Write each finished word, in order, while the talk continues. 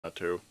not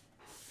to.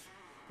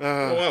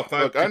 Oh wow, Look,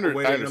 five people I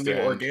waiting on me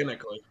understand.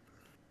 organically.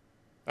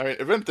 I mean,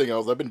 if anything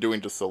else, I've been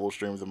doing just solo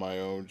streams of my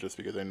own, just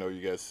because I know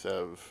you guys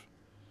have.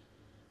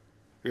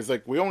 Because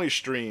like we only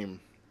stream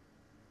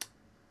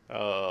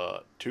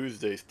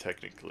Tuesdays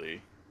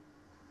technically,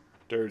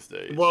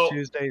 Thursdays, Well,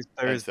 Tuesdays,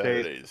 and Thursdays,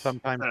 Saturdays.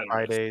 sometimes Saturdays.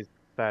 Fridays,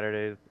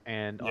 Saturdays,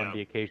 and on Yeah,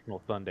 the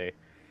occasional Sunday.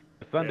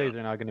 The yeah. Sundays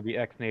are not going to be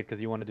X-Nate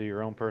because you want to do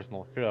your own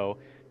personal show.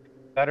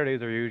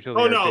 Saturdays are usually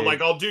Oh our no, big,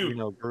 like I'll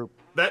do group.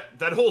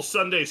 that whole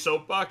Sunday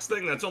soapbox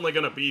thing. That's only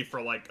gonna be for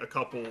like a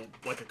couple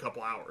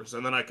hours,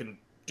 and then I can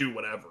do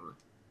whatever.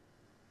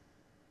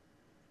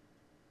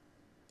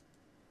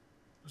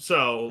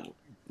 So,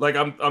 like,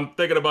 I'm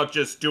thinking about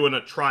just doing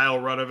a trial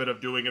run of it,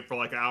 of doing it for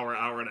like an hour,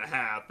 hour and a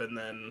half, and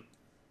then.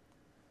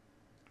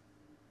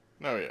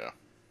 Oh yeah,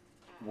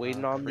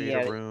 Waiting on Create the a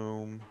edit.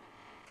 room.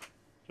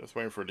 just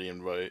waiting for the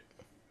invite.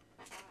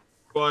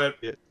 But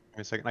Yeah, give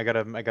me a second. I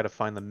gotta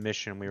find the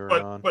mission we were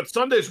on. but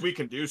Sundays we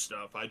can do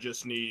stuff. I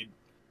just need.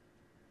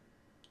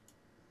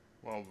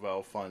 While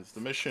Val finds the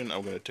mission,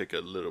 I'm gonna take a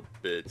little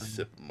bit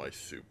sip of my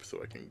soup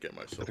so I can get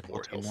myself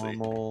more Difficulty healthy.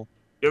 normal.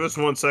 Give us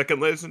 1 second,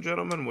 ladies and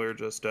gentlemen. We're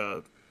just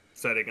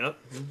setting up.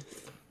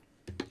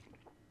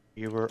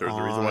 You were There's a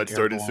on reason why it's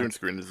starting airborne. soon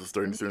screen. This is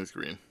starting soon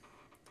screen.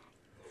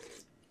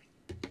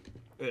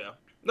 Yeah.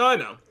 No, I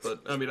know,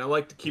 but I mean, I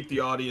like to keep the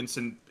audience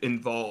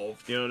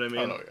involved. You know what I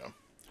mean? Oh no, yeah.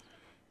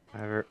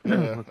 Survivor. Yeah,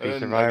 Let's see, and I guess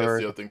Survivor.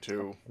 the other thing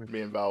too,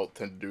 me and Val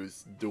tend to do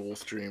is dual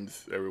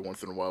streams every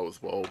once in a while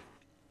as well.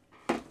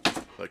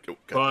 Like, oh,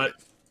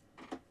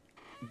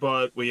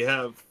 But we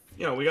have,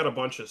 we got a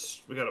bunch of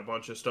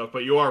stuff.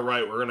 But you are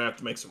right. We're gonna have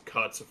to make some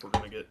cuts if we're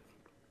gonna get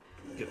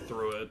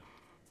through it.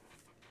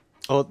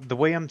 Well, the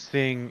way I'm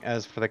seeing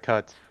as for the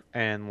cuts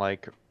and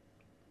like,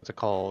 what's it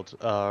called?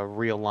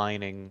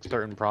 Realigning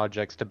certain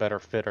projects to better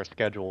fit our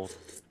schedules.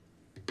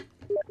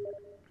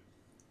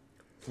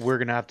 We're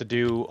gonna have to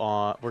do.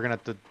 We're gonna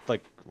have to,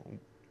 like,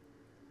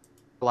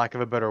 for lack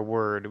of a better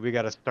word, we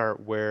got to start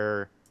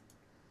where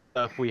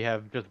stuff we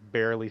have just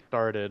barely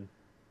started.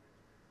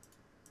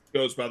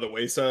 Goes by the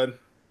wayside.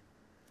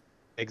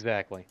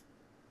 Exactly.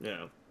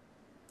 Yeah.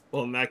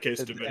 Well, in that case,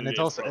 And Divinity it's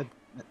also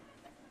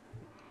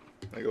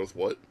That goes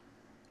what?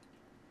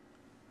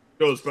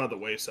 goes by the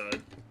wayside.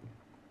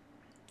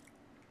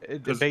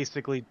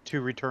 basically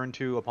to return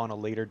to upon a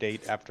later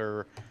date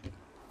after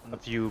a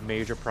few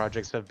major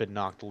projects have been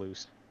knocked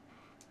loose.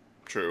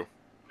 True.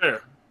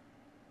 There.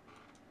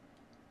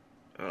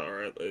 All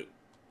right.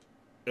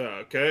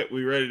 Okay,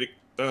 we ready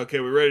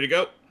to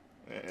go?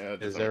 Yeah,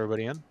 Is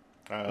everybody in?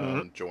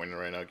 I'm joining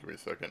right now. Give me a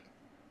second.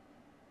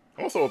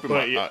 I'm also hoping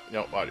But, my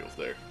audio's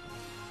there.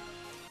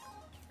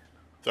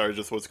 Sorry,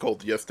 just what's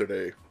called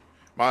yesterday.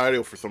 My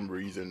audio for some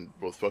reason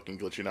was fucking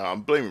glitching out.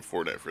 I'm blaming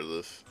Fortnite for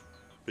this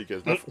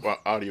because my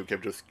audio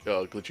kept just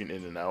glitching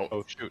in and out.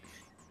 Oh shoot.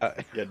 Yeah,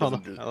 it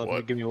Hold doesn't on, do let me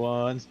what? give me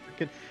 1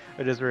 second.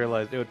 I just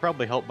realized it would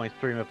probably help my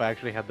stream if I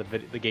actually had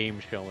the game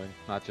showing,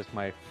 not just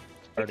my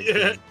starting Yeah.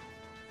 screen.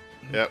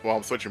 Yeah, well,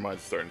 I'm switching mine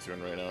to starting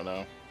soon right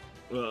now.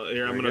 Well,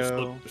 here I'm There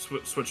we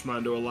gonna switch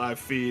mine to a live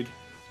feed.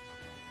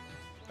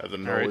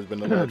 Hasn't All right. always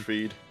been a live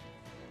feed.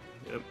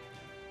 Yep.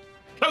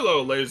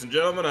 Hello, ladies and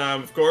gentlemen.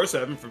 I'm, of course,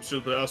 Evan from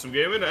Super Awesome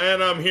Gaming,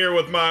 and I'm here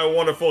with my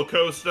wonderful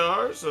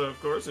co-stars. Of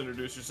course,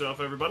 introduce yourself,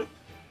 everybody.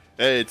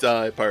 Hey, it's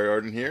Pirate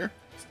Arden here,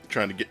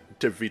 trying to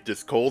defeat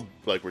this cold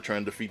like we're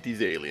trying to defeat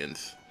these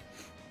aliens.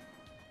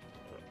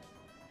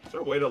 Is there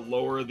a way to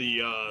lower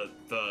the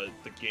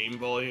game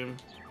volume?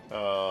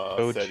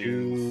 Settings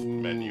to-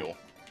 menu.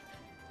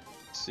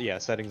 So, yeah,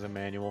 settings and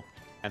manual,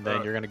 and then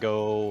Alright. you're gonna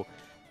go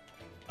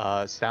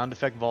sound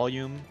effect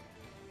volume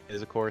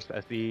is of course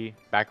SE.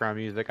 Background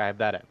music, I have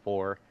that at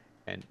 4,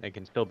 and it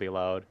can still be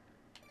loud.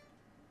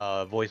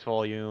 Voice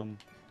volume,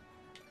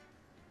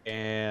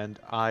 and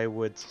I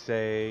would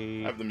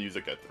say I have the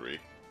music at 3.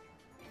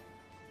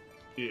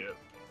 Yeah.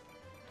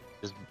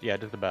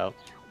 just about.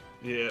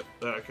 Yeah.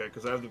 Okay,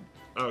 because I have the.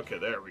 Okay,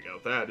 there we go.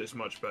 That is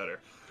much better.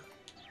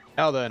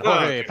 Now then, Okay.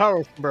 okay,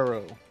 Power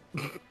Sombrero.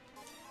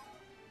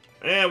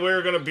 And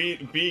we're gonna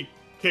be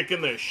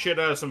kicking the shit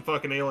out of some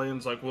fucking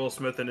aliens like Will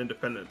Smith in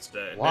Independence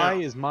Day. Why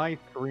Now, is my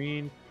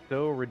screen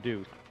so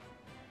reduced?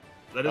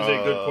 that is a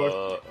good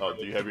question. Oh,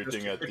 do you have your Just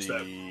thing at fix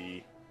that.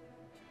 the?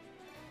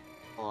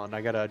 Hold on,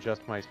 I gotta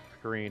adjust my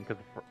screen because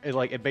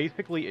it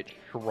basically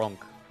shrunk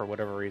for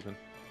whatever reason.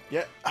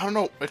 Yeah, I don't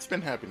know. It's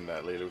been happening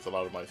that lately with a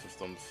lot of my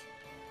systems.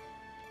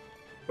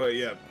 But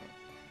yeah,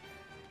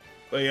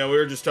 we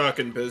were just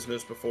talking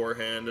business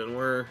beforehand, and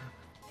we're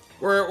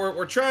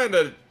trying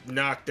to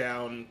knock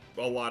down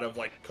a lot of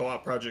like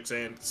co-op projects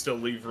and still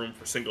leave room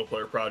for single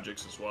player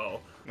projects as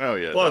well. Oh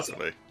yeah, Plus-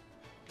 definitely.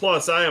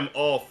 Plus, I am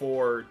all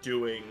for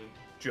doing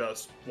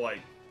just like,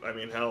 I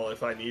mean, hell,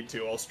 if I need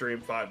to, I'll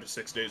stream 5 to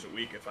 6 days a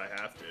week if I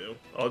have to.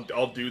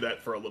 I'll do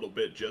that for a little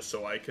bit just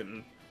so I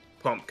can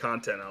pump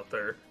content out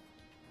there.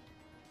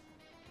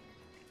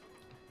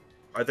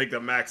 I think the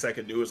max I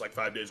could do is like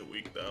 5 days a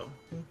week, though.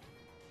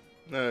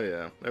 Oh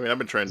yeah. I mean, I've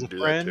been trying As to a do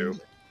friend, that too.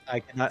 I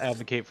cannot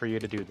advocate for you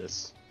to do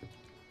this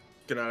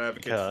Can I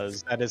advocate?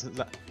 because that isn't.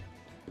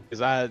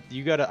 Cause I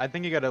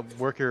think you gotta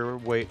work your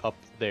way up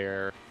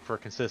there for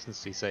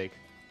consistency's sake.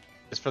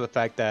 Just for the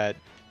fact that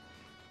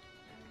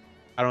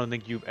I don't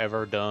think you've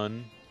ever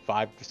done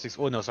 5 to 6.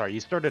 Oh no, sorry. You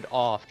started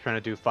off trying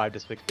to do 5 to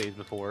 6 days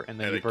before, and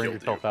then And you it burned killed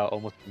yourself you. out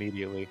almost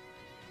immediately.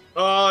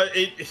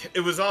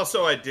 It was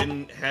also I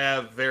didn't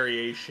have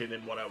variation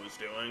in what I was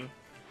doing.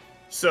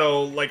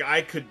 So, like,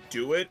 I could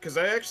do it, because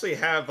I actually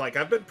have, like,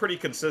 I've been pretty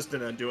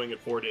consistent on doing it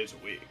 4 days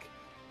a week.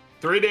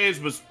 3 days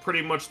was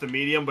pretty much the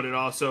medium, but it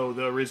also,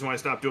 the reason why I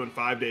stopped doing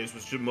 5 days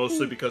was just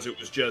mostly because it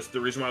was just, the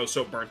reason why I was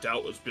so burnt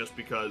out was just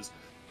because,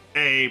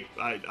 A,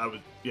 I was,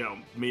 you know,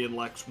 me and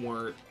Lex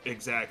weren't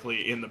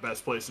exactly in the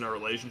best place in our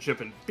relationship,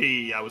 and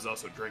B, I was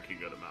also drinking a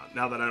good amount.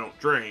 Now that I don't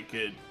drink,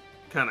 it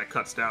kind of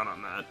cuts down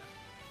on that.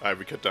 Have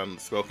we cut down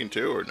smoking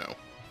too, or no?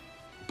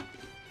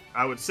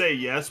 I would say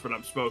yes, but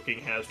I'm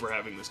smoking as we're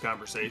having this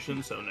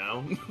conversation, so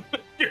no.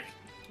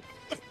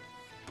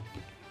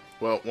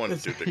 Well, one,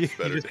 two things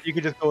better. You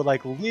could just go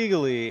like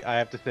legally. I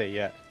have to say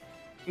yes.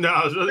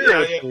 No,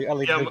 Seriously, I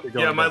like think you're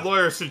going my down.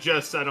 lawyer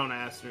suggests I don't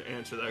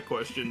answer that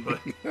question,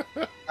 but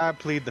I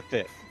plead the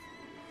fifth.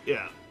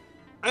 yeah.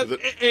 Is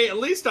it- Hey, at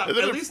least I'm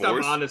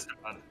force? honest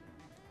about it.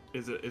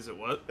 Is it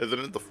what? Isn't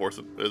it the fourth?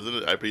 Isn't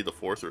it? I plead the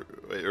fourth,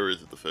 or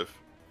is it the fifth?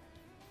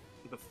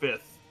 The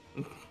fifth.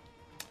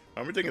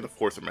 I'm thinking the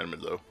Fourth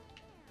Amendment though.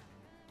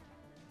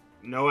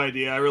 No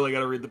idea. I really got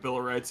to read the Bill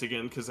of Rights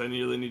again because I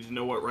really need to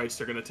know what rights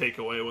they're going to take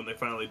away when they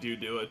finally do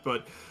it.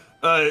 But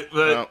Well,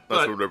 that's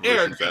but when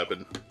revolutions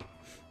happen.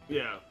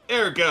 Yeah.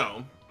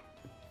 Ergo.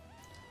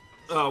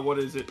 What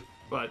is it?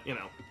 But you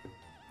know.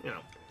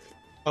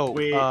 Oh,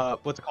 We-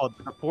 what's it called?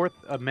 The Fourth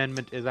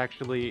Amendment is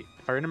actually,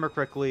 if I remember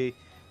correctly,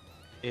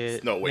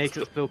 it No, wait, makes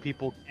it so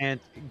people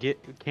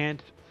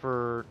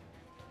for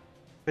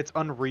if it's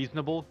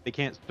unreasonable, they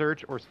can't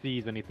search or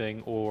seize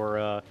anything or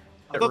I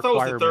thought that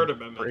was the Third for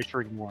Amendment.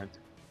 issuing warrants.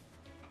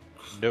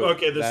 No,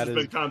 Okay, this that has is-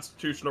 been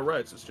constitutional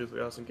rights. It's just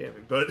awesome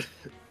gaming, but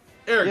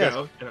ergo. Yes.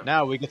 You know,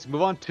 Now we get to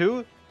move on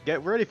to,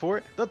 get ready for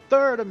it, the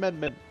Third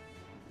Amendment.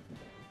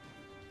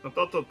 I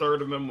thought the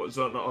Third Amendment was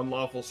an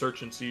unlawful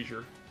search and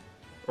seizure,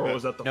 or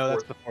was that the No,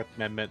 Fourth? that's the Fourth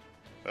Amendment.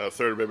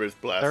 Third Amendment is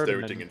blast Third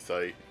everything Amendment. in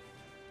sight.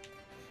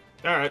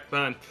 All right,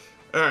 fine.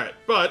 All right,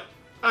 but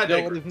I No,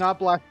 it digress. is not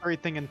blast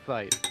everything in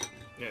sight.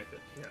 Yeah, good,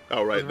 yeah.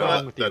 Oh right, What's no,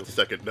 wrong with that's you?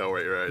 second. No,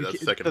 right. You That's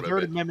ca- Second the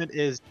Third Amendment. Amendment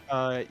is,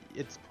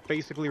 it's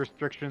basically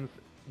restrictions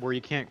where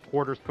you can't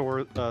quarter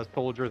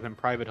soldiers in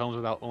private homes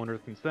without owner's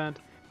consent.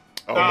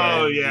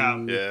 Oh, and yeah.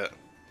 you- Yeah.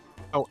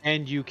 Oh,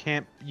 and you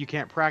can't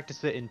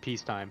practice it in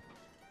peacetime.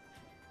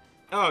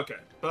 Oh, okay,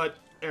 but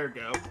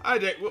ergo,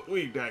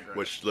 we digress.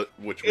 Which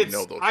we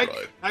know those five.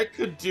 I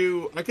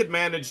could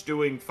manage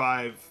doing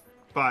five,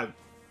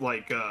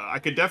 like I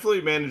could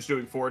definitely manage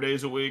doing 4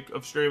 days a week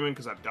of streaming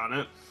because I've done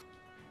it.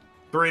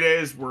 3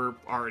 days we're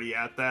already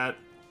at that.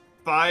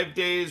 5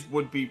 days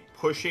would be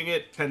pushing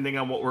it, depending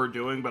on what we're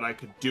doing, but I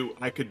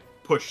could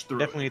push through.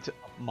 Definitely to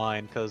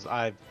mine because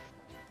I've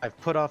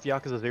put off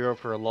Yakuza 0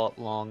 for a lot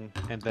long,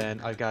 and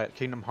then I got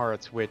Kingdom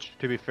Hearts, which,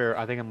 to be fair,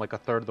 I think I'm like a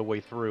third of the way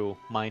through,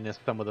 minus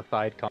some of the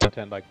side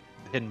content, like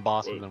hidden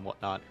bosses and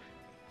whatnot.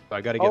 So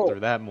I got to get through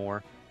that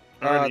more.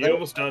 Alright, you that-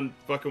 almost done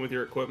fucking with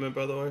your equipment,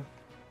 by the way?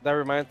 That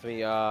reminds me,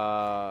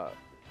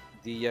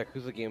 the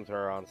Yakuza games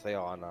are on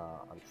sale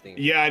on Steam.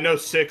 Yeah, I know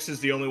 6 is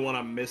the only one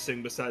I'm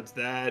missing. Besides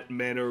that,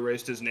 Manu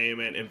erased his name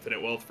and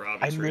Infinite Wealth for I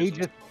obvious may reasons.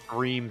 just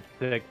stream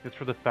 6 just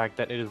for the fact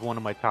that it is one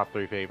of my top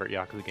 3 favorite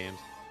Yakuza games.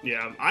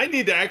 Yeah, I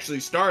need to actually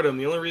start him.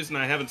 The only reason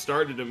I haven't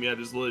started him yet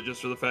is literally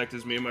just for the fact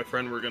is me and my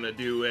friend were gonna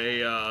do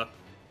a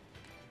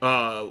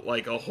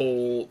like a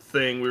whole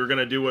thing. We were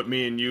gonna do what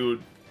me and you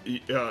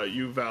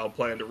Val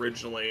planned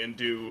originally, and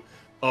do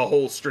a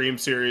whole stream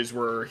series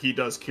where he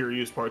does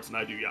Kiryu's parts and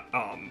I do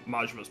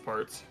Majima's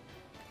parts.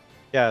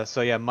 Yeah,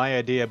 so yeah, my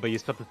idea, but you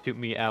substitute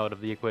me out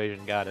of the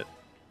equation. Got it.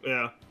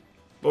 Yeah.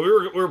 But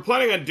we were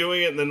planning on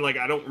doing it, and then like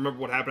I don't remember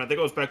what happened. I think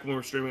it was back when we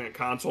were streaming on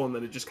console, and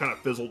then it just kind of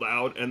fizzled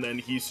out. And then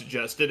he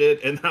suggested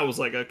it, and I was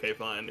like, okay,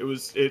 fine.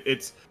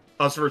 It's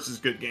us versus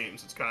good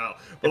games. It's Kyle.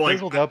 But It like,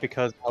 fizzled out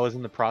because I was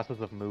in the process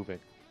of moving.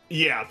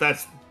 yeah,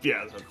 that's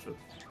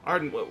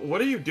Arden,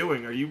 what are you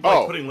doing? Are you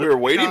like putting? We were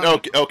waiting.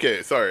 lipstick on?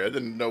 Okay, sorry, I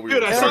didn't know we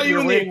Dude, were. I saw Eric, you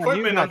you're in the waiting on you,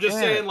 equipment. not I'm just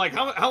Janet. saying, like,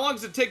 how long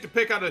does it take to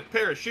pick out a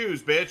pair of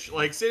shoes, bitch?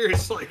 Like,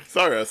 seriously.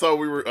 Sorry, I saw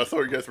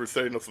you guys were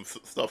setting up some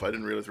stuff. I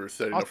didn't realize we were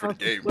setting up for the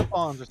game.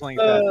 Slip-ons or something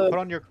like that. Put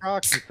on your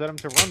Crocs and set them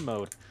to run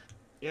mode.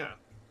 Yeah.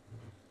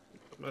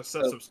 I'm gonna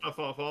set some stuff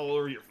off all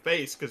over your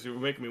face because you were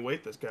making me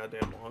wait this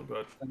goddamn long,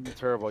 but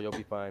Turbo, you'll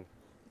be fine.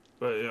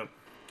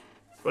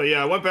 But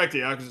yeah, I went back to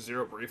Yakuza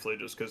 0 briefly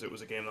just because it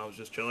was a game that I was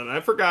just chilling. I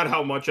forgot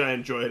how much I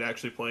enjoyed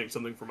actually playing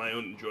something for my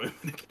own enjoyment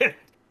again.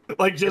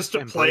 Like, just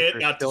to And play it,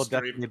 Breaker's not to still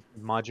stream. definitely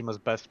Majima's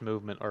best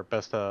movement or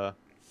best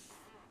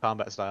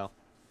combat style.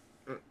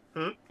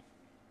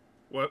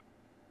 What?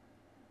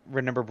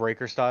 Remember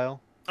Breaker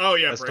style? Oh,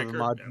 yeah, Best Breaker. of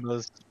Yeah.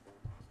 Majima's.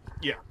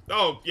 Yeah.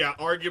 Oh, yeah,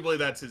 arguably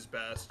that's his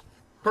best.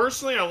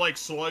 Personally, I like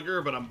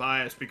Slugger, but I'm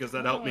biased because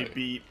that helped me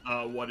beat,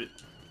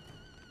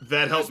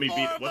 That helped me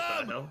beat... What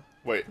the hell?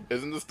 Wait,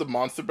 isn't this the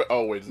monster?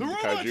 Oh wait, isn't The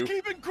this the robot's kaiju?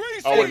 keep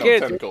increasing. Oh wait, no,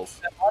 Kids.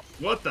 tentacles.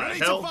 What the Ready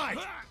to hell? fight.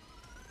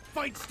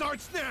 Fight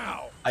starts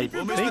now. I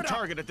We'll miss think- the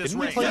target at this didn't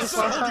we range. play Yes, this sir.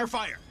 last Hold time? your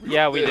fire.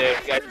 Yeah, we did.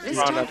 Yeah, This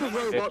we're on type the of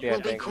robot 50, I will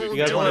be think. called You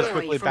guys want to Joy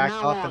quickly from back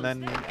now off on.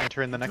 and then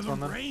enter in the next To one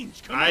the then?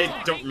 range. Come I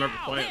on. don't remember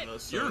playing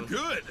this. So. You're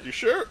good. You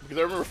sure? Because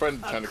I remember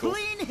finding the A tentacles.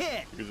 clean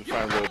hit. Because it's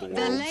trying to roll the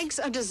Their worlds. legs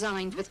are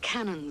designed with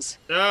cannons.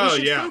 Oh, we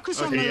should yeah.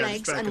 focus on Okay, the yeah, just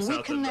legs back and us out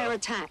weaken then, their though.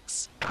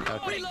 attacks.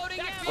 Okay.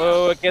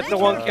 Whoa, get the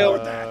one kill.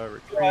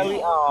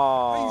 Retreat.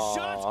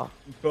 Aww.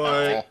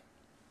 But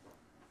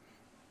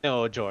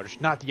No, George,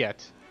 not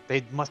yet.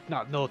 They must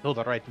not know till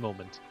the right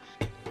moment.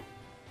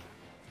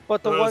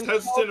 But the I was one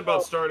hesitant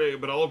about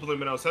starting, but I'll openly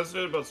admit I was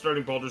hesitant about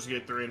starting Baldur's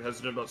Gate 3 and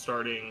hesitant about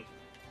starting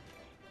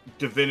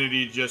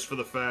Divinity just for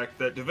the fact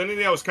that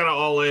Divinity I was kind of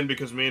all in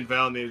because me and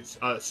Val needed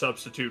a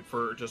substitute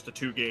for just a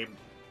 2-game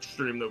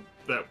stream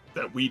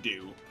that we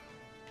do.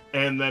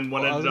 And then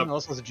what Well, I was ended gonna up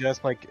also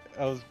suggest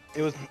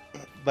it was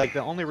like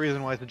the only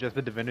reason why I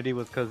suggested Divinity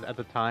was because at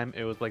the time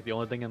it was like the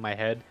only thing in my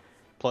head,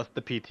 plus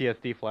the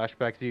PTSD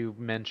flashbacks you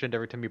mentioned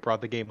every time you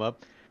brought the game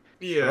up.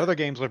 But yeah. other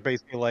games were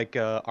basically like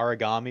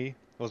Origami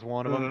was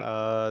one of them.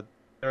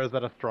 There was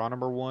that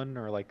Astronomer one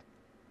or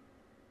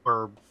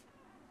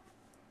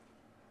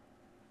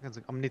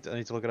I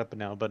need to look it up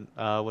now. But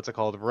what's it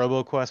called?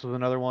 RoboQuest was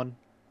another one.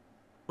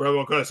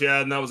 RoboQuest,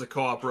 yeah, and that was a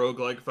co-op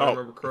roguelike if I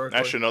remember correctly.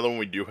 Actually, another one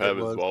we do have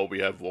It as was. well. We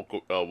have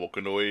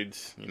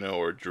Volcanoids, you know,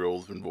 or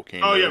drills and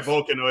volcanoes. Oh yeah,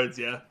 Volcanoids,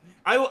 yeah.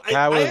 That was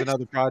actually-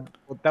 another project.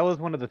 That was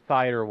one of the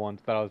cider ones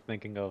that I was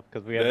thinking of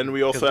because we had. Then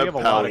we also 'cause have a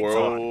lot Power.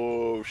 of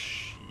Oh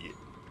shit!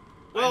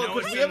 Well, I know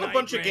because it's we a have a night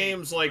bunch of rain,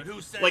 games like but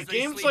who says they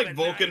games sleep like at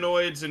night?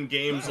 Volcanoids and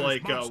games Those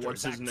like monsters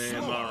what's his act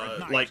name, slower at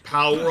night. like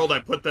Power World. I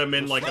put them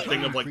in like a Slightly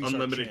thing of like increase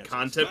our unlimited chances.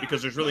 content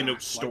because there's really no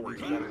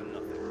story.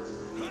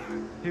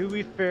 To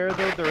be fair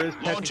though, there is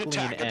Launch technically an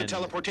attack at the end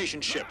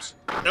teleportation ships.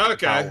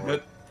 Okay, Power.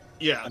 but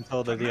yeah,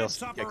 until the Commence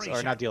DLC kicks, or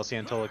operation. not DLC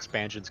until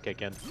expansions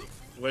kick in.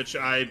 which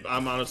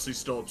I'm honestly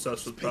still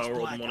obsessed with Power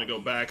World and want to go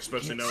back,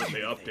 especially now that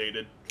they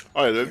updated.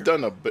 Oh yeah, they've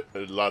done a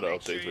lot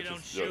of updates, which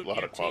is a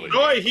lot of quality.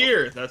 Oh, I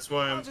hear. That's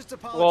why I'm.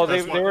 Well,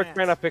 they That's why- were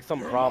trying to fix some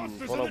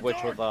problems. One of which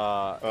was if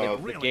the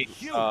Really gate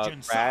huge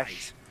in crashed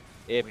size.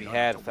 if you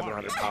had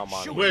 700-pound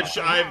on it. Which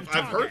I've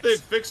heard they've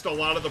fixed a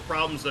lot of the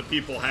problems that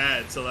people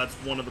had, so that's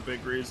one of the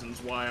big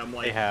reasons why I'm They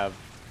like. have.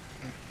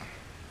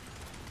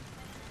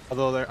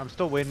 Although I'm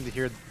still waiting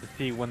to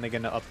see when they're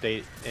gonna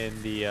update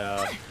in the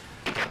I'm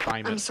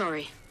assignment.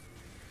 sorry.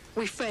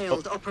 We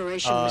failed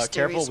Operation Careful,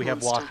 Mysterious we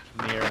have Monster. wasps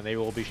in the air, and they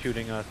will be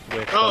shooting us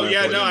with. Oh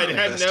yeah, no, I Our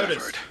hadn't best noticed.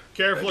 effort,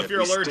 Careful and if yet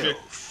you're we allergic.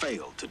 Still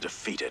failed to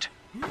defeat it.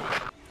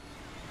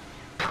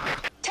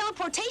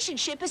 Teleportation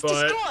ship is But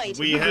destroyed.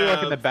 we Usually, like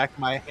in the have.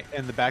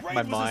 back of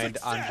my mind,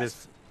 I'm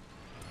just,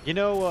 you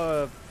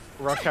know,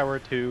 Rush Hour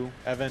 2,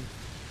 Evan,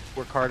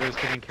 where Carter's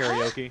singing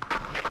karaoke.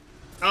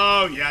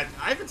 Oh yeah,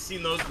 I haven't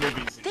seen those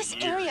movies. In This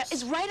years. area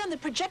is right on the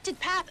projected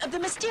path of the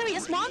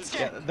mysterious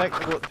monster. Yeah,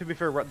 well, to be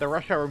fair, the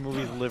Rush Hour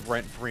movies live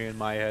rent free in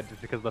my head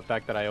just because of the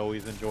fact that I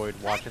always enjoyed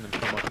watching them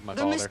so much with my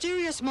The father.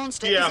 mysterious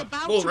monster Yeah, is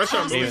about well, to Rush Hour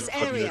cross movies this are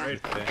fucking area.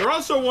 great. They're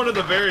also one of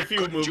the very few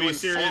Couldn't you movie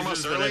inform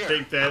us series that I earlier?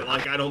 think that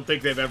I don't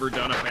think they've ever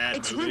done a bad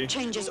Its movie. route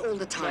changes all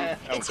the time.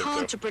 I don't It's think hard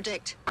so. to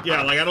predict.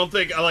 Yeah, like I don't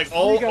think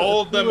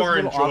all of them are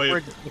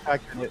enjoyable. The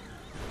fact that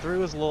 3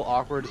 was a little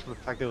awkward just for the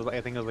fact that I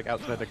think it was like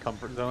outside the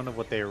comfort zone of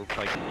what they like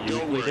Don't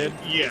usually worry. did.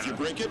 If you Yeah,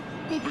 break it,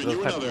 we'll bring Those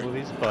you type of another.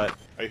 movies, but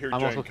I hear I'm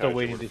giant also still kaiju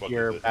waiting would to fuck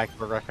hear with it. back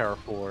for Rush Hour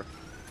 4.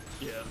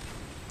 yeah.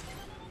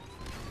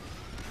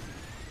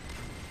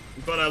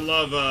 But I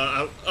love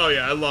I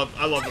love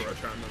the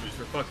Rush Hour movies.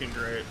 They're fucking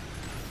great.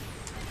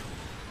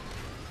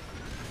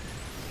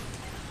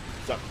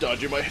 Stop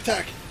dodging my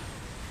attack.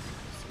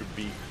 Mr.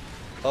 B.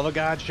 Oh my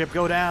god, ship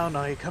go down,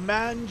 I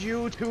command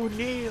you to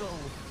kneel.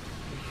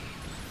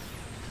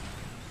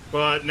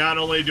 But not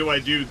only do I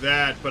do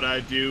that, but I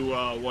do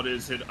what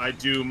is it? I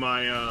do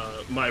my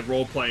my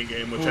role playing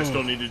game, which I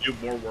still need to do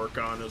more work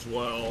on as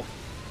well.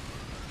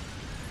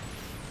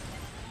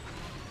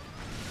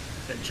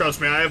 And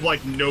trust me, I have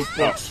like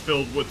notebooks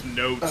filled with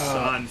notes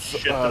on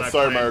shit that I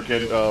Sorry, plan to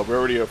American. do. We're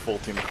already a full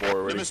team of 4 The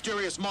already.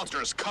 mysterious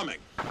monster is coming.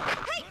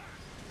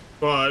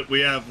 But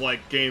we have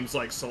like games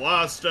like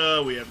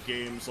Solasta, we have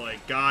games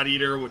like God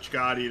Eater, which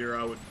God Eater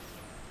I would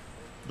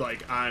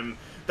like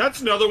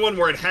that's another one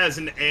where it has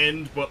an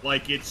end, but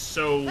like it's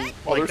so Well,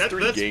 like there's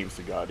 3 that's games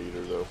to God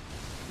Eater, though.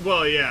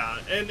 well, yeah,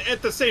 and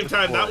at the same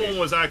time, that one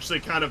was actually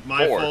kind of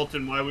my 4. fault,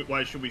 and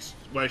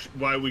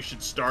why we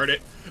should start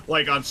it,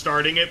 like on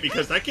starting it,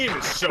 because that game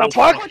is so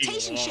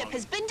Teleportation fucking ship long.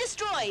 has been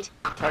destroyed.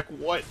 Attack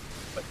what?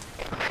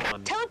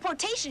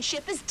 Teleportation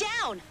ship is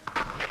down.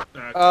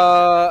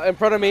 In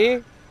front of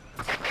me.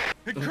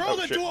 It curled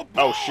shit. into a Oh,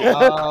 ball. shit. Oh,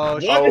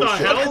 What Oh, the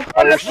shit. hell?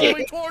 Oh shit!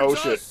 Moving towards Oh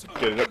shit! us.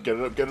 Get it up! Get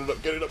it up! Get it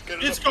up! Get it up! Get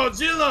it It's up!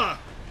 Godzilla.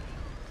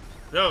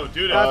 No,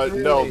 dude.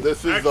 No,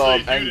 this is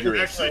angry.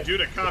 Actually, due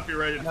to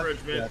copyright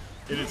infringement,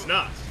 it is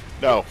not.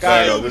 No,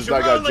 Guys, no, we this is should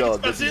not run like Godzilla.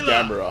 it's This is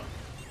Godzilla. Gamera.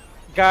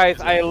 Guys,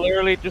 I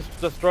literally just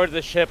destroyed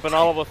the ship, and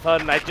all of a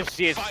sudden, I just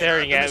see it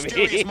staring the at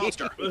mysterious me.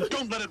 monster.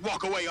 Don't let it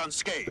walk away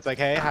unscathed. It's like,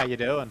 hey, how you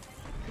doing?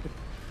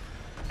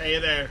 Hey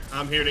there,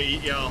 I'm here to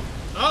eat y'all.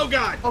 Oh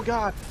god! Oh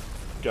God.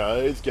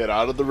 Guys, get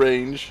out of the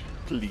range,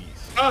 please.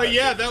 Oh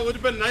yeah, that would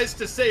have been nice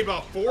to say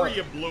before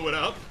you blew it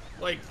up.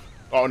 Like,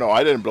 Oh no,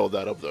 I didn't blow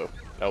that up though.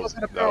 That was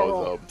Wasn't a barrel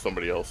roll.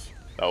 somebody else.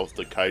 That was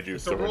the kaiju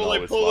it's a throwing all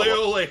roly his poly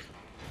lava. oly.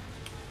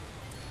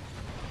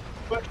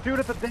 But shoot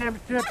at the damn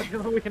ship, and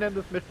then we can end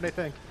this mission, I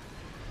think.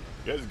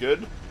 You guys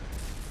good?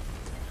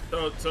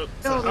 So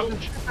No, how, there's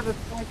a ship in this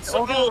fight.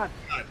 so, Oh God.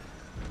 God.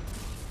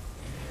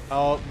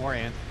 Oh, more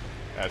ants.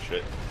 Ah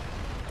shit.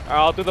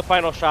 I'll do the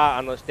final shot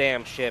on this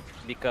damn ship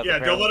because Yeah,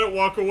 don't apparently- let it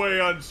walk away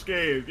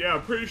unscathed. Yeah,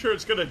 I'm pretty sure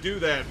it's gonna do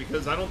that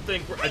because I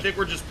think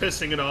we're just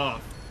pissing it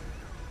off.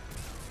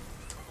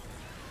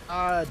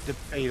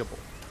 Debatable.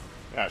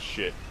 Ah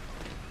shit.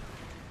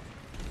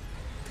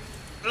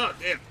 Oh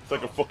damn. It's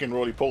like a fucking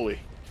roly poly.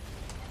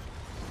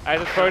 I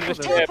destroyed the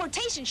ship.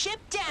 Teleportation ship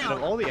And of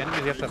down. all the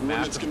enemies you have to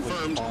Coordinates massively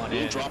confirmed. spawn We'll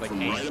in, it's drop like from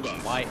right ants.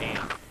 above. Why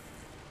ants?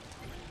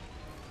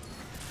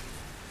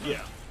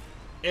 Yeah.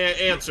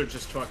 Ants are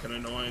just fucking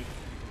annoying.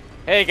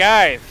 Hey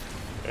guys,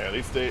 Yeah, at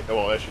least they.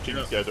 Well, actually,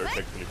 these guys are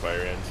technically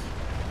fire ants.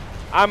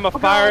 I'm a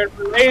fire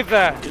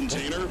laser.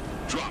 Container,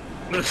 drop.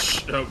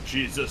 Oh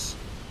Jesus.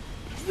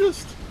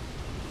 Just.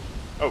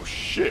 Oh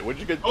shit! When'd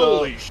you get the?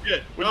 Holy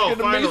shit. when'd you Oh, get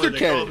a finally laser they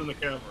cannon? called in the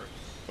camera.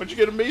 When'd you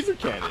get a maser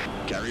cannon?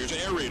 Carrier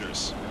to air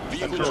raiders.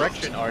 Vehicle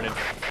Correction, docked. Arden.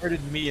 Where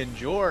did me and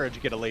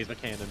George get a laser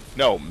cannon?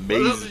 No, Where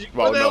the hell did maser. you,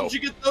 Well, where the hell no, did you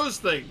get those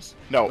things?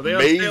 no, Were they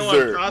on sale on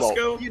maser. Costco?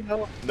 Well, You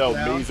know, no,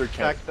 down, maser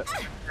cannon.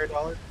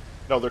 $3.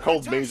 No, they're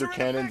called maser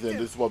cannons, and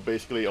this is what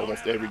basically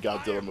almost every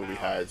Godzilla movie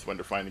has when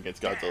they're fighting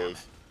against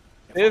Godzillas.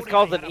 This is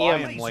called an I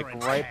EM. am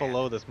like right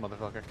below this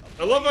motherfucker.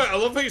 I love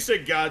how you say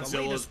The Godzilla's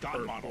latest God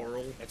plural.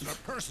 model. It's for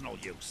personal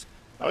use.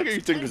 I like how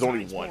you think there's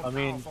only one. I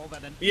mean,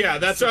 Yeah,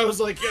 that's why I was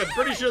like, yeah, I'm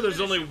pretty sure there's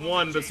only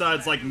one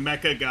besides like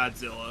Mecha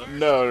Godzilla.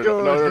 No,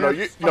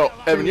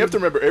 Evan, you have to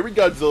remember, every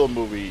Godzilla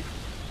movie,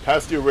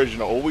 past the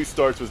original, always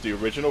starts with the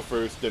original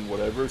first, then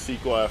whatever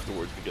sequel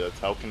afterwards, because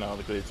that's how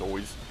canonically it's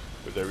always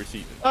with every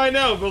season. I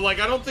know, but like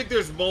I don't think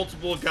there's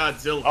multiple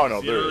Godzillas. Oh, no,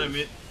 you know there what I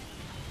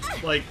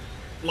is. mean?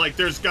 Like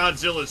there's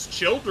Godzilla's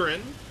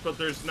children, but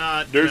there's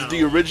not. There's no.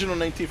 the original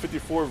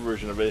 1954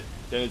 version of it,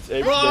 then it's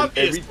every, Well, then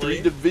every obviously.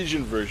 3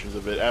 division versions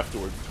of it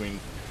afterwards between,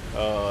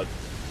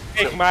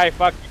 Take my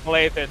fucking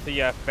laser to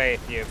your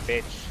face, you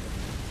bitch.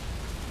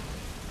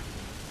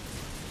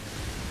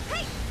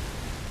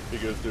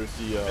 because there's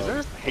the,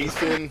 there-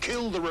 Hasten,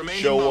 Kill the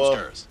remaining Showa,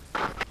 monsters.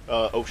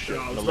 oh shit,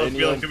 I was about to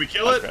be like, Millennium. can we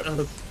kill it?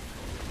 Oh,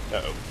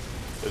 crap. Uh-oh.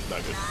 That's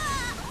not good.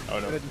 Oh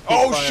no. Keep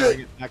Oh firing shit!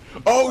 it back.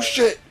 Oh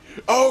shit!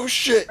 Oh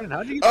shit! Arden,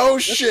 how'd you get Oh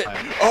this shit!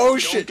 time? Oh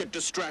Don't shit! get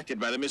distracted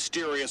by the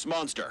mysterious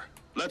monster.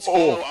 Let's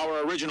Oh. follow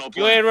our original You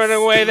plan. ain't running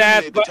away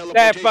that Eliminate the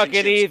that teleportation fucking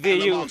ships easy, and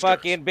the you monsters.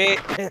 fucking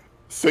bitch.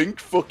 Thank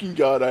fucking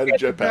god I had a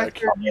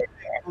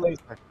jetpack.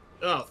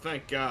 Oh,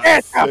 thank God.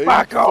 Thank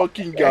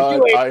fucking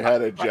god I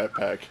had a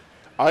jetpack.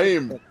 I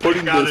am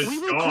putting God, this. it's We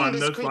will call gone.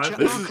 this That's creature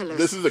fine.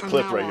 This is a from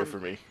clip now right on. here for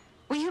me.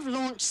 We have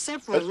launched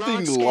several That thing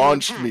large-scale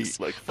launched me attacks,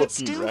 like but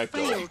fucking still ragdoll.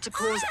 failed to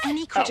cause any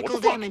what critical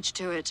the fuck? damage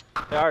to it.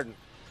 Arden.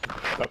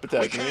 Stop We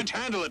attacking me. can't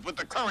handle it with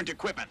the current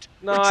equipment.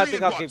 No, I Retreat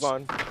think at I'll keep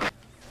once. going.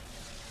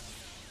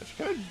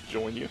 Can I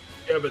join you?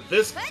 Yeah, but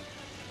this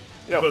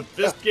Yeah.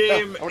 this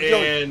game I wanna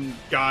join. and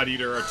God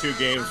Eater are two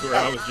games where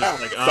I was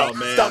just like, Stop, oh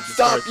man, stop, to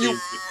stop, start you-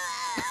 these-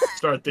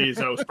 start these.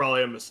 That was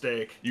probably a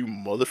mistake. You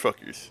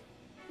motherfuckers.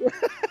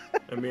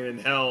 I mean, in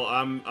hell,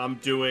 I'm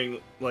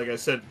doing, like I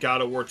said, God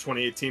of War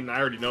 2018, and I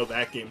already know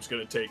that game's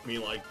gonna take me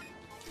like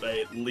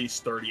at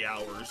least 30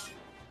 hours.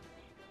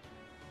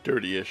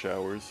 Dirty-ish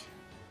hours.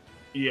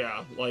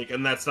 Yeah, like,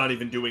 and that's not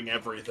even doing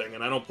everything.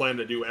 And I don't plan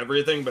to do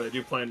everything, but I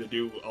do plan to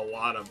do a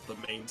lot of the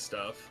main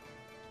stuff.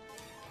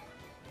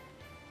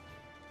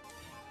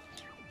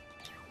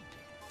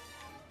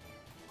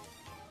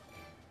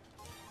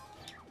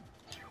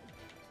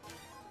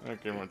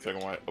 Okay, 1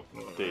 second while I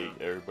update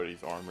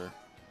everybody's armor.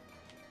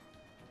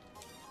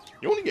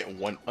 You only get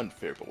one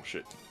unfair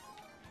bullshit.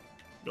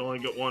 You only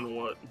get one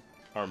what?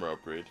 Armor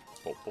upgrade.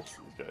 Both of these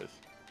guys.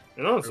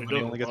 It honestly Everybody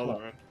doesn't only gets bother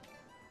one. me.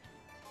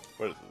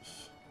 What is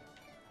this?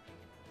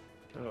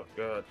 Oh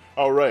god.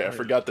 Oh right, I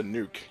forgot the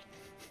nuke.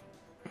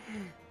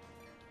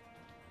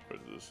 What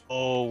is this?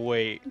 Oh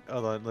wait,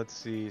 hold on. Let's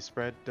see.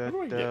 Spread. What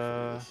do I get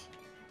for this?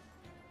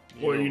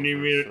 What, you need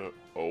me to-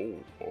 Oh.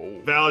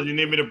 Val, you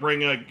need me to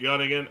bring a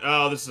gun again?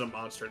 Oh, this is a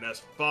monster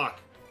nest. Fuck.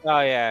 Oh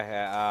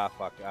yeah.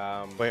 Fuck.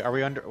 Wait, are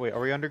we under? Wait, are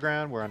we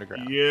underground? We're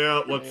underground. Yeah,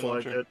 it looks Grenade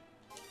like launcher. it.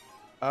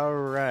 All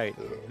right,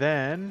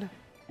 then.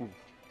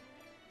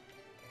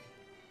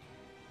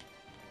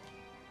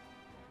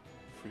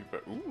 Free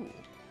ooh.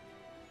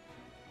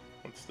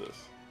 What's this?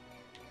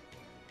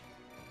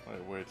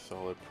 Lightweight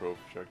solid probe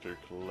projector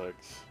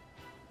collects.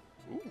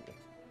 Ooh.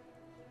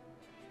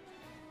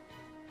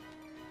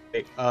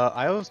 Hey,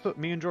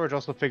 me and George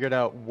also figured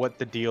out what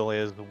the deal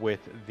is with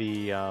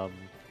the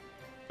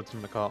With the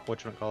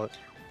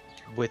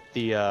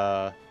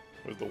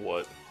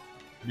what?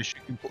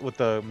 with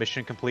the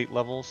mission complete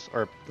levels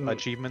or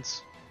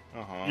achievements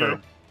Uh-huh. Yeah.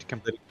 for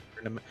completing.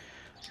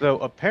 So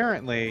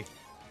apparently,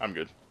 I'm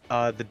good.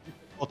 the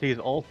difficulties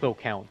also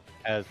count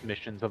as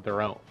missions of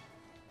their own.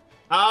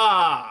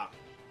 Ah,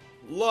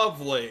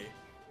 lovely.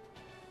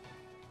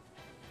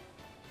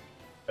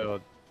 So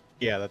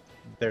yeah,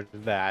 there's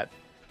that.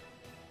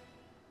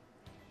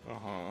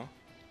 Uh-huh.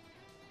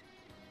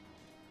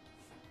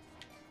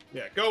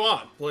 Yeah, go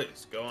on,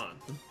 please, go on.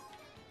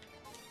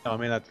 No, I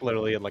mean that's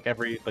literally like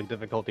every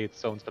difficulty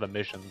its own set of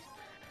missions.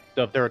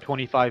 So if there are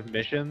 25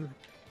 missions,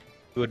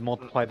 we would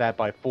multiply that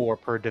by 4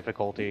 per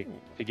difficulty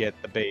to get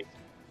the base.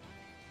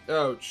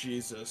 Oh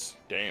Jesus!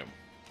 Damn.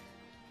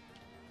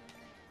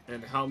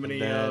 And how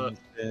many? And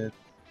then,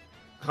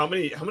 How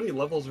many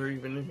levels are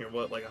even in here?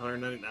 What, like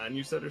 199?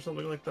 You said, or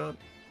something like that?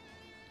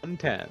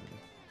 110.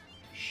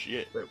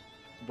 Shit.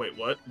 Wait,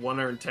 what?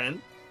 110?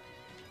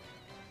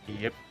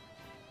 Yep.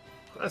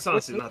 That's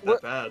honestly not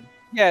that bad.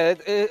 Yeah,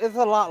 it's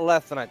a lot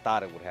less than I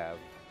thought it would have.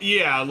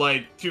 Yeah,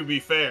 like to be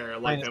fair,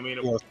 like I mean,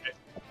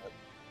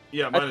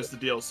 yeah, minus the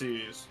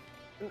DLCs.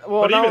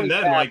 Well, But not even only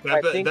then, that, like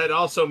I that, think, that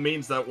also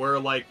means that we're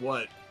like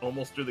what,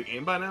 almost through the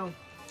game by now?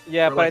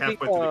 yeah, we're, but like, I think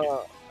halfway through the game.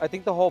 I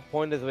think the whole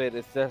point of it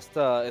is just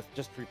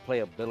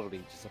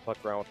replayability, just to fuck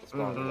around with the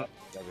stronger Mhm. weapons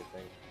and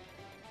everything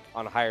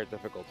on higher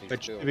difficulties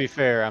Which, too. to be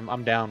fair,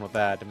 I'm down with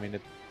that. I mean,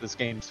 this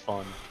game's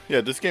fun.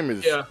 Yeah, this game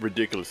is Yeah.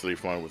 ridiculously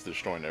fun with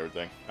destroying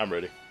everything. I'm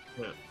ready.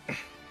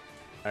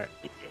 Alright.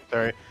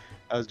 Sorry.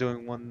 I was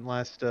doing one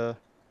last,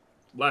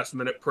 Last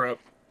minute prep.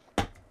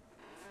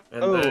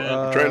 And Oh,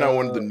 then, Trying out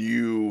one of the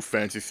new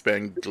fancy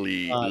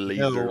spangly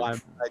laser no,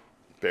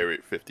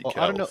 Barrett 50 well,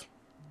 I don't know. cals.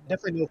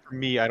 Definitely know for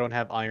me, I don't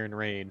have Iron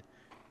Rain.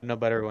 I know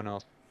about everyone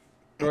else.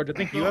 George, I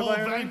think you The have whole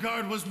Iron Rain?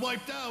 Vanguard was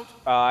wiped out.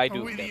 I Are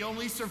do. we the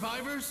only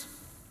survivors?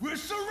 We're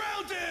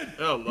surrounded.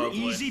 oh, lovely.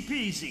 Easy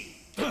peasy.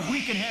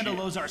 We can handle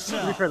those To be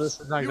ourselves. fair, this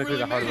is not You exactly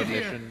the really heart of a made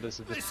it here. mission. This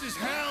is just... This is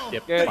hell.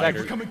 Yep, Yeah, Thank you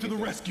fighters. for coming to the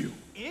rescue.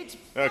 It's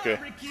Okay.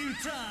 barbecue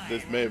time.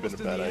 This may have been a Almost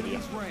in bad the idea.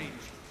 enemy's range.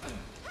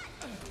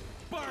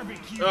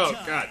 Barbecue Oh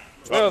time. God.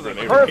 That was a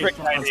grenade perfect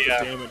Constant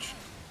idea. damage.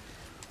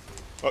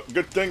 Oh,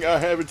 good thing I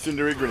have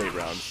incendiary grenade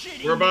rounds.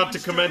 Shitty We're about to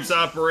monsters. commence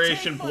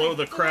Operation Take Blow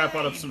the my crap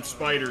out of flame. some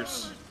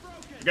spiders.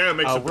 You gotta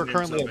make some We're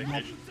currently on at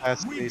vacation.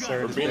 past the start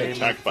We're of the being game.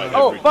 attacked by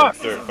Oh, everything, fuck!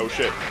 sir. Oh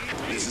shit.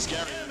 This is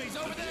Gary. Enemies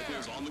over there.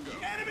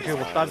 Okay,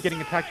 well, stop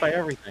getting attacked by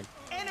everything.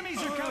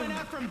 Enemies are coming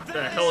out from What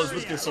the hell is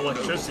with this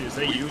electricity? Is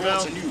that you, Val?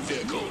 It's a new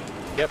vehicle.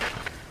 Yep.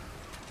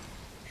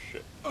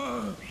 Shit.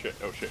 Oh shit.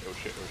 Oh shit. Oh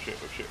shit. Oh shit.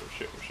 Oh shit.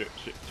 Oh shit.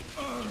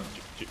 Oh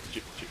shit.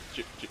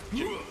 Shit.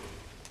 Shit.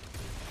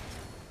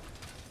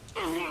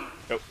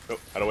 Oh, oh.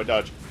 How do I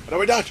dodge? How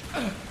do I dodge?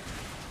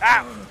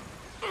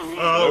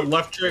 Oh,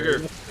 left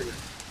trigger.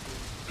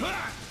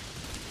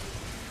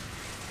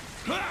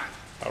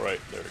 Alright,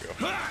 there we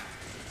go.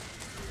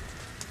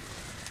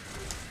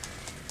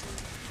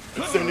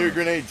 Incendiary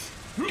grenades!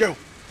 Go!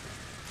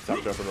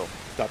 Stop, drop, and roll.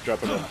 Stop,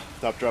 drop, and roll.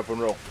 Stop, drop, and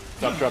roll.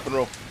 Stop, drop, and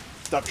roll.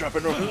 Stop, drop,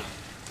 and roll.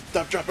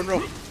 Stop, drop, and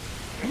roll.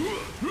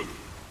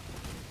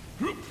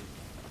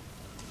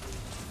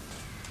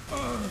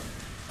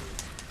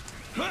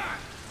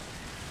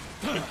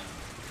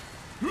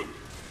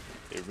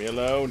 Leave me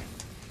alone.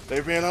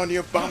 Leave me alone,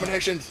 you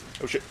abominations!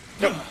 Oh shit.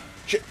 No!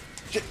 Shit!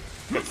 Shit!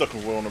 Got stuck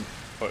with one of them.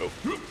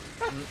 Uh-oh.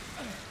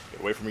 Get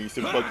away from me, you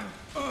stupid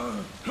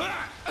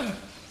bug.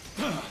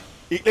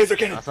 Eat laser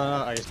cannon!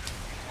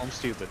 I'm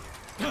stupid.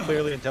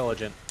 Clearly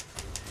intelligent.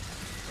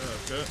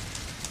 Okay.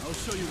 I'll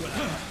show you what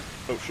happens.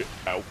 Oh shit.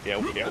 Ow. Ow.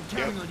 Ow. Ow.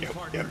 Ow.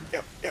 Ow. Ow.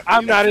 Ow.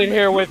 I'm not in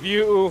here with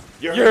you.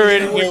 You're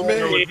in in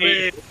here with with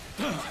me.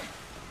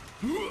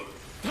 me.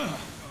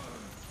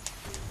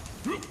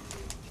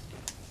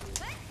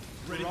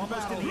 We're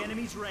almost in the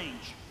enemy's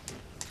range.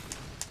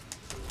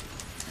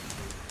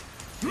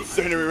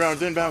 Incendiary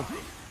rounds inbound.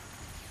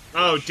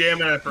 Oh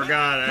damn it! I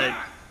forgot.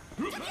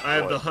 I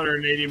have the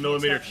 180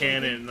 millimeter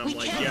cannon, and I'm We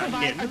like, can't yeah, I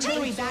provide can't.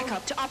 artillery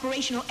backup to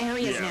operational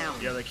areas Yeah, now.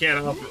 yeah, they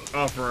can't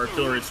offer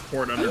artillery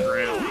support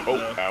underground. Oh,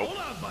 Uh, ow. Hold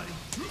on, buddy.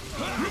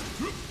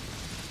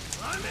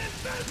 I'm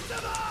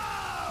invincible!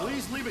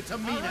 Please leave it to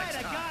me next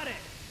time. I got it.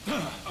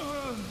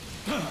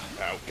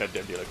 Ow.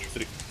 Goddamn the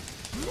electricity.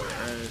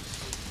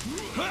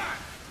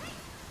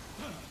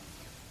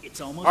 It's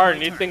almost Arden,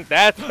 my you turn. think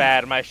that's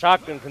bad? My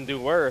shotgun can do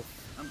worse.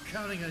 I'm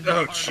counting on you. Oh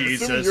Arden. Assuming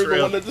Jesus! you're the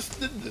Really? one that just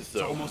did this, It's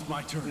though. almost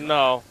my turn.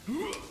 No.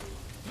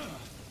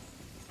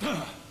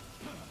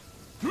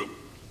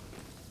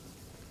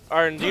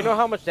 Arden, do you know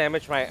how much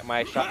damage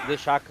this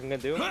shotgun can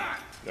do?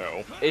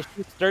 No. It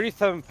shoots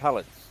 37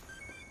 pellets,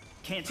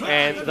 Can't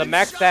and the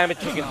max damage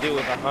you can do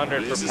is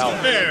 100 per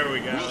pellet. There we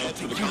go. We'll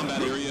enter the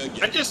combat area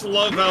again. I just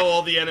love how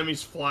all the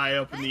enemies fly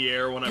up in the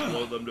air when I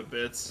blow them to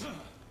bits.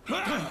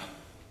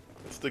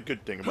 That's the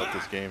good thing about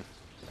this game.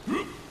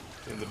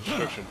 In the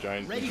destruction of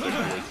giants. Ready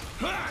and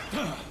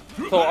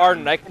for big So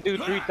Arden, I can do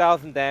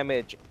 3,000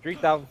 damage,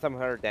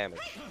 3,700 damage,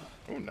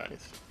 boys. Oh,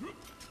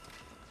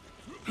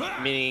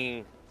 nice.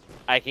 meaning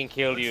I can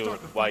kill Let's you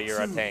start the while fight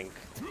you're a soon. tank.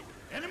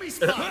 Enemy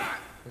spotted.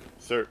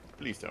 Sir,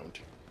 please don't.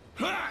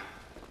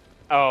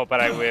 Oh,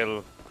 but I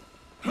will.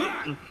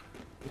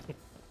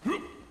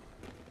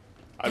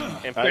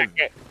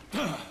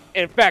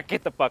 In fact,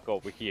 get the fuck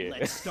over here.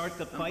 Let's start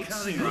the fight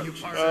soon.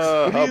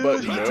 How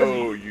about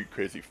no, you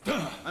crazy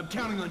I'm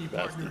counting on you,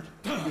 partner.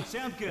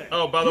 Sound good.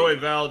 Oh, by the way,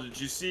 Val, did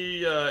you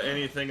see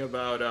anything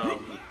about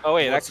Oh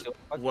wait, actually,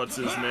 what's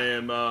his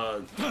name?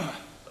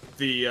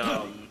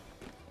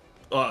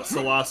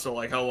 Celasta,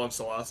 like how long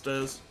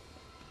Celasta is?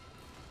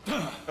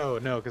 Oh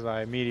no, because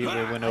I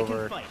immediately went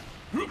over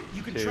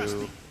You can to trust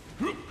me.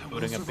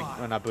 booting up the,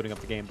 well, not booting up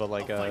the game, but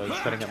like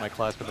setting up my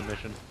class for the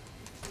mission.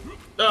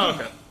 Oh,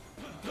 okay.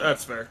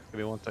 That's fair. Give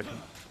me 1 second.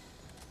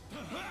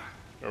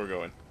 Where we're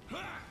going?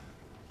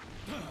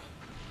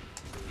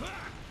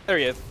 there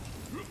he is.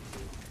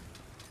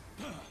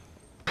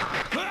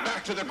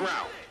 Back to the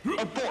ground.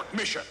 Abort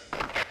mission.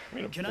 I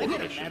mean, Can I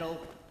get a medal?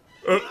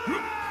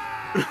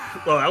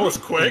 Well, that was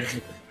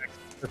quick.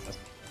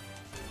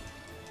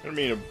 I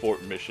mean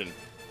abort mission.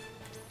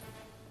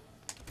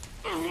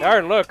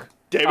 Darn, look.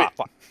 Damn Ah, it!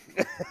 fuck.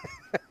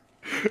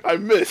 I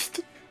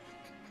missed.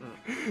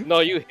 No,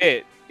 you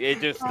hit. It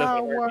just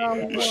doesn't work.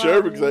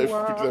 Sure, because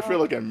I feel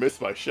like I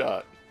missed my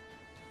shot.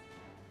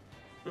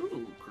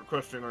 Ooh,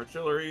 requesting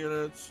artillery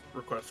units,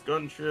 request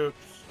gunships,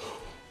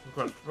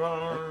 request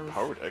bombs,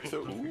 Powered exo.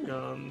 request Ooh.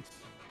 guns.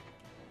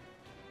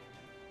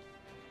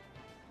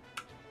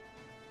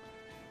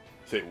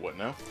 Say what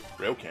now?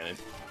 Rail cannon.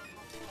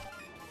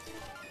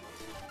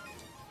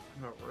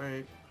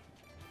 Alright.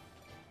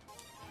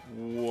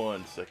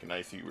 1 second.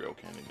 I see rail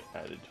cannon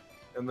added.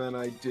 And then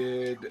I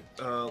did,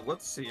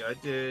 let's see, I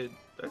did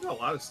a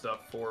lot of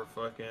stuff for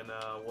fucking,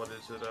 what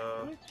is it,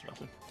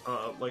 Nothing.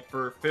 like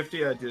for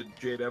 50, I did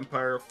Jade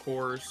Empire, of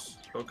course,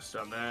 focused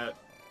on that.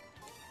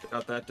 I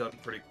got that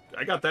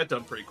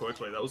done pretty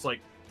quickly. That was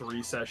like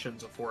 3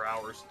 sessions of 4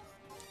 hours.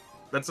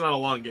 That's not a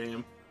long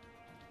game.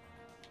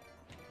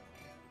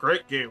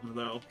 Great game,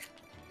 though.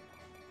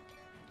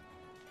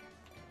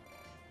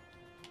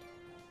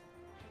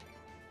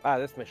 Ah,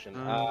 this mission.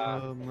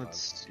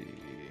 Let's see.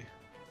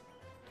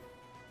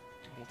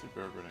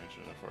 Multi-barrel grenade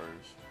as far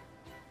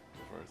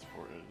as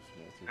support is.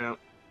 Yeah.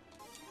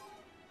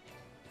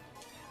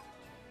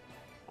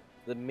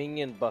 The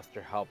Minion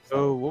Buster helps.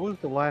 Oh, what was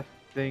the last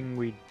thing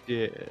we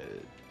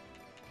did?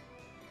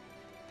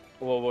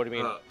 Well, what do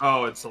you mean?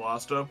 Oh, it's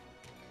Celasta?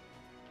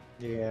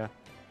 Yeah.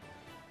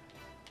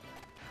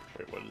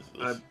 Wait, what is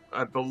this?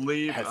 I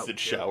believe... Acid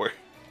shower.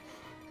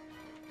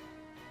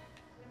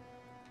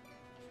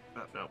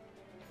 Oh, no.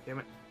 Damn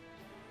it.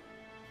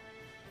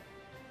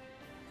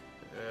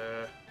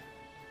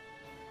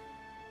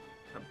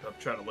 I'm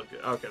trying to look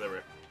at... Okay, there we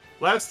go.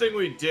 Last thing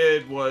we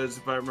did was,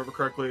 if I remember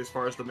correctly, as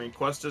far as the main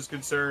quest is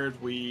concerned,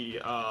 we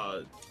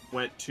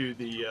went to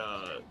the,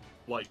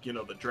 like, you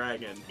know, the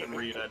dragon, and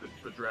reunited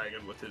the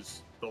dragon with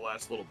the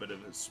last little bit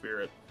of his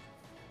spirit.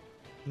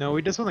 No,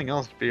 we did something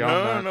else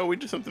beyond that. No, we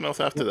did something else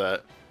after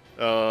that.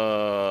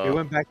 We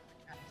went back to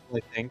the castle,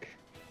 I think.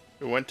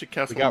 We went to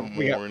Castle We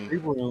got Morn. 3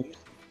 rooms.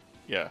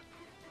 Yeah.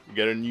 We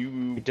got a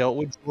new... We dealt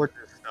with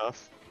torture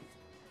stuff.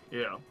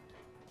 Yeah.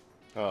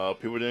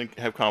 People didn't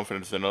have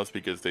confidence in us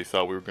because they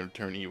thought we were going to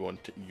turn evil and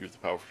use the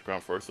power for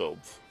ground for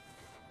ourselves.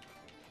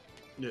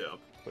 Yeah.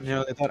 You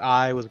know, they thought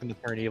I was going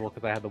to turn evil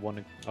because I had the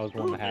one. I was the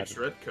one Ooh, that had nice it.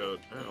 red coat.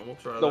 Yeah, we'll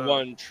try The that.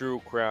 one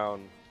true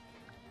crown.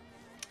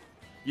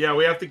 Yeah,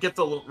 we have to get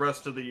the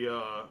rest of the,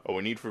 What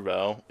we need for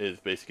Val is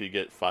basically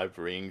get 5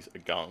 rings, a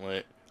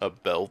gauntlet, a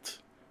belt,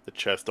 the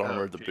chest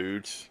armor, the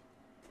boots,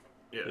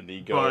 yeah. the knee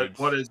guards.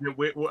 But what is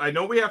it? I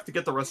know we have to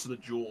get the rest of the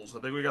jewels. I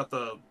think we got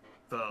the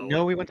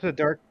No, we went to the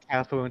Dark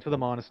Castle. We went to the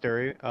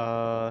monastery.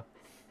 because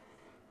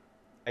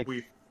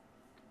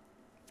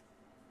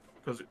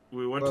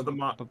we went to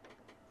the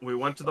we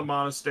went to the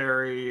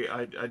monastery.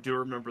 I do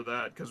remember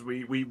that because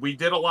we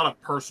did a lot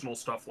of personal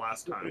stuff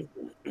last time.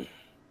 Yeah,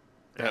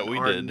 And we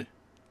Arden, did.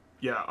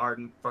 Yeah,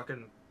 Arden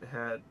fucking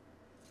had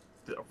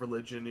a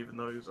religion, even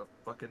though he was a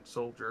fucking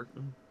soldier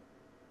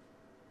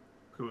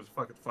who was a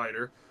fucking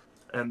fighter.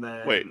 And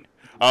then Wait.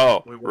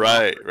 Oh, we went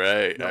right.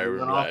 Yeah, I we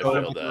went remember. I off So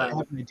failed I that.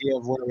 have an idea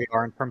of where we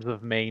are in terms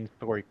of main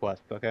story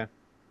quests. Okay.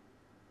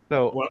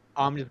 So What?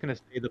 I'm just gonna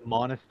say the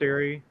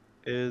monastery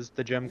is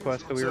the gem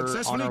quest that we were on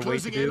Successfully our way to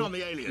closing in do. on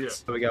the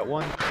aliens. So we got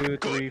 1, 2,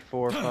 3,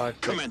 4, 5,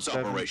 6, Commence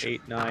 7, operation.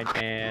 8, 9,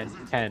 and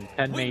 10.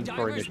 10 main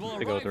story missions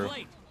to go through.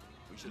 We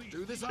should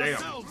do this Damn.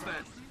 ourselves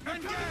then.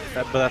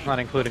 But that's not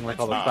including like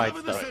all the side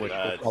Right, stuff, which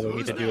right. we'll probably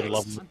need to do to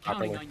level them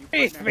properly.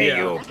 Peace be yeah,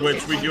 you.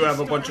 which we do have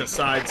a bunch of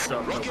side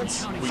stuff that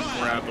we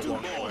grabbed at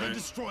one And point.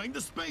 destroying the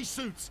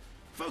spacesuits.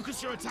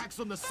 Focus your attacks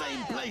on the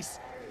same place.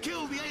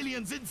 Kill the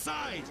aliens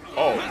inside.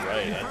 Oh,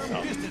 right. That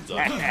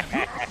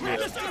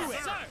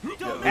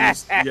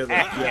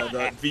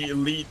sounds The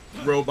elite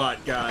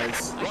robot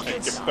guys.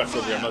 Get back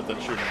over here. I'm not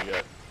done shooting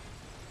yet.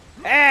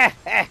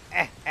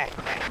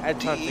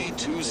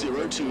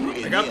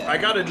 D202 in I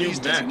got a new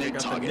Please mech. I designate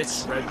got the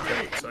targets. Nick's red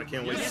coat, so I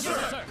can't wait to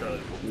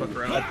fuck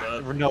around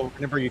with that. No,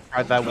 whenever you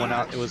tried that one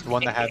out, it was the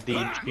one that had the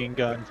machine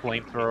gun,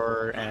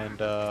 flamethrower, and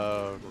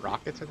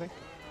rockets, I think.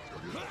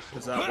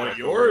 Is that one of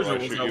yours or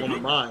was that one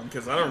of mine?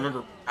 Because I don't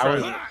remember. I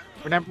was, trying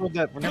remember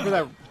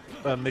that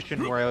a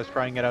mission where I was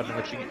trying it out and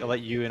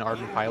let you and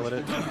Arden pilot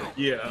it?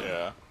 Yeah.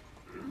 Yeah.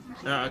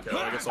 Ah, okay.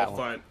 Well, I guess I'll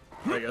find.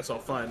 I guess I'll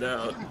find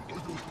out.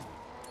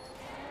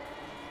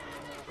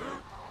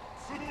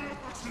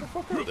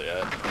 Where are they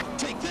at?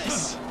 Take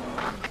this.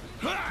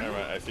 Never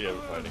mind, I see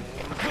everybody.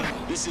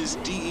 This is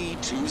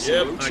DE-202.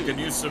 Yep, I could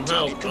use some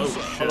help. Oh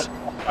shit.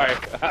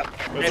 Alright.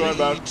 Let's run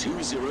back.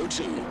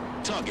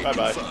 DE-202. Target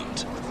Bye-bye.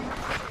 confirmed.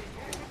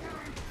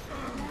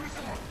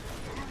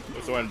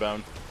 Let's go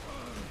inbound.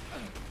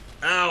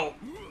 Ow.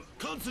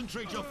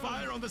 Concentrate your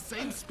fire on the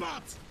same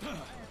spot.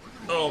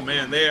 Oh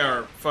man, they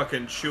are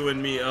fucking chewing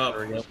me up.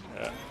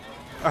 Yeah.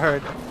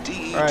 Alright.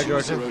 DE-202 Alright,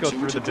 George, let's go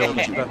through the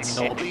building. to That's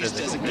no Please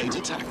physics. designate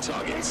attack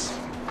targets.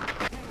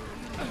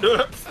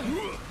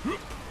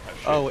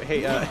 Oh,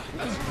 hey,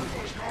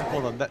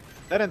 hold on.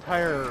 That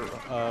entire,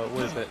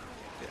 what is it?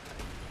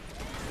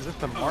 Is this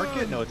the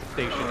market? No, it's a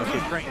station. Okay,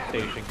 train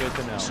station. Good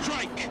to know.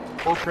 Strike.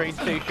 Full train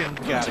station.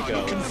 Gotta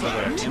go.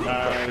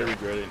 I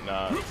regret it.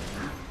 Nah.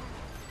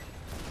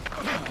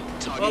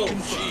 Target Oh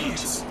confirmed.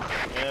 jeez.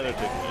 Yeah, they're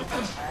taking it.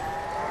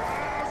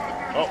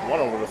 Oh, one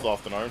of them was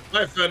lost an arm.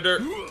 Hi, Fender.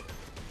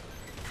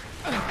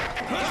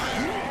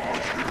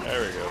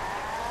 There we go.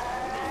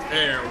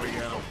 There we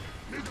go.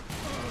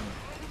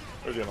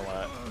 Where's the other one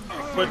at?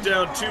 Put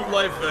down 2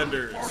 life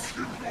vendors.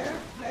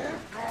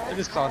 I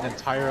just saw an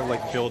entire,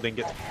 like, building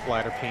get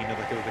splatter painted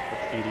like it was a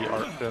graffiti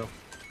art show.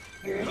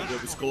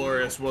 It was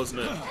glorious,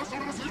 wasn't it?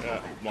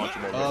 Yeah, launch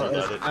him over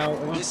at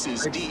it. This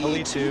is DE-2,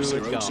 it's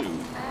DE-202.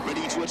 gone.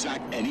 Ready to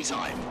attack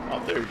anytime. Oh,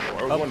 there you go.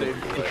 I was Up wondering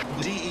there. where you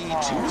were.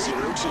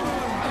 DE-202.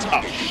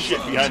 Oh, shit,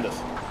 behind us.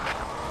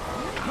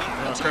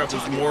 Oh crap,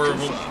 there's more of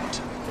them.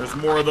 There's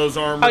more of those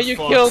armored Oh, you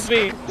fucks. killed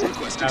me!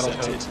 Request Battle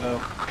accepted. code,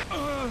 so.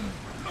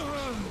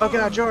 Oh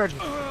god, George!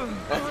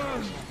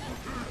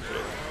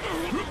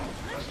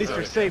 These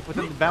are safe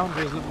within the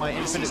boundaries of my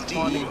This infinite is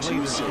spawning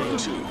laser.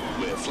 DE-202.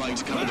 We're flying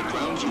to cover the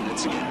ground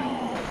units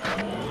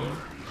again.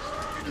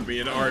 Me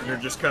and Arden are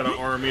just kind of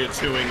army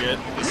attuing it.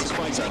 This is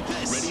fighter.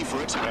 Ready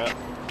for attack.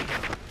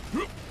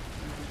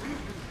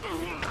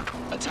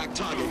 Attack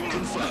target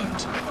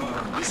confirmed.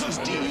 This is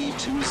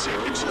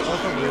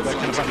DE-202. That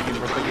kind of funny game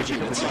where they give you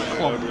this, like,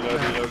 clump.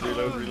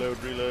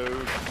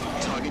 Reload.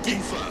 Target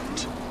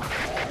confirmed.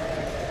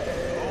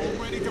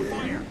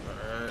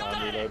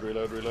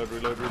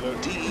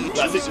 Reload.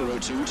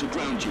 DE-202 to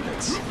ground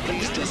units.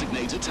 Please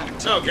designate attack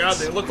targets. Oh god,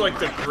 they look like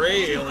the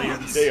gray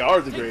aliens. They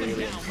are the gray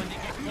aliens.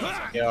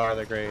 They are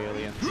the gray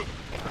aliens.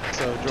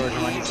 So, George,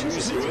 I need some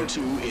DE-202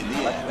 in the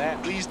air.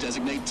 that? Please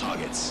designate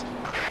targets.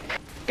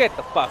 Get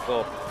the fuck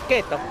off.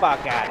 Get the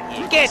fuck out of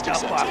here. Get the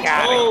fuck out of here.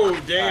 Oh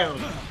damn.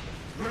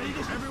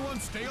 Everyone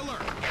stay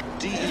alert.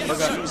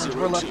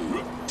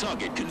 DE-202.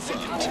 Target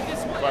confirmed.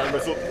 Fire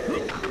missile.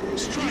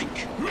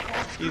 Strike.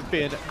 He's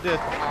been this.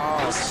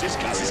 This is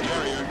Cass's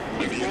carrier.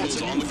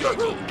 Vehicles on the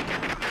vehicle.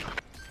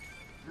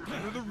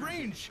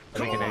 I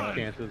think it ain't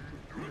chances.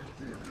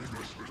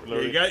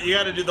 Yeah, you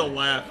got to do the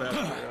laugh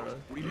after.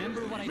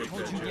 Remember what I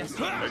told you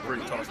yesterday?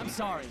 I'm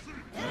sorry.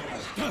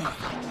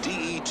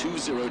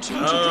 DE-202 to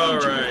All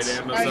ground right, units.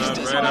 Amazon, Please right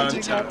designate on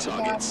attack top.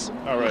 targets.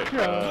 Alright,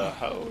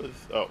 how is...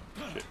 Oh,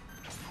 shit.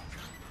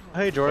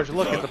 Hey, George,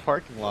 look at the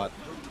parking lot.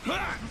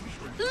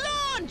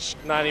 Launch!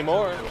 Not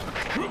anymore.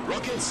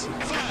 Rockets,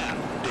 fire!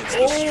 It's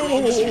the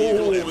strongest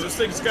vehicle Oh, ever. this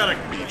thing's got a...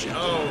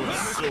 Oh,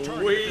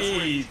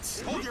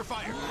 sweet. Hold your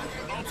fire.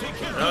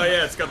 Oh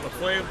yeah, it's got the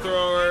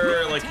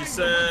flamethrower, like you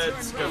said.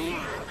 It's got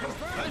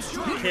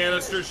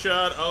canister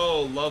shot.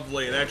 Oh,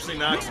 lovely. It actually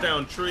knocks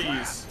down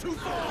trees.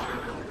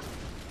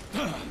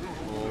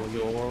 Oh,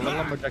 your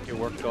lumberjack, you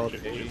worked all day.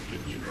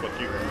 Fuck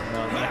you.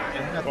 Come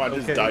Come on,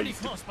 just die, you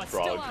Close, but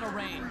frog. still out of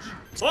range.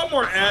 It's a lot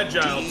more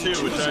agile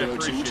too, which I DE-202 to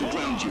appreciate.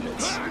 ground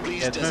units.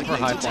 Please Yeah, it's meant for designate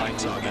high-flying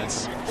attack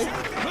targets.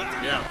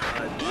 Yeah,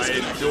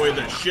 I enjoy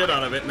the shit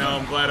out of it. Now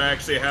I'm glad I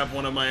actually have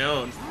one of my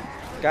own.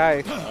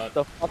 Guys,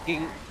 the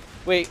fucking...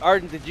 Wait,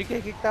 Arden, did you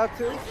get kicked out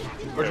too?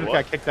 George just what?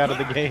 got kicked out of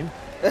the game.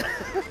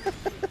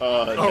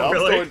 No,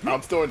 really?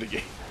 I'm still in the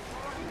game.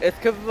 It's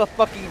because of the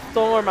fucking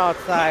storm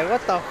outside.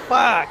 What the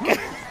fuck?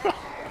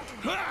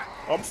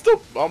 I'm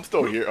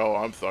still here. Oh,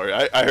 I'm sorry.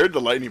 I heard the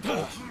lightning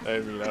bolts. I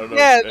mean, I don't know.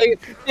 Yeah, the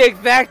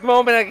exact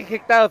moment I get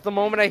kicked out is the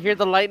moment I hear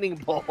the lightning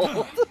bolt.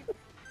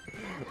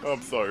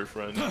 I'm sorry,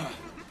 friend.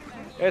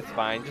 It's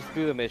fine. Just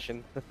do the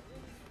mission.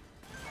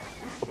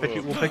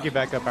 We'll pick you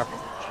back up after.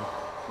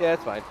 Yeah,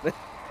 it's fine.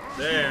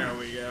 There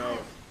we go.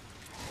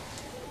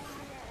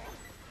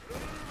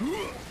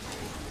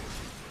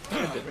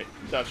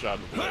 That's not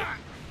the way.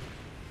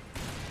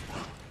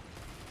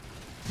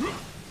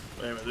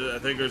 Wait a minute, I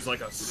think there's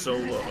like a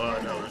solo.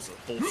 No, there's a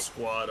full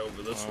squad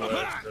over this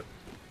way.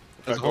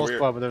 There's a whole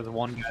squad, but there's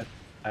one guy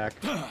back.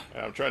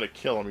 I'm trying to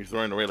kill him. He's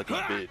running away like a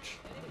bitch.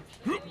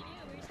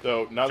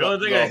 So now The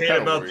only thing no, I I'm hate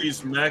kinda about worried.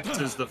 these mechs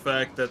is the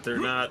fact that they're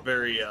not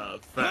very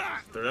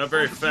fast. They're not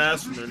very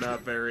fast, and they're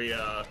not very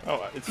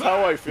Oh, it's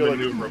how I feel like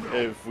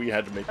if we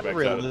had to make mechs out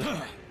Really?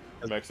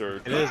 of mechs or.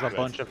 It is a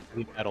bunch of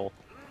heavy metal.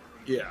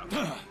 yeah.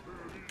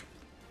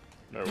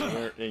 No, we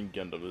weren't in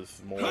Gundam. This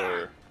is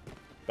more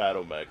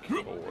battle mech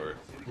or.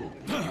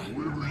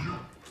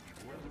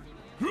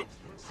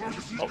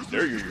 Oh,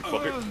 there you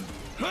fucker.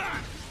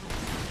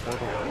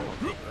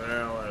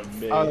 Well,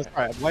 Oh, that's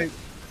right.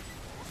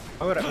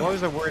 Why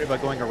was I worried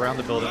about going around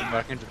the building when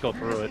I can just go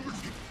through it?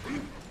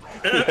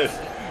 Yes.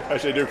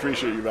 Actually, I do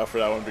appreciate you, Matt, for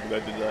that one because I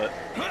did that.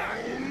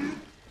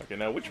 Okay,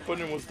 now which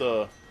button was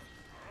the...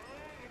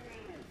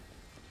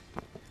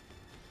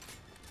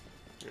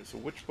 Okay, so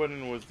which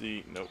button was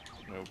the... Nope,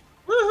 nope.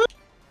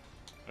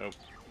 Nope.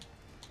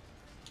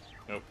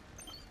 Nope.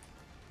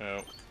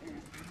 Nope.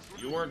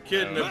 you weren't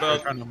kidding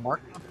about. Trying to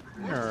mark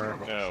or...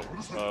 No.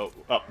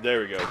 Oh,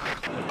 there we go.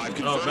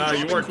 Oh, no,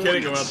 you weren't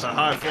kidding about the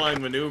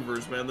high-flying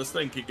maneuvers, man. This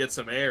thing could get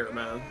some air,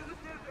 man.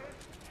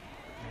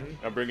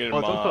 I'm bringing in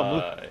Well, it's also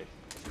my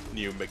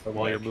new mech.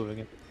 while you're moving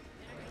it.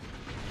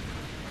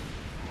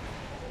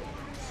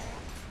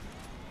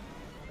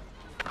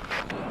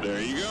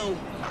 There you go.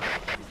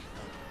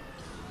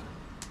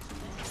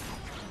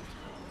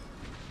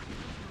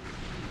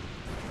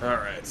 All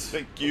right.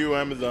 Thank you,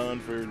 Amazon,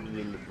 for the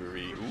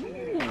delivery.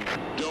 Ooh.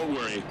 Don't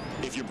worry.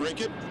 If you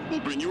break it, we'll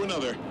bring you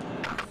another.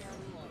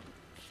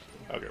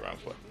 Okay, wrong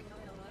foot.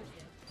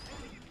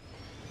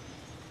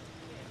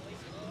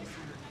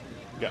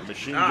 Got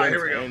machine guns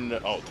here we go.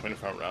 and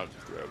 25 rounds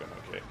of Dragon.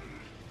 Okay.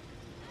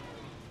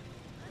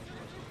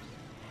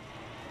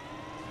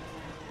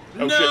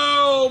 Oh,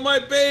 No, my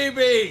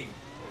baby!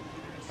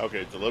 shit. Okay,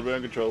 it's a little bit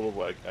uncontrollable,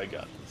 but I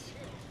got this.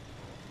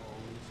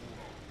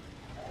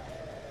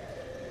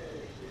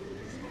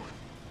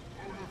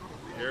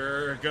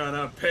 You're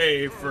gonna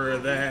pay for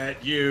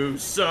that, you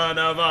son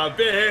of a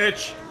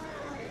bitch!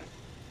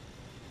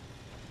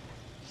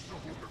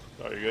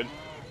 Oh, you good?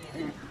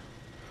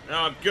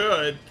 Now I'm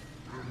good.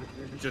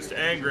 Just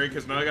angry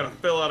because now I gotta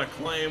fill out a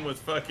claim with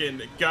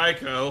fucking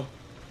Geico.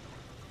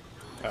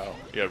 Oh,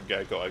 you have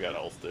Geico. I got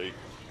Allstate.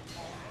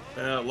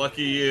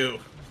 Lucky you.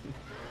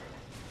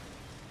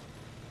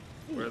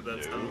 Where'd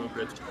that son of a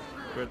bitch?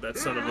 Where'd that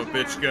son of a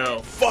bitch go?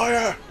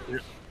 Fire!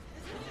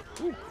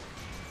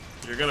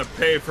 You're gonna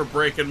pay for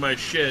breaking my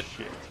shit.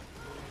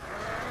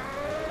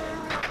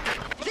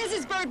 This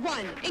is Bird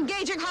 1.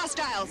 Engaging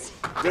hostiles.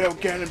 Rail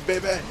cannon,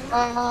 baby!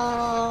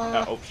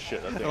 Oh,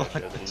 shit. I think I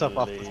should It's up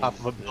off the top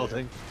of a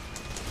building.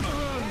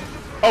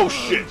 Oh,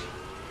 shit!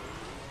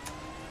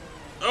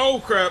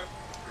 Oh crap!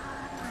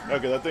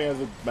 Okay, that thing has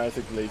a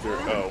massive laser.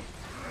 Oh.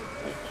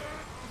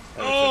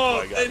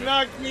 Oh, they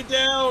knocked me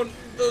down!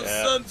 Those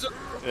sons of...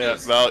 Yeah,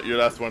 Val, you're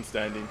last one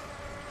standing.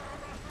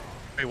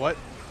 Wait, what?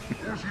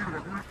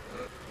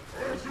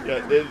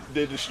 Yeah,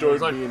 they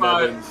destroyed me and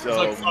Evans, There's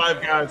like so...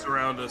 5 guys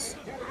around us.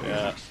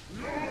 Yeah.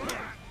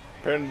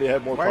 Apparently they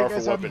have more Why are you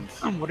powerful guys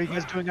weapons. What are you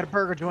guys doing at a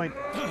burger joint?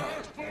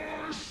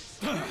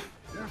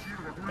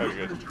 Okay,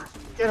 good.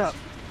 Get up.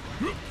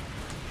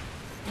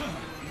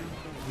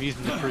 I'm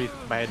using the trees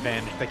to my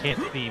advantage. They can't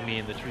see me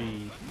in the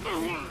trees.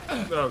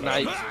 Oh,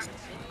 Nice.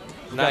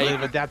 Now Nice.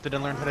 they've adapted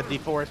and learned how to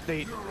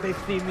deforestate. They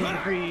see me in the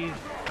trees.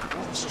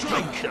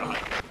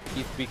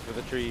 He speaks for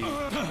the trees.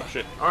 Oh,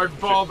 shit. Hard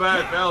ball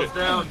back, Val's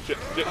down. Shit.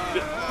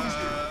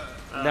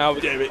 Now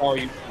we damn can it. call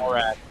you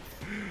Borat.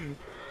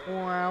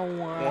 Wow,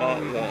 wow.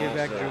 We can get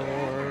back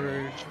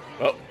George.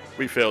 Well,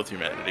 we failed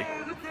humanity.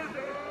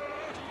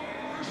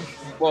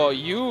 Well,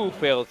 you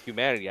failed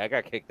humanity. I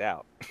got kicked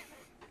out.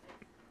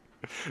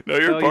 No,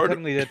 you're No, you part of...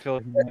 technically did feel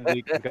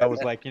humanity. The guy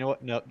was like, you know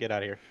what? No, get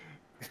out of here.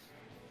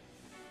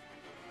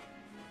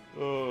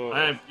 Oh.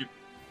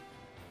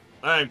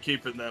 I am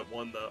keeping that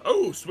one though.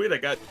 Oh, sweet! I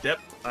got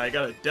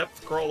a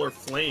depth crawler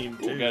flame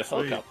too. Ooh, got a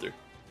sweet. helicopter.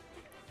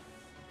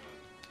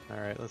 All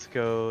right, let's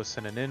go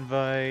send an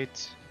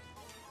invite.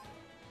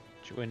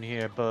 Get you in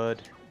here,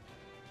 bud.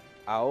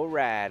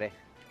 Alrighty.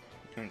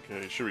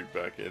 Okay, should be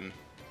back in.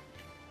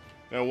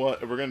 You know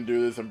what? If we're gonna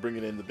do this, I'm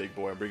bringing in the big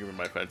boy. I'm bringing in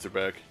my fencer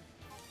back.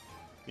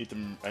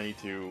 I need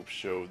to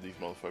show these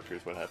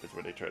motherfuckers what happens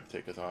when they try to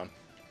take us on.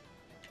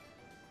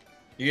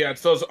 Yeah,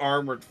 it's those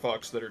armored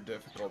fucks that are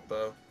difficult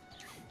though.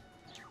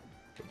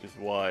 Which is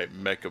why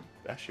Mecha...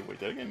 Actually, wait,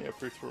 did I get any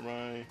upgrades for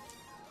my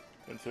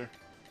fencer?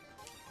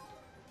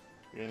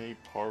 Get any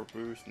power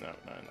boost? No,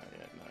 not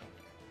yet,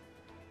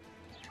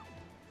 no.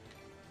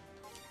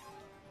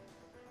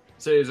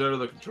 Say is under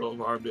the control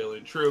of armed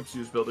alien troops.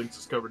 Use buildings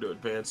as cover to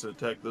advance and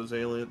attack those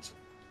aliens.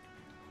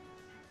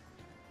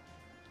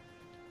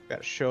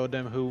 Gotta show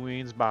them who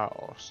means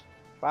boss.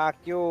 Fuck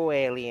you,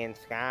 alien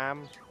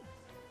scum.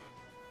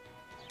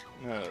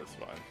 No, that's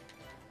fine.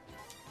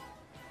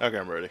 Okay,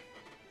 I'm ready.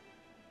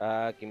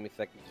 Give me a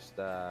second. Just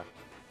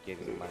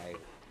getting my.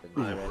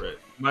 I'm ready.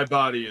 My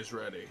body is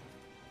ready.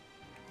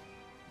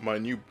 My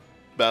new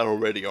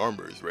battle-ready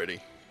armor is ready.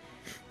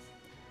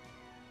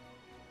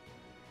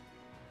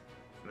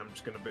 And I'm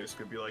just gonna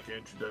basically be like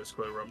Andrew Dice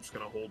Clay, where I'm just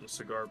gonna hold a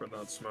cigar but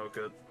not smoke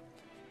it.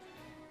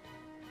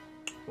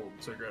 Hold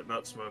a cigarette,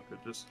 not smoke it.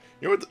 Just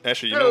You know what?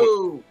 Actually,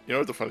 you know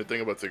what the funny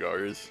thing about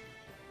cigar is?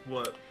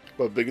 what?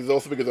 But because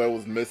I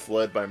was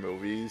misled by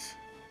movies.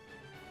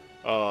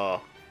 The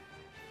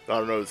I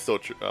don't know if it's still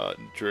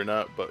true or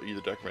not, but either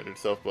documented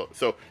itself. But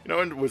so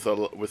and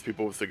with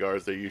people with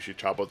cigars, they usually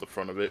chop out the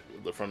front of it,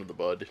 the front of the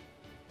bud.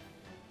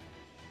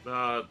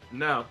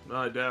 No,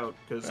 I doubt,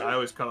 because I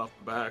always cut off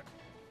the back.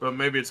 But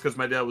maybe it's because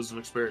my dad was an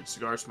experienced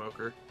cigar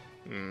smoker.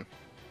 Hmm.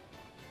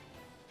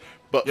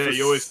 But yeah,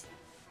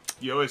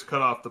 you always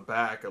cut off the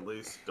back at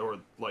least, or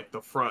like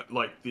the front,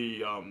 like the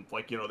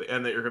the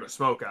end that you're gonna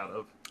smoke out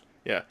of.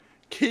 Yeah,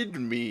 kid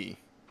me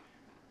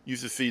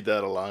used to see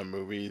that a lot in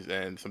movies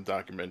and some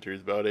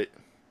documentaries about it.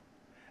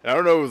 And I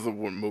don't know if it was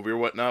a movie or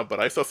whatnot, but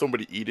I saw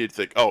somebody eat it. It's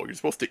like, oh, you're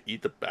supposed to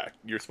eat the back.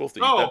 You're supposed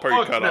to eat that part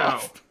you cut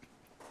off.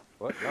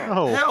 What?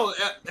 No.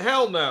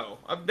 Hell no!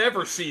 I've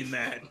never seen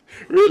that.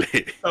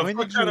 Really?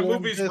 What kind of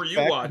movies were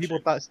you watching? People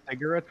thought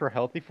cigarettes were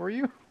healthy for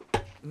you?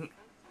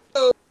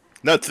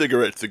 Not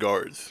cigarettes,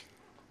 cigars.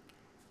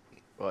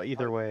 Well,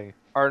 either way.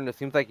 Arden, it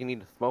seems like you need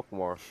to smoke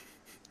more.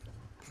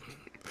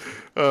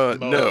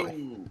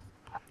 No.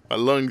 My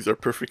lungs are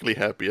perfectly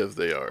happy as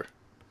they are.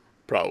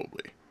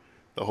 Probably.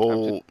 The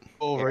whole...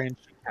 Over in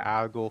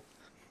Chicago.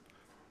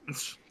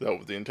 That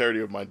was the entirety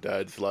of my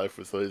dad's life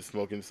was his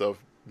smoking stuff.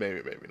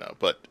 Maybe not.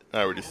 But I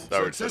already said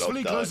I'll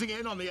die. Closing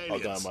in on the I'll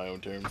die on my own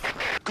terms.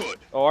 Good.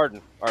 Oh,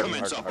 Arden.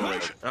 Commence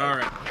operation. All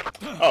right.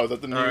 Oh, is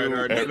that the new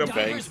Alright.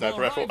 Bang sniper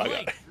rifle? I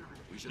got it.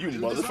 You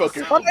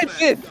motherfucker. How did I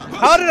miss?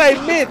 How did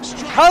I miss?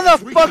 How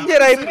the fuck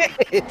did I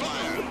miss?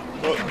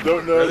 Well,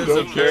 don't know, That is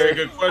don't a care. very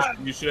good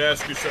question. You should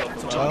ask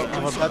yourself. Well,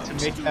 I'm about to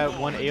make that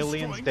one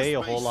alien's day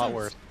a whole lot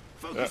worse.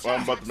 Yeah, well,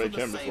 I'm about to make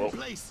him as well.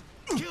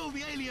 Kill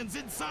the aliens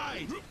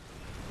inside.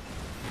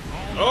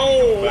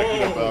 Oh!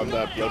 Backing up on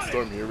that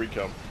Bloodstorm, here we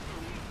come.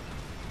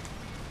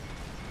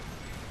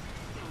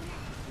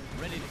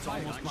 Ready to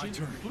fight, almost my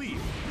turn. Please,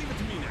 leave it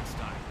to me next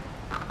time.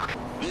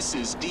 This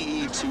is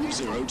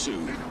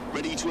DE-202.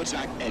 Ready to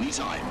attack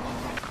anytime.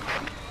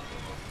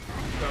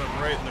 Got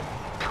him right in the...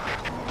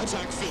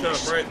 Attack Got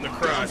finished. him right in the Ground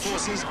crotch.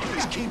 forces,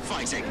 please keep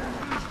fighting.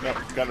 Yeah,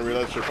 kind of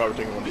realized you're probably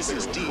taking one of This the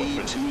is bigger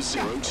weapons.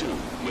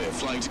 DE-202. We're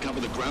flying to cover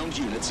the ground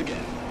units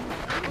again.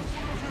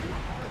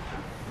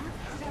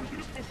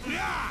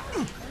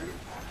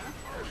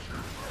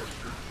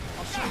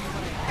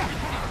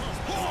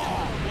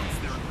 Once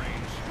they're in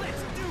range,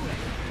 let's do it.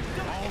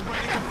 All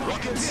ready to fight.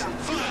 Rockets,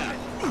 fire!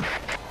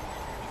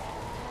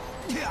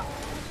 There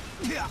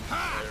we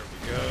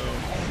go.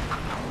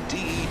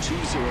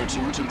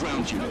 DE-202 to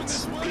ground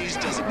units. Please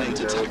designate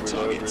attack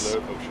targets.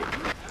 Reload. Oh,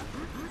 shit.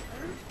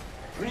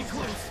 Pretty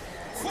close.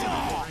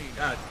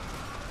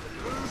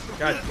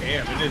 God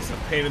damn, it is a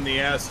pain in the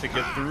ass to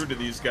get through to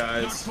these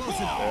guys.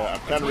 Yeah, I'm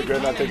kind of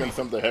regretting not taking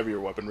some of the heavier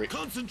weaponry.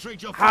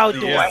 Concentrate your How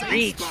do Yeah. I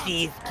reach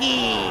these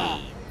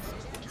keys?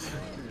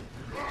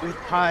 With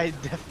high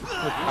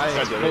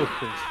explosives.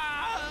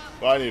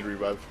 Well, I need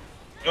revive.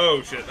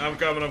 Oh shit, I'm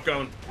coming.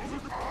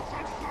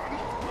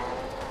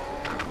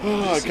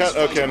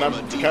 Okay, and I'm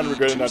kind of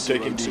regretting not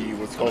taking the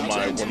what's called one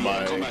of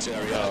my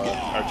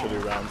artillery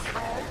rounds.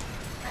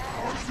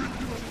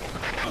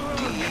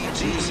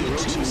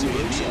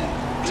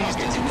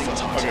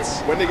 Okay,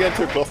 when they get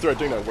into a cluster, I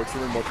think that works for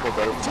me much more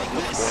better for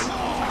my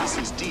scoring. This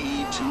is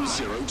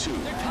DE-202.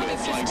 We're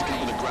flying to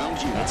cover the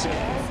ground units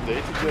again.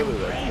 Stay together,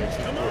 that makes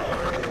it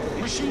work.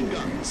 Machine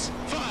guns,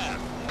 fire!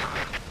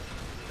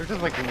 There's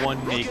just like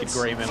one naked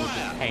gray man with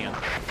his pants.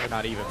 They're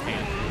not even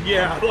pants.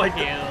 Yeah, like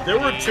there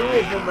were two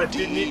of them that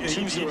didn't. He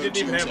didn't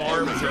even have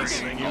arms or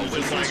anything. He was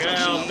just like,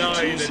 "I'll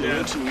die in the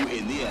death."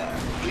 in the air.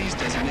 Please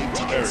designate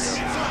targets.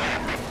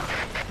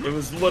 It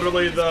was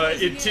literally the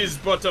 "It is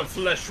but a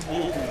flesh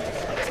wound."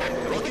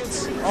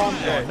 Rockets,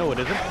 Oh, no, it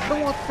isn't. No,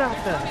 what's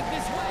that then?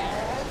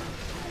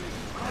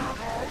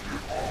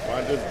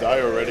 Fine, just die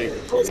already.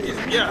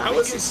 Yeah, how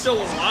is he still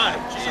alive?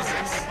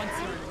 Jesus.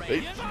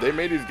 They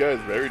made these guys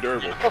very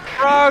durable. The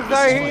frogs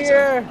are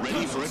here!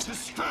 ready for it.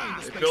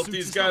 They built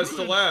these guys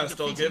to last.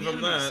 I'll give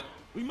them that.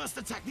 We must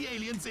attack the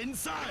aliens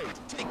inside.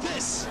 Take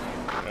this.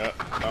 Yeah,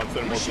 I'm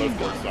sending more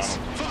blood force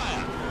on them.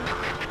 Fire.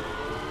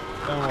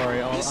 Don't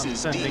worry, I'm This is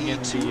sending in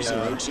the,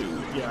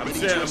 DE-202. Yeah, I'm Ready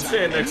staying, to I'm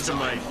staying attack next to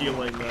my anytime.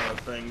 healing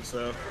thing.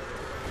 So.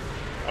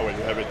 Oh wait,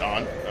 you have it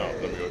on? Oh,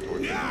 let me go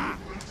towards it.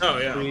 Oh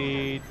yeah.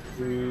 3,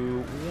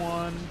 2,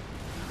 1.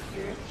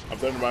 I'm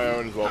sending my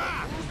own as well.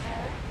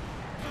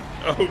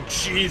 Oh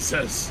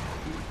Jesus.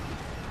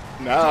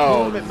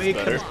 Now Boom, it this is makes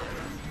better. them-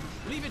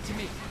 Leave it to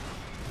me.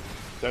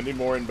 Sending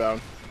more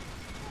inbound.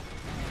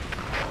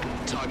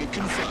 Target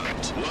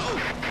confirmed. Well,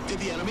 did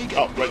the enemy get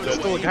Oh, right there. There's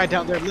still a guy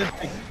down there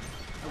limping.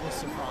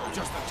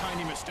 Just a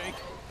tiny mistake.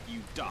 You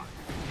die.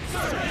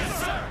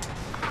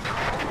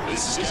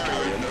 This is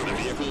carrier motor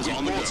vehicles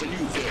on the go. A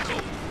new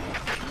vehicle.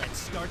 Let's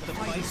start the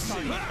fight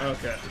soon.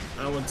 Okay,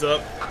 that one's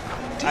up.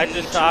 I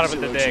just shot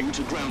him in the dick. DE-202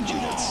 to ground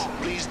units.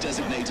 Please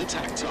designate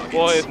attack targets.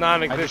 Well, it's I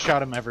non-existent. just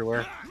shot him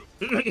everywhere.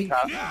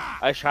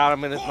 I shot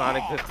him in his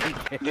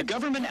non-existent dick. The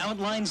government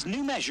outlines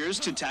new measures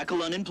to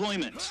tackle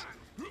unemployment.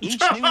 Each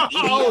new EDF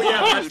Oh,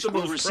 yeah, that's recruit the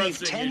will most receive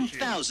pressing issue.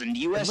 10,000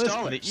 US Enlist in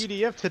dollars. the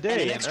EDF today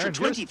And an and extra earn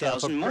your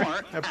stuff 20,000 a more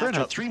print after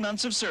up. 3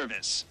 months of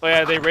service. Oh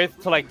yeah, they raised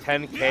it to like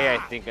 10K, I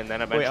think, and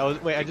then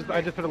eventually. I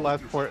just put a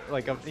last port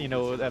like you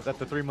know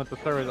after 3 months of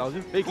service. I was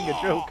just making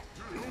a joke.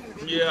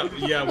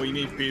 Yeah, we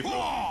need people.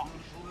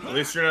 At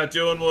least you're not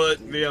doing what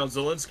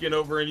Zelensky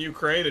over in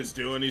Ukraine is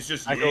doing. He's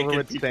just I go over yanking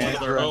with people to their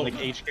Sandra home. and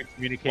like HQ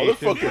communications.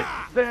 Motherfucker.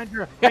 Like,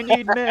 Sandra, I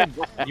need men.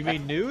 You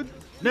mean nudes?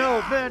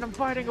 No, man, I'm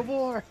fighting a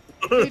war.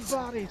 I need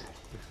bodies.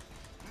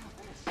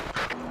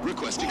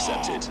 Request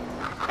accepted.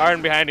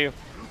 Iron behind you.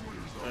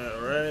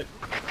 Alright.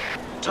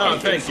 Oh,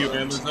 thank you,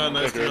 man. It's not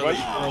nice to know that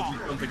you can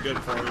do something good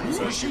for him,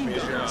 so give me a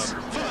job.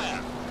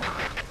 Fire.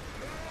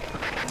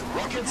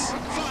 Rockets,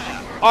 fire.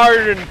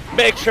 Arden,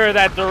 make sure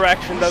that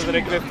direction doesn't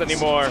exist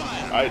anymore.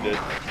 I did.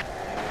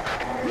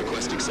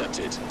 Request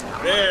accepted.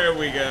 There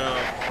we go.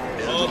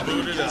 All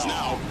booted up.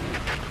 Now.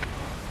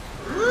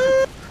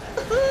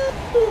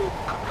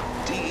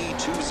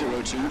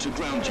 DE-202 to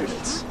ground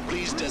units.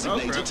 Please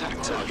designate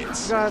attack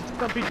targets. God,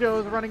 Stumpy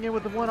Joe's running in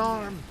with the one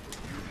arm.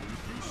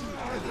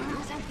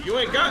 You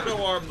ain't got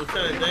no arm,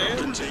 Lieutenant Dan.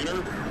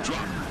 Container,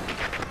 drop.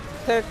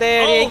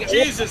 Oh,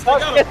 Jesus, they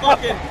got a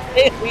fucking...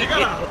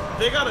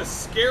 They got a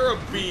scarab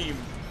beam.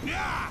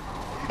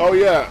 Oh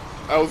yeah,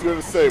 I was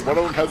gonna say one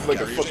of them has like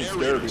a fucking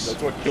scarab beam.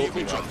 That's what killed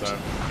me last time.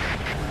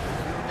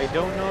 I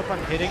don't know if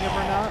I'm hitting him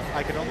or not.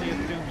 I can only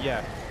assume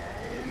yes.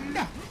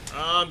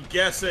 I'm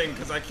guessing,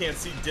 because I can't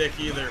see Dick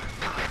either.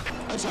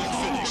 Attack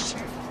finished.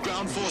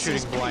 Ground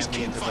forces, Shooting please blindly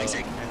keep into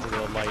fighting.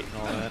 the light and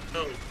all that.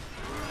 Oh,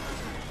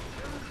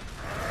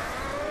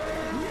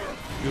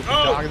 You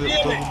Oh, dog of this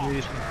damn it.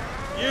 abomination.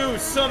 you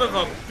son of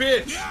a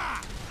bitch!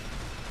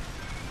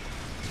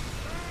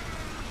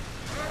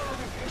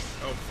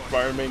 Oh, fuck.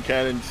 Fire main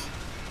cannons.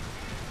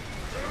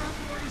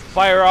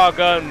 Fire all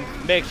guns.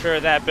 Make sure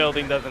that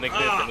building doesn't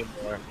exist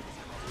anymore.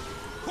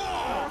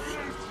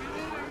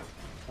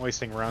 I'm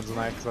wasting rounds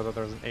tonight because I thought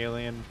there was an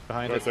alien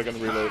behind Wait a it.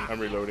 second, reload. I'm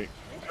reloading.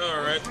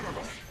 Alright.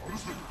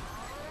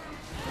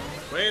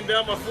 Laying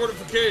down my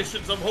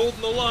fortifications. I'm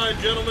holding the line,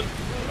 gentlemen.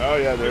 Oh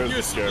yeah, there's the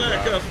Use some scarab.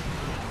 backup.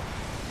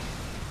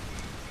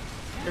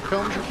 Here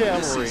comes the This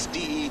cavalry. is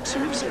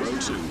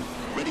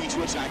DE-202. Ready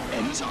to attack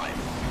anytime.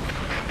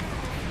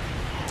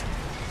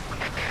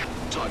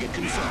 Target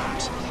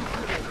confirmed.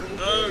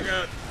 Oh,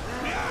 God.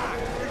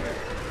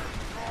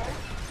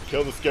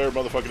 Kill the scarab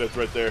motherfucker that's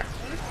right there.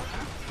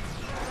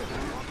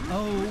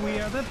 Oh, we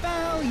are the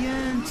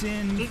valiant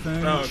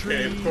infantry.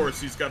 Okay, of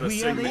course he's got to We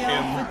are sing the the hymn.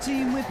 alpha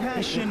team with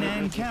passion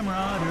and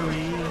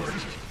camaraderie.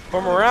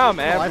 From around,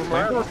 man. I From think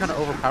around. we're kind of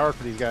overpowered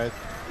for these guys.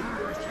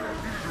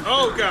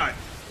 Oh, God.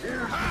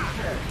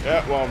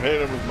 Yeah, well I'm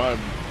hitting him with my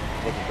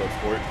fucking blood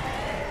sport.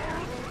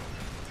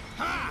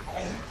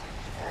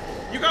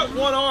 You got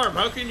one arm.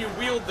 How can you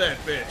wield that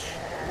bitch?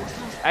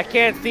 I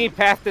can't see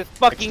past this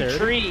fucking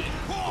Dexterity? tree.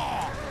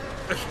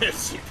 I can't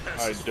see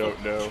past I this.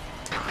 don't know.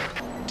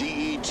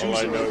 All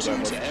I know is I DE-202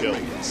 must to kill.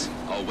 air raiders.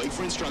 I'll wait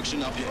for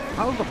instruction up here.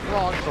 How is the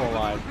frog still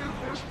alive?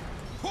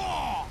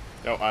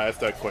 No, I asked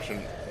that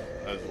question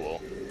as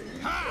well.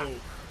 Oh,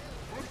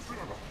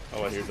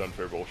 All I hear is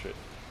unfair bullshit.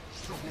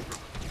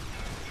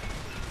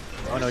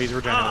 Oh no, he's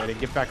regenerating.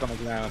 Get back on the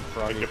ground, Hey,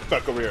 froggy. get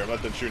back over here. I'm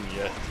not done shooting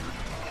yet.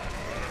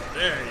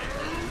 there you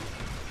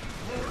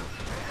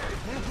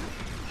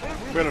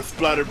I'm gonna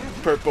splatter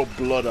purple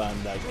blood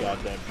on that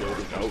goddamn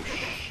building. Oh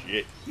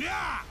shit.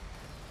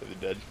 Is he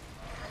dead?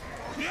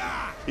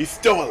 He's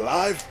still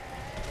alive?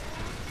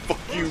 Fuck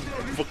you,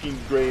 fucking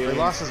Graham. He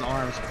lost his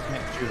arms, so he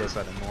can't shoot us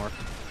anymore.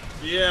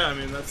 go. Yeah, I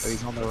mean, that's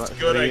He's on the that's run-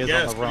 good, he I is on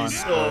guess, the but run, he's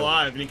still so-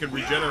 alive, and he could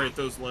regenerate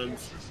those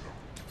limbs.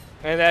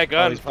 And that Oh,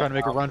 gun. he's trying to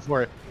make a run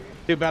for it.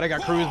 Too bad I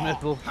got cruise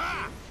missile.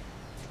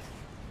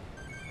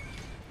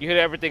 You hit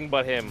everything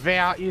but him.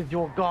 Where is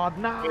your god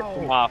Him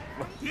now? off.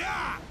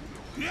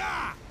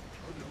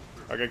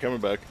 Okay, coming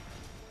back.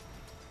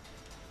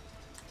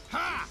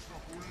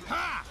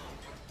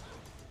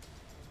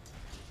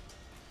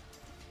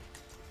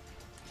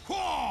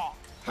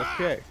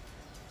 Okay.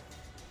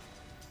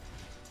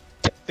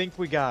 I think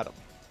we got him.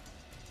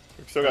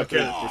 We still got three.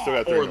 We still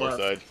got three Four on our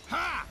left.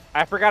 side.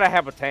 I forgot I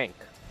have a tank.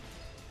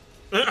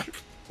 How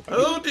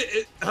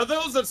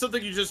is that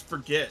something you just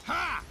forget?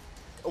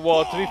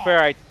 Well, to be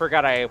fair, I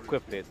forgot I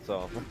equipped it,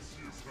 so.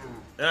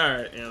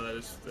 Alright, yeah, that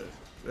is...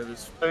 I mean,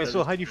 that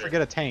so is how do you fair.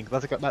 forget a tank?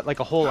 That's like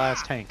a whole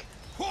ass tank.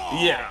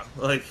 Yeah,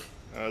 like...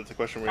 That's a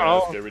question we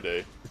ask Oh. every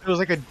day. If it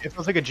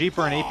was like a Jeep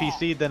or an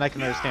APC, then I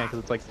can understand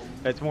because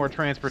it's more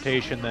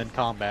transportation than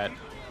combat.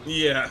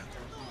 Yeah.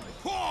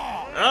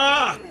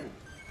 Ah!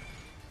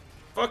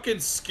 Fucking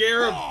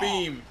scarab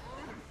beam.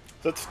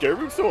 Is that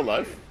Scarab still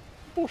alive?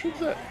 What bullshit is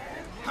that?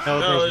 No,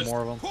 No, there's it's-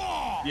 more of them.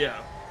 Yeah.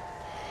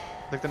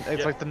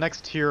 It's like the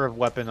next tier of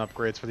weapon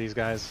upgrades for these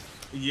guys.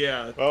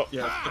 Yeah. Well,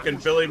 yeah. Fucking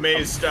Billy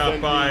Mays stopped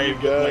sending by you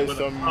like, guys with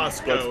a some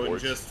Costco blood and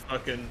sports. just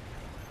fucking...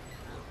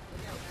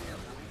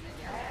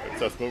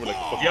 It's us moving like a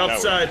fucking The tower.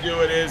 upside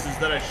to it is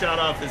that I shot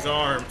off his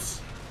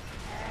arms.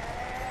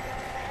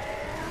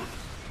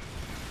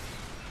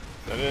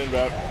 And then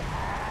about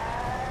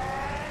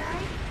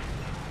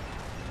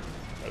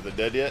Is it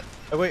dead yet?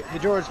 Oh wait, hey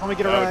George, let me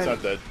get a No, ride. it's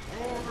not dead.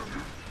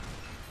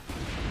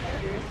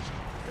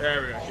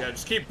 There we go. Yeah,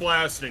 just keep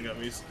blasting him.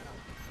 He's.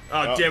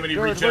 Oh, Oh. damn it! He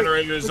George,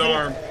 regenerated wait, his look at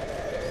arm.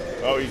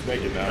 Oh, he's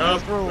naked now.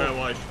 Oh, no,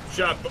 well, I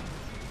shot.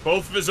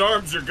 Both of his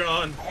arms are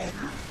gone.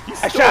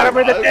 I shot him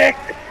in the dick!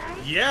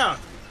 Yeah.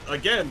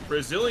 Again,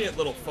 resilient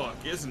little fuck,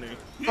 isn't he?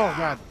 Oh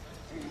god.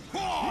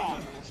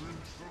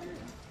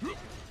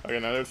 Okay,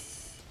 now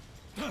there's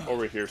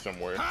over here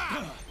somewhere.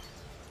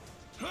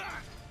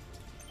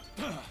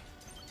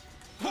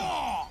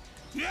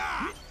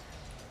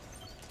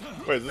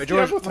 Wait, is this Hey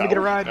George, the let me get a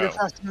Tower? ride. No. You're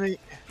faster than me.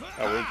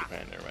 Oh, we're in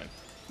Japan, never mind.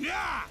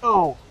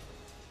 Oh.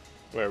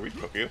 Where are we,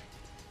 Tokyo?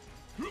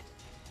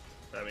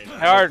 I mean,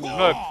 Hey, Arden,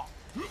 look.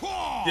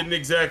 didn't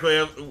exactly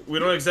have. We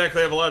don't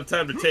exactly have a lot of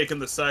time to take in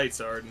the sights,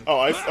 Arden. Oh,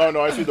 oh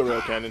no, I see the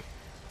rail cannon.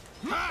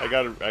 I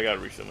got it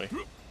recently.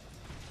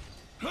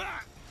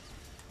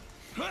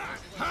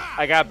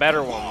 I got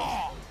better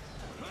ones.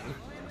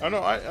 Oh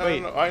no, I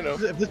don't know. I know.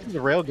 If this is a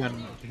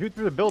railgun, shoot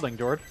through the building,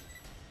 George.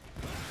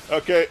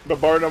 Okay,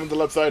 bombard them on the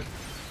left side.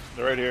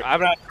 They're right here. I'm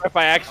not sure if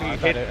I actually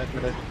hit. It.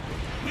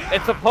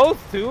 It's supposed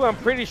to. I'm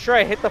pretty sure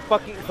I hit the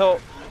fucking. So,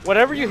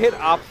 whenever you hit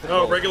obstacles.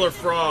 Oh, regular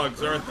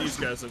frogs aren't these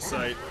guys in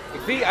sight?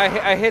 See,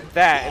 I hit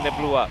that and it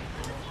blew up.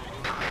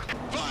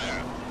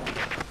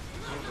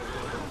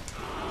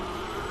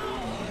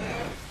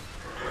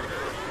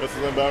 What's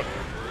the inbound?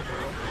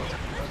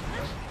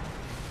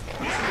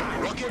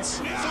 Rockets,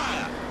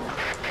 fire!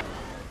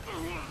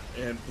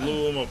 And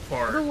blew them I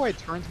apart. wonder why it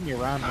turns me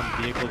around when the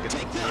vehicle gets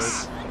Take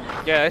this!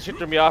 destroyed. Yeah, that shit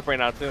threw me off right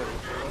now too.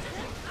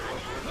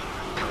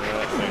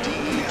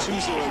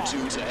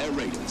 DE-202 to air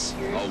raiders.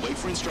 I'll wait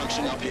for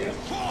instruction up here.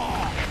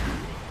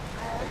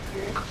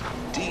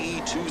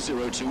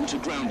 DE-202 to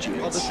ground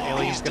units. this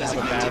alien's Please gonna have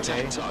a designate bad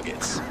attack day.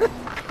 targets.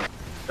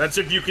 That's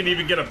if you can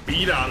even get a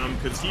beat on him,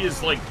 because he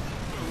is like,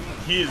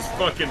 he is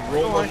fucking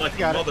rolling like a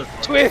got it.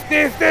 motherfucker. Twist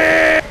this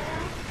thing!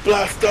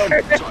 Blast them!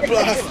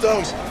 Blast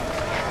them!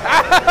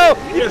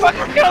 Ow! You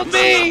fucking killed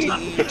me!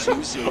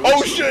 DE-202.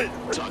 Oh shit!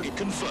 Target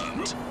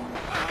confirmed.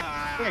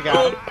 I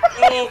got him.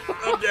 Oh,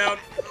 I'm down.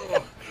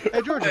 Oh.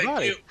 Hey George, your Thank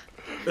body. you.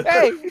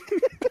 Hey!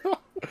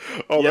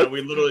 Oh, Yeah, that,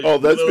 we literally. oh,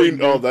 that's literally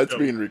being. Oh, moved that's him.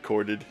 being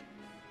recorded.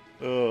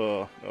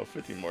 Oh,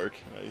 50 mark.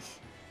 Nice.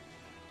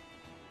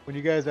 When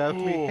you guys ask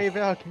me, Oh. hey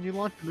Val, can you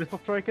launch a missile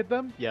strike at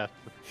them? Yes.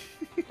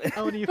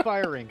 How many are you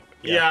firing?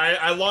 Yeah,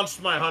 I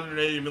launched my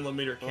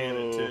 180mm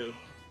cannon Oh. too.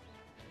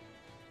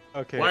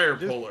 Okay. Wire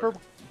just puller.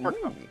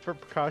 for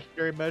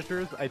precautionary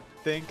measures, I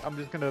think I'm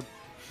just gonna.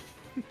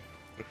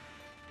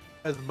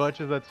 As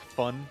much as that's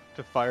fun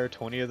to fire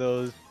 20 of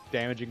those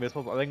damaging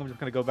missiles, I think I'm just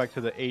gonna go back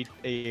to the 8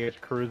 AH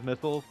cruise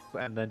missiles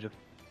and then just.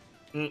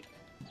 Mm.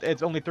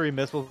 It's only 3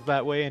 missiles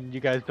that way, and you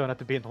guys don't have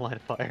to be in the line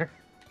of fire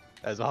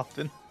as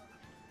often.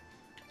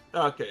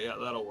 Okay, yeah,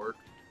 that'll work.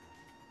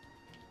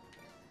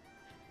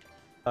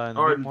 And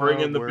Alright, bring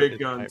in the where big is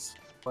guns.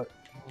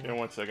 Yeah,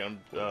 1 second.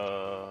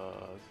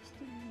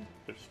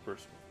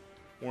 Disperse.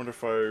 Wonder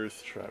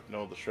fires,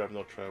 shrapnel. The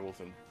shrapnel travels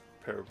in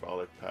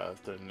parabolic paths,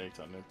 detonates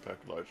on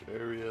impact large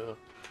area.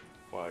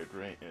 Wide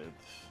range.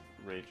 Its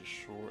range is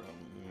short.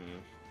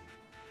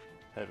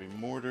 Heavy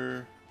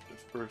mortar.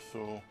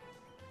 Dispersal.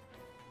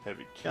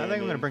 Heavy Yeah, cannon. I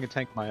think I'm gonna bring a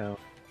tank of my own.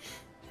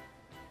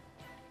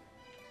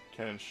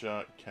 Cannon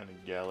shot. Cannon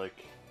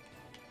Gallic.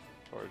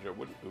 Charger.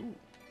 What? Ooh.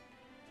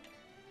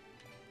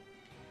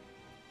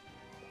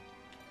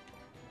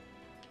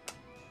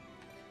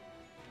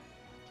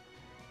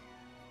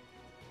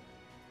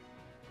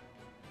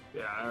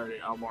 Yeah,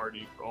 I'm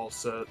already all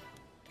set.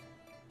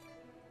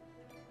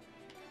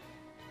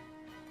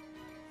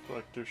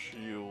 Reflector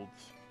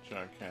shields.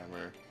 Giant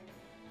hammer.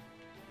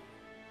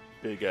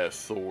 Big ass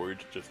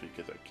sword, just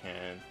because I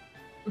can.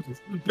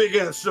 Big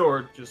ass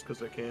sword, just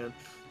because I can.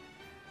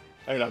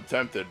 I mean, I'm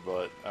tempted,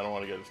 but I don't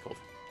want to get as close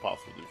as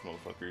possible to these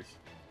motherfuckers.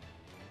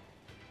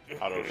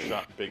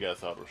 Big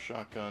ass auto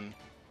shotgun.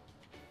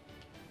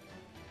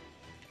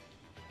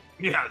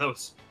 Yeah, that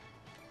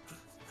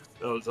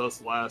was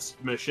us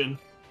last mission.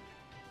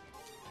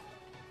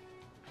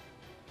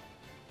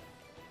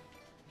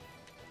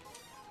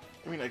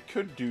 I mean, I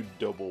could do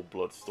double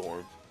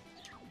Bloodstorm.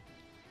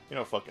 You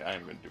know, fuck it, I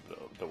am gonna do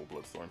double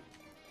Bloodstorm.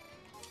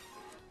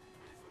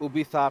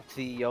 Ubisoft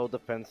CEO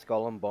defends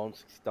Skull and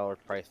Bones $60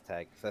 price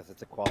tag. Says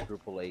it's a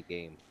quadruple A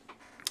game.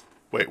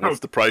 Wait, what's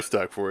the price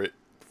tag for it?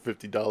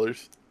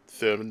 $50?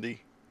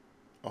 70?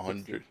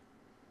 100?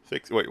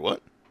 60? Wait,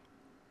 what?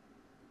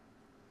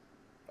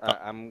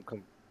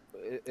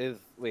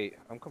 Wait,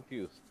 I'm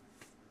confused.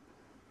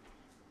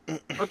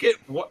 Okay,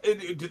 what,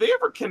 do they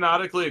ever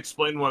canonically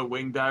explain why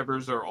wing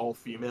divers are all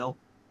female?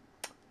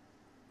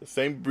 The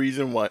same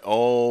reason why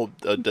all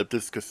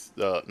Adeptus,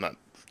 not,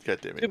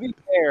 goddammit. To be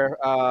fair,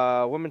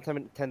 women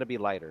tend to be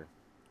lighter.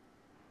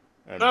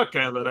 And Okay,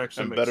 that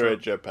actually I'm makes better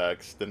at sense.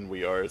 jetpacks than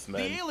we are as The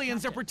men.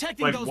 aliens are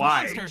protecting Like, those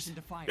why? monsters.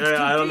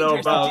 Yeah, I don't know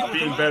about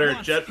being better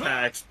at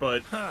jetpacks,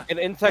 but In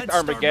Insect Let's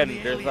start with Armageddon,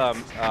 the there's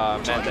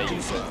aliens. men that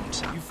use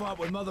it. You fought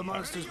with mother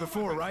monsters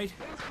before, right?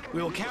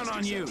 We will count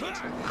on you.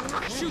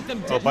 Shoot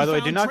them. Oh, by the way,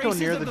 do found not go traces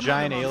near of the the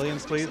giant mother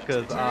aliens, please,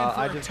 monsters. because You're in for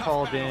I a just tough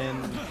called battle.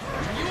 in.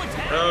 You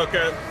attack.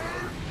 okay.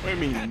 What do you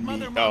mean That me?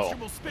 mother Oh. monster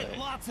will spit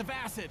lots of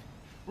acid.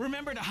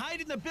 Remember to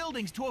hide in the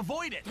buildings to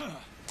avoid it.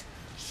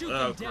 Shoot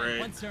Oh, them down great.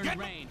 once they're in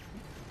range.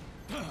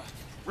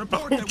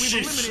 Report Oh, that we've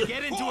jeez. eliminated.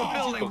 Get into a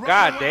building. Oh, right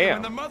God away damn.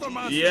 when the mother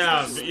monsters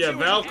Yeah, shoot yeah. you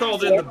Val in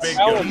called the in the big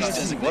Val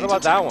guns. What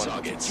about that one?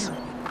 Targets.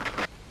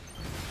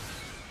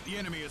 The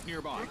enemy is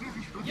nearby.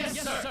 Yes,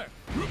 sir.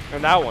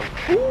 And that one.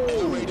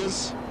 Air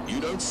Raiders, you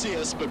don't see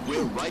us, but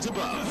we're right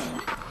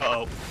above.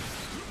 Oh.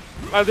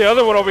 The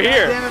other one over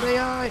here. Damn it,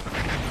 AI!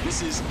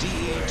 This is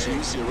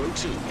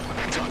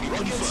DE-202. Target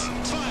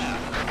confirmed. Fire!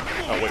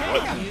 Oh wait,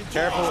 what?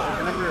 Careful,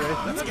 remember, you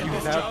have to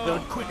use up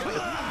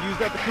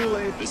the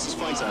Kool-Aid. This is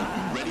Fighter,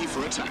 ready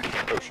for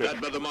attack. Oh shit.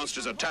 That mother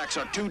monster's attacks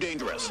are too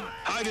dangerous.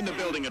 Hide in the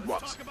building at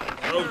once.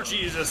 Oh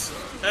Jesus!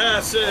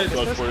 Acid!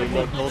 That's where In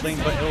the building,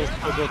 but it'll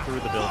still go through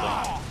the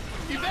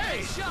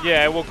building.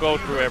 Yeah, it will go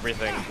through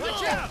everything.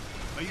 Watch out!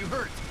 Are you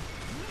hurt?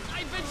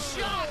 I've been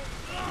shot.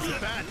 Is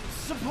it bad?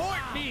 Support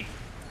me.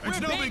 It's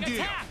We're no being big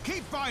deal. attacked.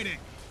 Keep fighting.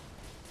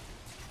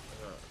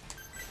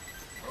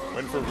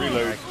 Waiting for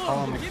reload.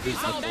 Call him Give you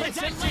some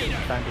medicine later.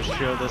 time to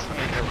show this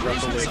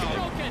interrupt awakening.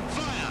 Broken.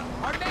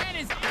 Our man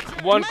is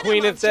injured. One Mother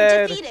queen is monster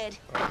dead. defeated.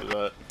 After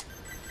that.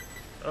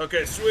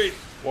 Okay, sweet.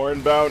 War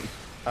inbound.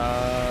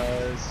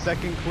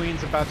 Second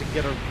queen's about to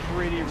get a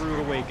pretty rude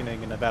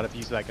awakening in about a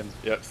few seconds.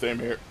 Yep, same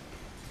here.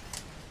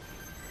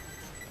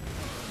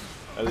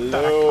 I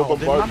Hello,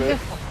 called in my bombardment.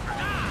 missile.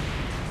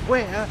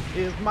 Where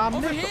is my Over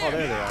missile? here. Oh,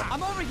 there they are.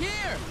 I'm over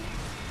here.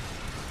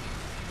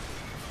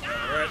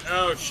 Alright,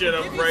 oh shit,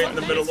 I'm right in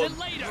the middle of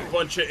a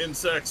bunch of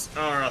insects.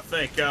 Alright,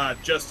 thank God,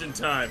 just in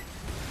time.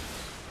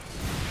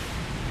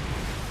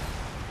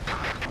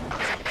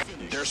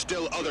 There's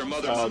still other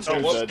mother Oh, monsters.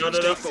 Tim's whoops, dead. no, no,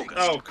 Stay no. focused.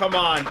 Oh, come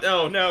on.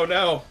 No, no,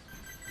 no.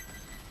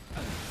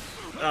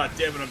 Ah,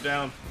 damn it, I'm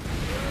down.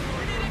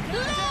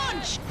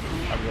 Launch!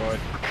 I'm going.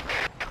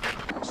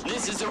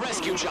 This is a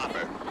rescue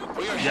chopper.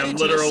 We are Yeah, headed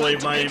to the literally, site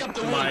to my pick up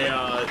the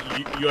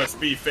wounded.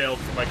 USB failed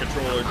for my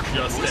controller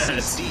just This as.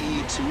 is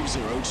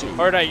DE-202.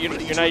 Or not, you're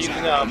Ready not to using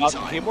attack a mouse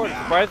and anytime. keyboard.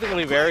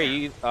 Surprisingly,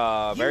 very good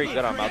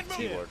on mouse and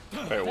keyboard.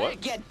 Wait,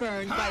 what? Get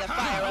burned by the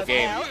fire of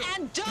Game. hell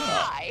and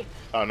die!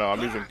 Oh no,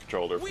 I'm using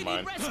controller We for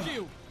need mine.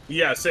 rescue.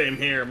 Yeah, same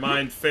here.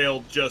 Mine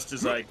failed just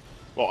as I.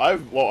 Well,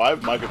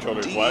 I've my controller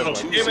is live. Like,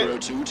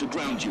 DE-202 to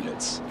ground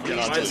units. Yeah,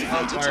 Not mine's just-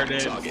 hotwired in.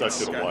 stuck Targets.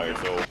 to the wire,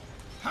 so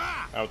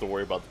I don't have to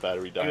worry about the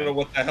battery I don't know dying.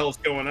 what the hell's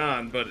going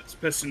on, but it's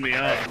pissing me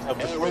off.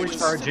 Before we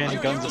charge in,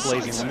 guns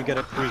a-blazing, let me get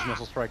a cruise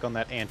missile strike on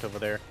that ant over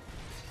there.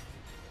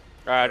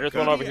 Alright, there's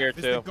one over here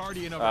It's the too.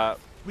 guardian of Uh,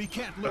 we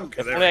can't lose.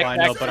 Okay, there. Flick. I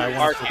know, but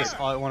Arcade.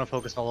 I want to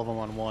focus all of them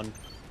on one.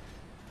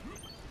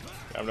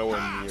 I'm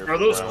nowhere near. Are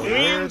those ground. Where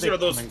are queens? they Are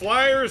those coming?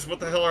 flyers? What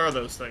the hell are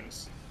those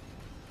things?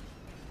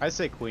 I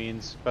say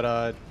queens,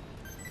 but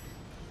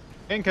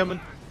incoming.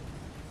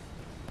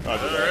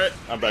 Alright.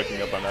 I'm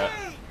backing up on that.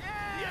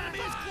 The enemy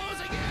is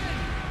closing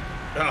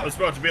in. Oh, I was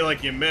about to be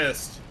like you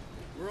missed.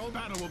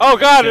 Oh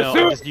God! You As know,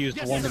 soon I just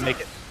used one to make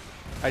it.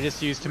 I used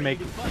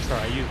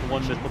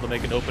one missile to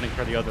make an opening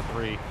for the other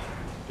three.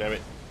 Damn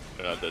it,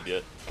 they're not dead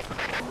yet.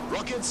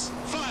 Rockets,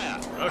 fire!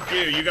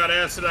 Okay, you got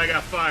acid, I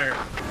got fire.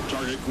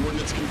 Target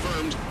coordinates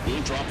confirmed.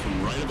 We'll drop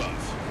from right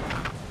above.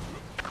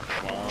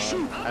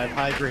 I have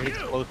high-grade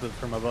explosives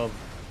from above.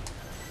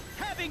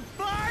 Having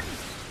fun.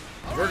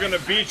 We're gonna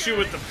beat you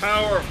with the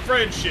power of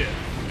friendship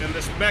and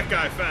this mech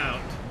I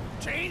found.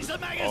 Change the Oh,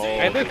 magazine.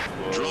 And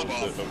this- Drop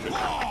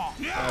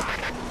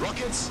off.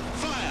 Rockets,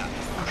 fire!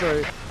 I'm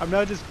sorry. I'm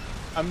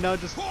now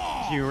just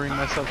curing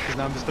myself because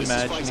now I'm just This is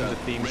imagining Fighter, the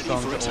theme ready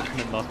song for to attack.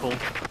 Ultimate Muscle.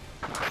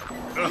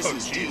 This Oh,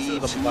 is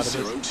Jesus. The plot of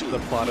this- DE-202. the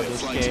plot of We're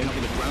this flying game. to cover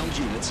the ground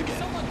units again.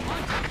 Someone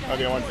contact the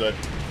Okay, one's dead.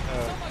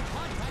 Someone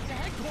contact the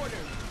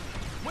headquarters.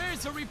 Where's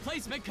the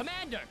replacement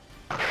commander?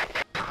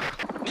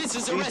 This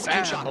is a These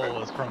rescue chopper.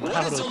 assholes from What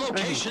outer is the space.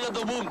 location of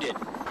the wounded?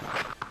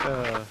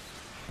 I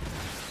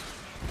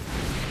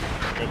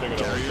think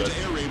another Carrier one's to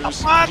dead. air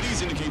raiders.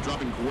 Please indicate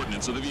dropping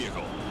coordinates of the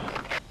vehicle.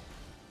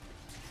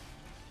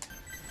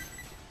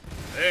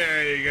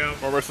 There you go.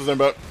 More missiles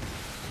inbound.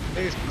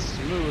 A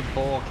smooth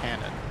ball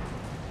cannon.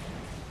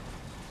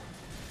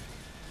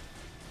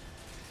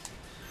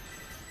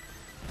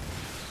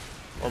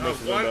 More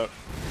missiles what? inbound.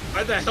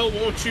 Why the hell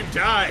won't you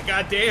die?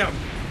 Goddamn.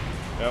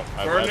 Yep,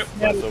 Burn I've it.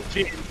 myself.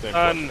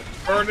 Same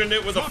Burning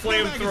it with a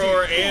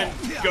flamethrower and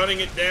gunning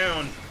it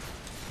down.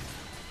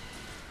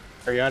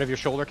 Are you out of your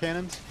shoulder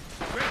cannons?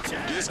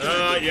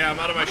 Yeah, I'm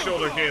out of my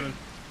shoulder cannon.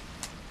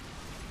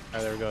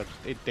 Oh, there we go.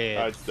 It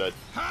dead. It's dead.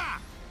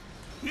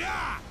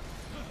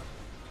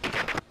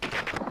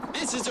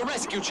 This is a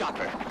rescue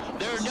chopper.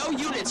 There are no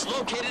units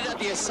located at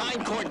the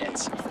assigned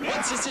coordinates.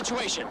 What's the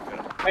situation?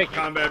 My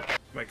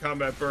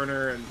combat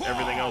burner and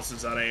everything else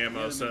is out of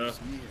ammo, so.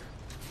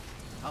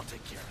 I'll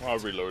take care of Well, I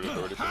reloaded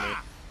already for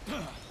me.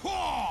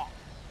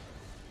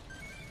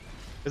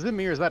 Is it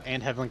me or is that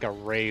ant having like a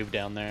rave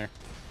down there?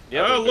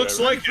 Yeah, it looks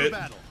like for it.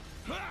 battle.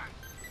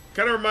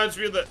 Kind of reminds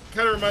me of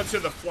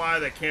the fly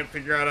that can't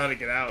figure out how to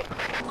get out.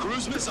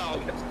 Cruise missile.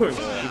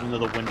 Even though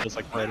the window's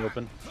like wide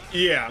open.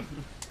 Yeah.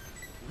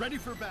 Ready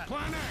for battle.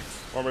 Plan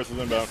X. More missiles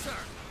inbound.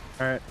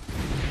 Sir.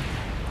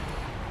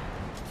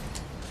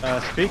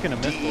 Alright. Speaking of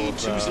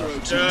missiles,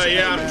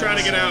 Yeah, I'm trying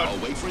to get out. I'll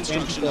wait for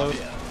instruction up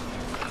here.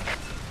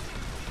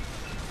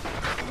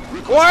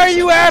 Why are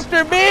you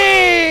after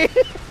me?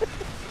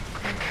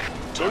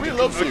 Maybe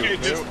loves you. Okay, Maybe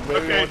just, he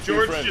okay, wants to be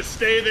George, friends. just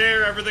stay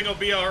there. Everything will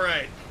be all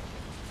right.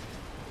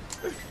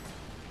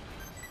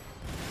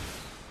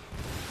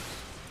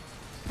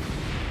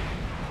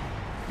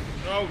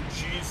 Oh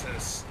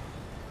Jesus!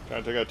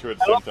 Trying to take out two at I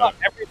the same love how time.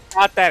 every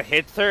shot that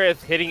hits her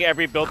is hitting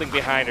every building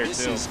behind her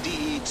This too. is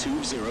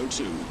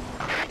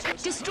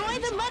DE-202. Destroy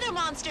the mother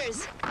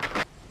monsters.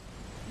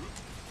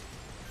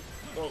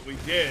 Well, we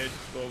did.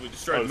 Well, we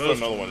destroyed Oh, there's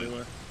most another of one. them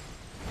anyway.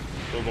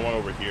 There's the one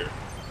over here.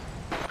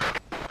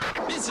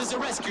 This is a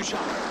rescue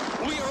shot.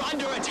 We are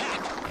under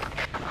attack.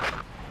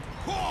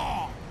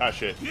 Ah,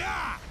 shit.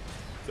 Yeah.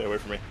 Stay away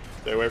from me.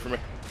 Stay away from me.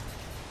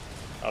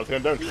 I'll take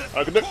him down.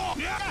 I'll take him down.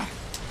 Yeah.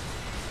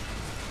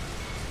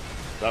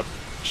 Stop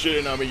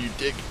shitting on me, you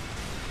dick.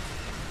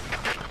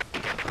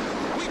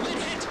 We've been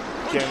hit.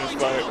 We're Cannon going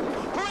fire.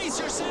 down. Brace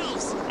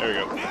yourselves. There we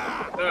go.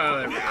 Oh,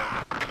 there we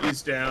go.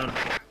 He's down.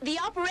 The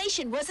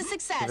operation was a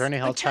success. Is there any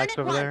health Return packs at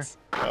over there? once.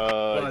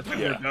 Well, I think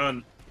we're Yeah.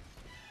 done.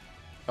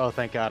 oh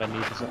thank God, I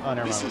need this. Oh,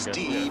 never This mind, is we're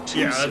good. DE-202.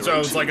 Yeah, that's what I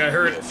was like. I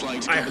heard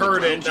Flight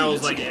it, and I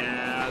was like, units.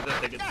 yeah,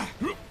 that thing is.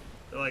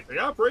 They're like, the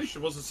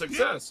operation was a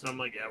success, and I'm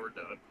like, yeah, we're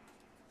done.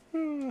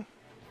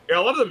 Yeah,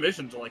 a lot of the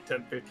missions are like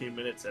 10-15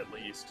 minutes at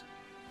least.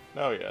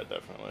 Oh, yeah,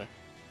 definitely.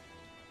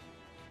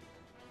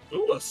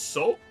 Ooh,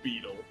 assault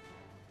beetle.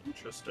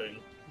 Interesting.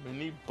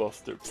 Mini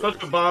Buster Such a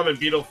Burst. bomb in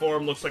beetle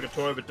form looks like a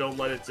toy, but don't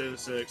let its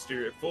innocent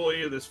exterior fool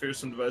you. This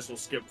fearsome device will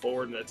skip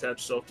forward and attach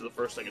itself to the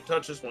first thing it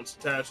touches. Once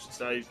attached, it's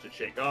not easy to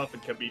shake off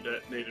and can be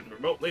detonated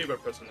remotely by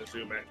pressing the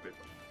zoom activate.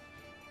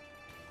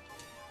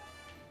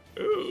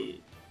 Ooh,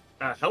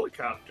 a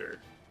helicopter.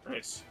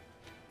 Nice.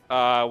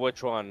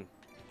 Which one?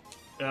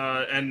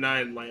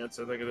 N9 Lance,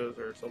 I think it is,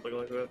 or something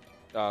like that.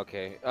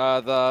 Okay.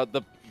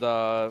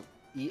 The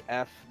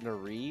EF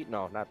Nareed?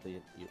 No, not the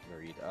EF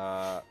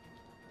Nareed.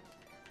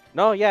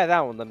 No, yeah, that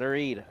one, the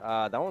Nareed.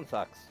 That one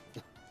sucks.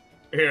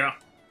 Yeah.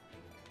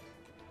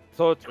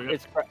 So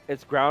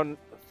it's ground.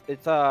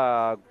 It's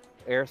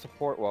air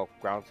support. Well,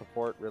 ground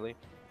support really.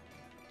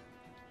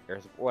 Air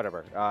support,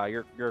 whatever.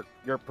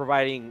 You're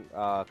providing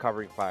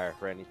covering fire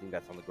for anything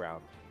that's on the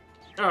ground.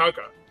 Oh,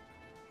 okay.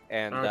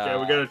 And Okay,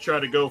 we gotta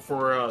try to go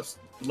for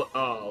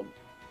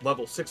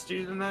level 60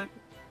 in that.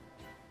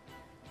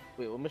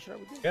 wait, what mission are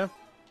we doing? Yeah.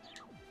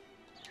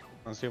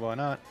 Let's see why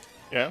not.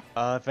 Yeah.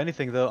 If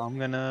anything though, I'm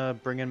gonna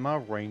bring in my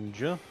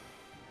ranger.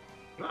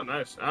 Oh,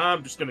 nice.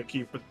 I'm just gonna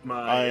keep with my.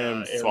 I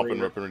am swapping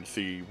area. weapon to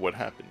see what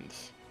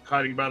happens.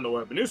 Hiding behind the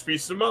web. A new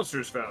species of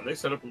monsters found. They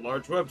set up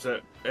large webs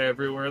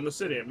everywhere in the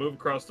city and move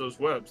across those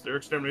webs. Their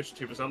extermination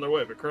team is on their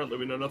way, but currently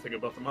we know nothing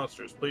about the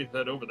monsters. Please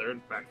head over there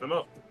and back them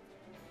up.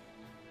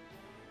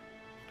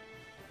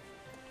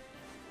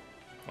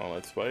 Oh,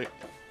 let's fight.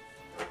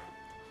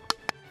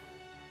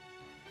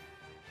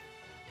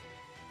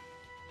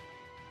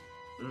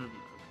 Hmm.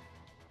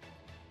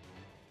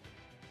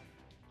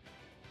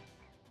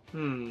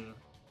 Hmm.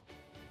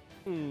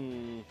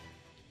 Hmm.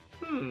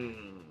 Hmm.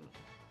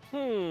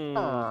 Hmm.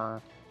 Aw.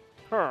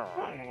 Huh.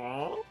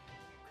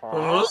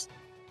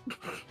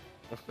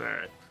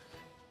 Alright.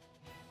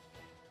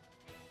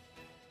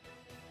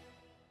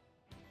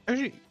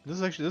 Actually, this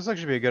is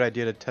actually be a good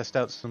idea to test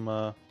out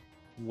some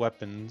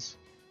weapons,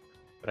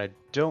 but I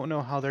don't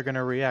know how they're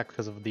gonna react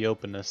because of the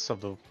openness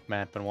of the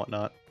map and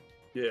whatnot.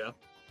 Yeah.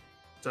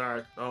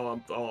 Sorry. All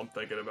I'm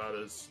thinking about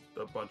is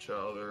a bunch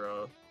of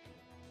other.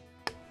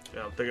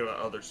 Yeah, I'm thinking about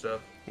other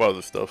stuff. What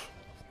other stuff?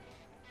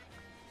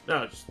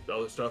 No, just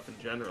other stuff in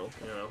general.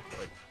 You know,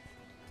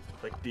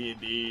 like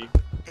D&D.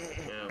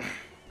 Yeah.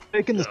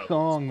 Taking the Yeah.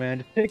 song, man.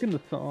 Just taking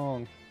the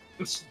song.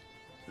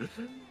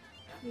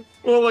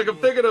 Well, like I'm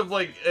thinking of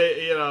like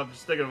you know, I'm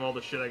just thinking of all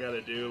the shit I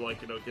gotta do,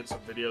 like, you know, get some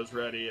videos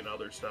ready and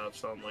other stuff.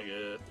 So I'm like,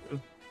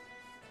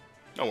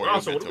 Don't worry,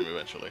 Also, I'll get what to do him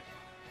eventually.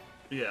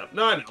 yeah,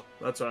 no, I know.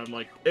 That's why I'm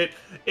like,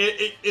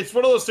 it's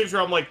one of those things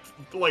where I'm like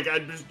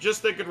I'm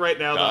just thinking right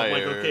now that I'm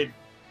like, Dire. okay,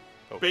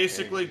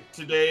 basically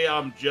today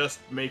I'm just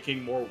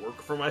making more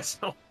work for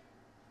myself.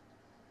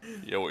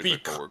 You always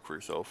make more work for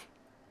yourself.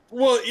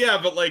 Well, yeah,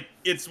 but like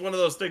it's one of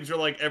those things where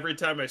like every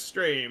time I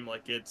stream,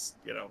 like it's,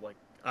 you know, like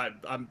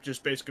I'm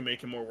just basically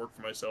making more work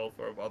for myself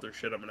or of other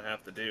shit I'm gonna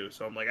have to do.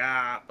 So I'm like,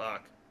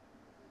 fuck.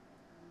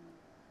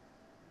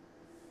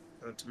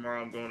 And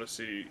tomorrow I'm going to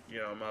see, you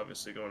know, I'm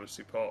obviously going to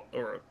see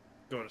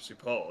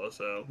Paula,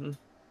 so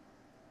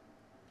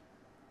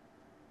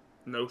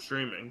no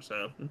streaming,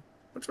 so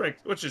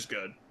which is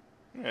good.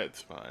 Yeah,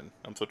 it's fine.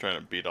 I'm still trying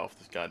to beat off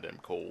this goddamn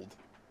cold.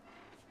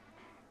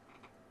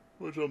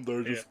 Which I'm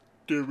there just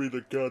Give me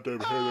the goddamn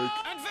headache.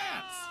 Advance!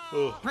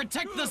 Oh,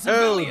 Protect the Oh,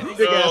 civilians!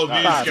 big Oh,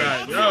 ass these spider.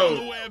 guys.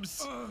 No.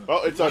 Webs!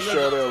 oh it's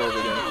Australia all over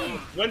again.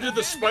 When did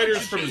the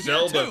spiders from Here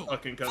Zelda too.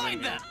 fucking come in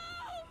Find here? them!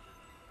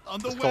 On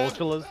the The web!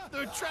 Skulltulas?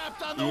 They're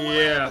trapped on the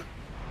Yeah. web!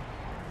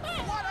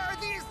 What are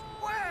these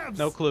webs?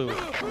 No clue.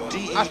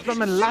 I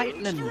summon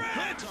lightning.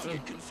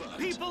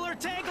 People are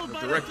tangled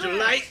by Direct the your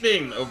threads.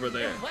 lightning over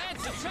there.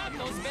 Plans to trap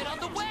those men on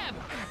the web.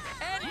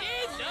 And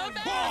he's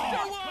the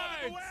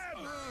Afterwards!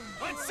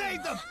 Let's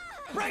save them!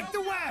 Break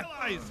the web!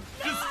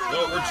 Destroy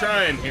Well, the we're web!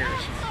 trying here.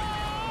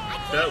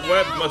 That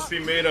web must be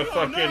made of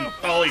fucking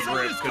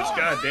polygrip, because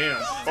goddamn.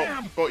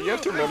 Oh, but you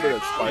have to remember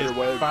that spider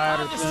web.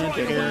 Spider can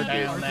tear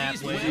down that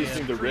Easiest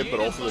thing web. to rip, but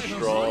also the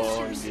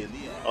strong.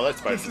 Oh, that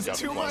spider's This got is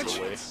too flying much.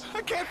 away.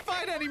 I can't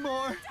fight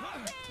anymore.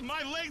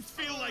 My legs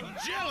feel like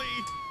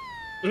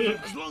jelly.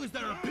 As long as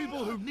there are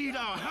people who need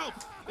our help,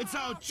 it's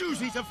our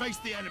duty to face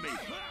the enemy.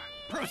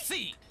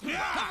 Proceed.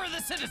 Cover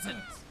the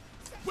citizens.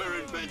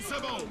 We're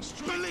invincible.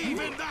 Believe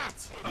in that.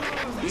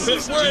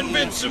 We're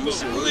invincible.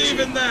 Believe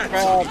in that.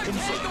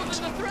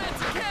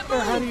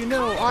 How do you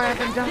know? I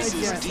haven't died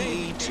yet.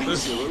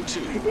 Just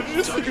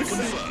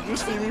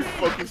see me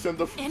fucking send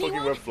the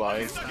fucking web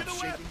flying.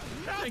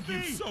 Thank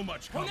you so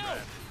much, comrade.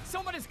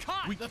 Someone is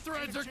caught. The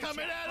threads are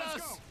coming at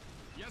us.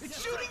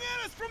 It's shooting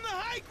at us from the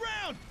high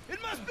ground.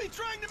 It must be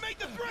trying to make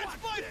the threads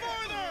fly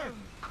farther.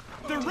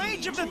 The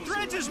range of the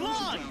threads is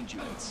long.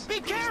 Be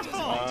careful.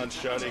 On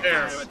shutting.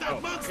 There. Damn it,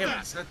 that monster.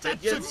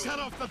 That should set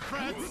off the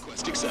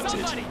threads.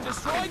 Somebody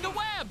destroy the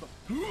web.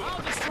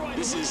 I'll destroy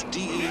this is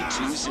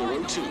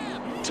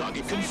DE-202.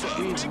 Target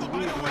confirmed. Set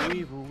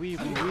me free!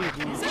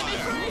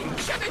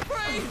 Set me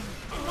free!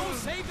 Don't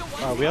save the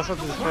web. We also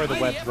have to destroy the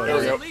webs, There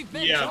we though. go.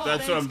 Yeah,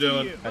 that's what I'm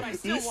doing. I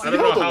still You want I don't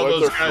know the how webs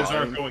those are guys flying.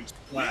 aren't going The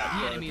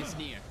splat. enemy is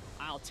near.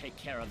 I'll take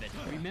care of it.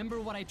 Remember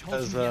what I told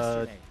As, you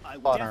yesterday. I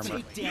will plot armor.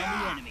 take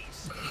down the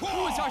enemies.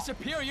 Who is our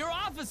superior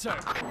officer?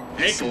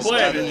 Ain't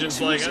complaining, and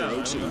just like, I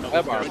don't know.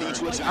 Web armor.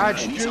 I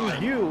choose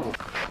you,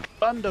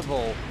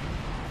 Thunderbolt.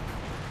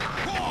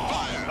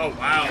 Oh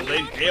wow,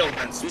 they nailed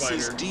that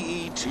spider.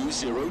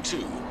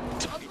 DE-202.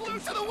 I'm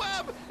glued to the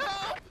web.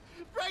 Help!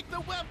 Break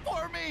the web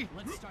for me.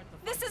 Let's start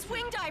the This is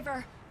Wing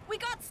Diver. We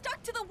got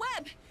stuck to the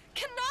web.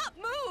 Cannot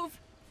move.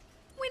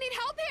 We need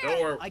help here.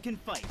 Don't worry, I can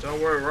fight.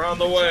 don't worry, we're on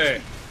the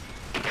way.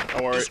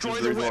 Don't worry, Destroy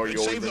there's the a reason why web you and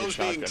always save need a those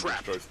being shotgun to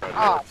trapped. destroy spider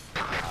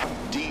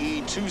webs.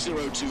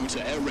 DE-202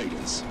 to Air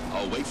Raiders.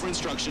 I'll wait for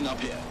instruction up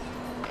here.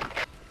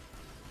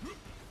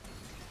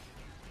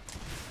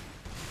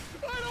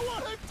 I don't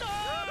want to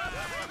die.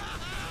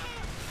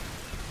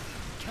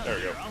 Come There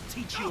we here, go. I'll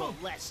teach you a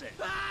lesson.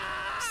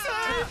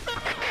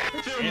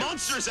 There are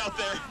monsters out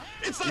there.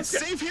 It's not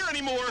safe here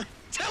anymore.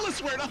 Tell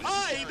us where to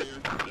hide.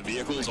 The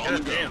vehicle's on the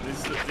God go. damn,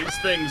 these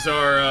things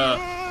are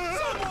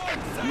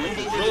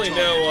really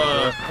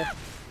no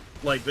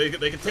like they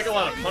can take a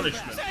lot of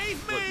punishment.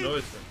 But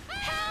noise them.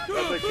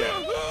 Oh, they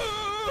can.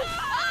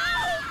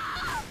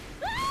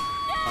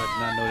 I did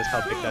not notice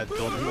how big that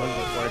building was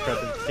before I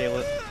tried to scale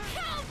it.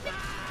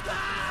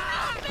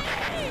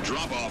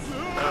 Drop off.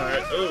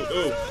 Alright,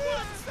 ooh.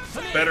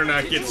 Better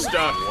not get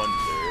stuck. Wonder.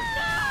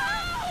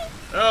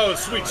 Oh,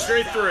 sweet,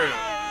 straight through.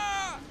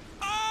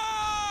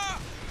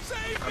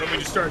 Why don't we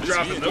just start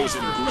dropping those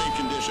in through? great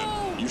condition.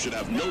 You should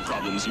have no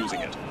problems using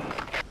it.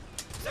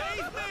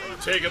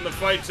 Taking the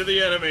fight to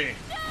the enemy.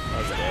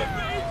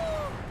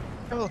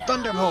 Oh,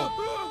 Thunderbolt!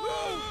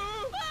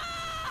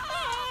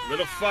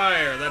 Little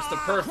fire, that's the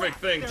perfect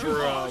thing for,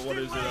 what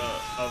is it,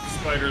 a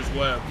spider's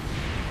web.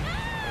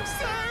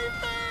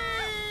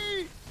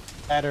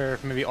 Better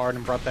if maybe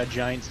Arden brought that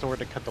giant sword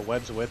to cut the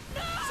webs with.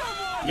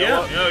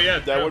 Yeah, oh yeah.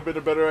 That would have been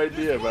a better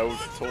idea if I was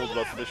told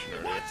about the mission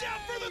earlier. Watch out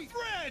for the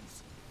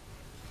threads.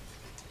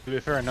 To be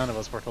fair, none of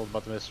us were told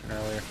about the mission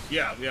earlier.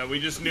 Yeah, we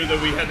just knew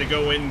that we had to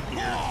go in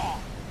here.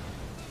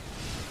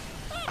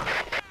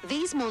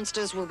 These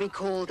monsters will be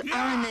called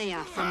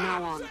Aranea from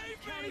now on.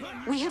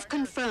 We have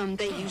confirmed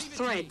they use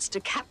threads to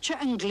capture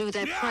and glue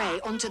their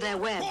prey onto their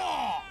web.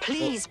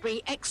 Please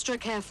be extra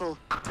careful.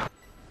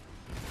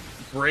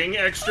 Bring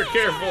extra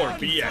careful or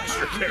be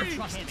extra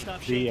careful.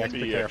 Be extra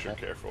Be careful. extra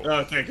careful.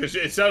 Okay, because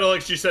it sounded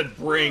like she said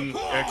bring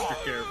extra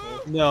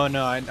careful. No,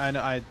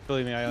 I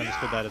believe me, I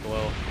understood that as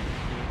well.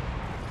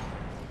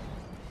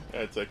 Yeah,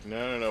 it's like,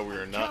 no, we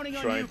are not Counting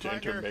on trying you, to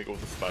partner. intermingle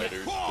with the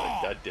spiders. Like,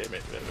 God damn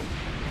it, Evan.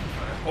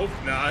 I hope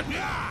not.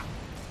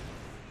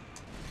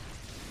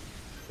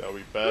 That would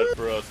be bad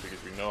for us because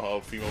we know how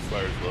female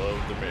spiders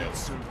love the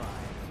males.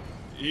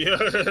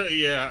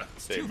 Yeah.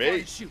 They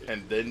mate,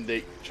 and then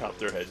they chop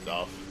their heads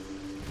off.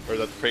 Or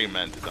that's praying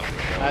mantis.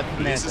 That's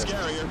This is Mantis.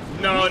 Carrier.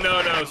 No.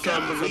 Can't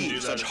Some do believe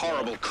that. such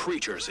horrible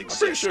creatures I'm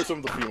pretty exist. sure some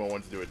of the female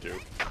ones do it too.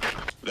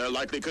 They're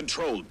likely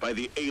controlled by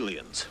the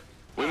aliens.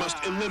 We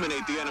must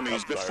eliminate the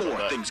enemies I'm sorry before about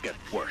that. things get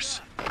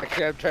worse.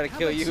 Actually, I'm trying to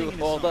kill you.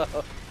 Hold up.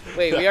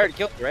 Wait, we already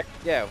killed it, right?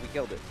 Yeah, we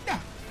killed it.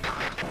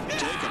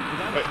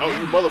 Hey, oh,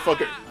 you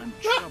motherfucker!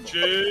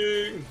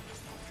 Ching.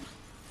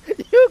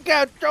 You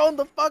got thrown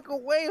the fuck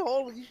away.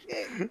 Holy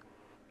shit.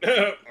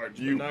 Aren't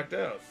you knocked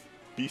out?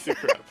 Piece of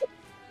crap.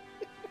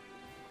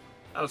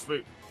 Oh,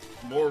 sweet.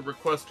 More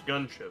request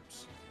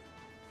gunships.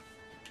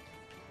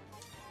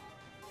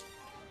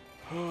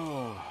 We've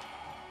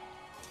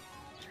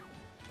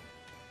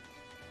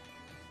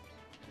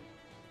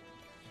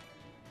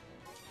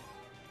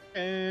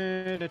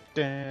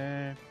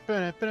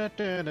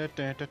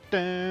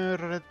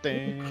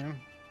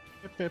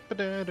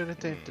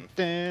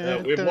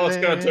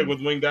lost contact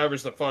with wing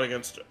divers that fought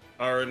against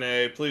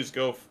RNA. Please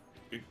go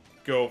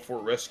for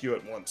rescue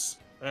at once.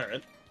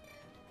 Alright.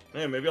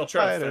 Yeah, maybe I'll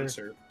try to fence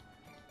her.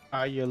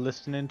 Are you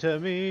listening to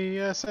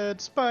me? I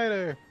said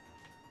spider.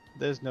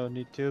 There's no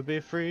need to be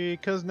free,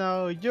 cause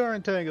now you're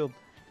entangled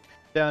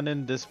down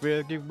in this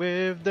risky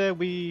wave that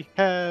we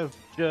have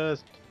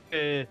just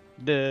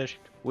finished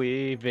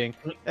weaving.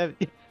 Am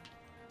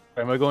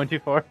I going too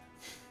far?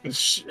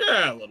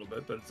 Yeah, a little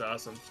bit, but it's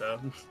awesome, so.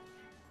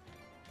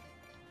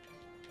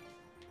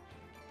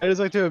 I just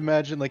like to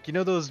imagine, like, you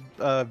know those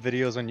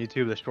videos on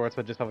YouTube, the shorts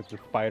that just have like the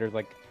spiders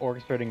like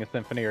orchestrating a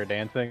symphony or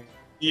dancing?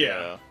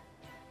 Yeah.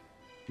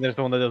 There's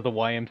the one that does the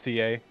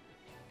YMCA.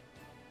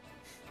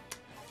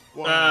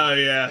 Oh,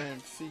 yeah.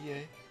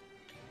 YMCA.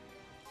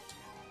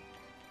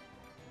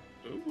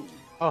 Ooh.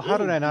 Oh, how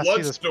did I not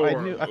see this?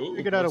 I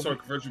figured out a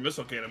convergent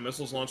missile cannon.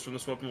 Missiles launched from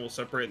this weapon will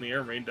separate in the air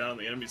and rain down on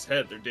the enemy's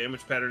head. Their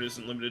damage pattern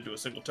isn't limited to a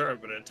single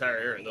target, but an entire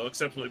area. Though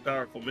exceptionally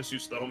powerful,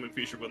 misuse of the homing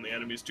feature when the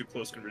enemy is too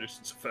close can reduce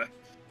its effect.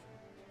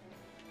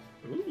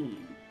 Ooh.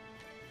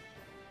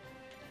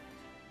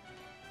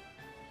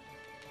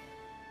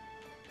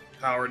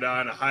 Powered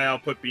on a high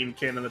output beam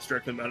cannon that's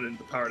directly mounted into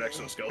the powered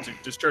exoskeleton.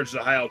 Discharges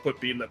a high output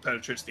beam that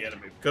penetrates the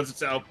enemy. Because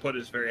its output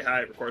is very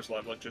high, it requires a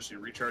lot of electricity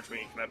to recharge,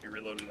 meaning it cannot be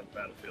reloaded on the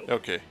battlefield.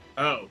 Okay.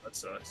 Oh, that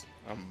sucks.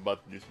 I'm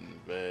about to do some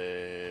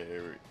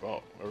very...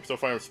 Oh, we're still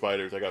fighting with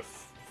spiders. I got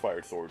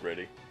fire sword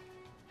ready.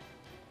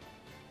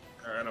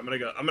 Alright, I'm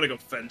gonna go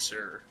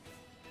fencer.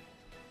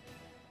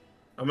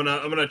 I'm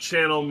gonna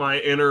channel my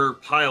inner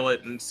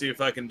pilot and see if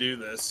I can do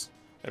this.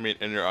 I mean,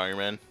 inner Iron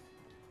Man.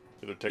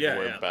 They're taking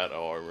away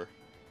battle armor.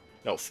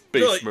 No,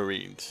 Space really?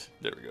 Marines.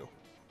 There we go.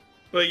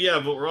 But yeah,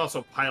 but we're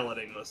also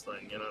piloting this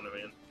thing, you know what I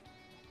mean?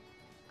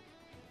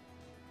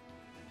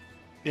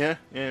 Yeah,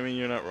 I mean,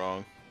 you're not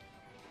wrong.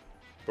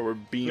 But we're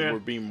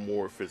being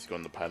more physical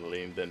in the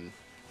paddling than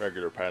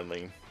regular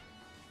paddling.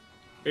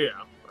 Yeah.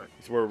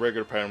 So we're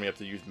regular paddling, we have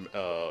to use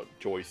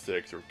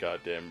joysticks or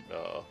goddamn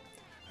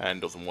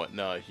handles and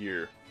whatnot.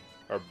 Here,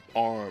 our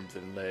arms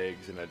and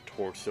legs and a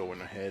torso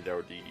and a head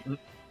are the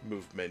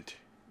movement.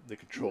 The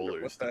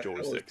controllers, the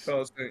joysticks.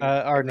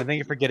 Arden, I think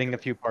you're forgetting a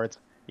few parts.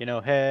 You know,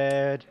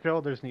 head,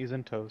 shoulders, knees,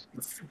 and toes.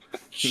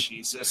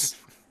 Jesus.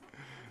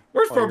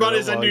 Worst part about it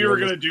is I knew you were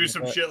gonna do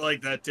some shit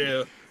like that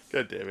too.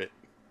 God damn it.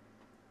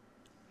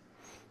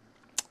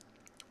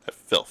 I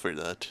fell for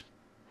that.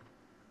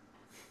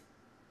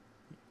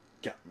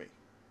 Got me.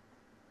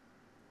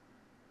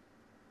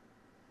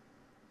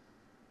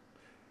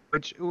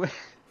 Which...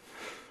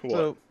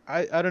 So,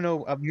 I don't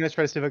know, I'm gonna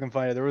try to see if I can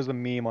find it. There was a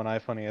meme on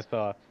iFunny I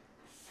saw.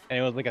 And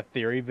it was like a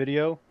theory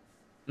video,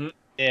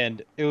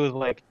 and it was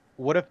like,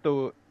 what if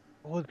what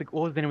was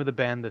the name of the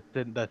band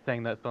that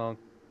sang that song?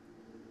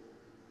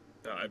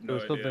 I have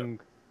no idea.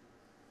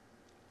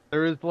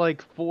 There was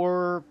like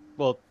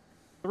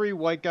 3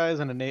 white guys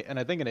and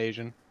I think an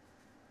Asian,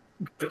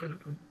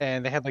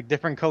 and they had like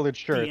different colored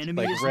shirts,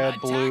 like red,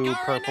 blue,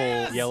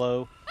 purple,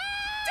 yellow,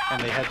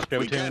 and they had show tunes.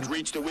 We can't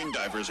reach the wing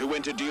divers who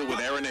went to deal with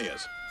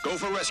Arenaeus. Go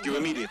for rescue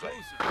immediately.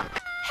 I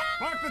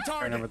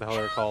don't remember what the hell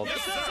they're called.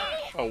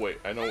 Oh wait,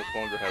 I no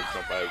longer have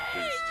jump. I have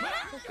boost.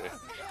 Okay.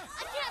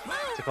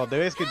 What's it called?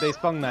 They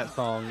sung that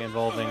song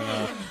involving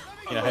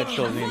head,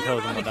 shoulders, and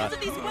toes and whatnot.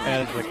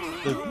 And it's like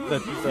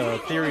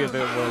the theory of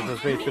it was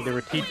basically they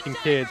were teaching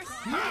kids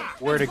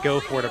where to go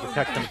for to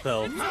protect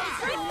themselves.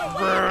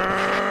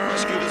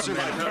 Rescue the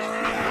survivors.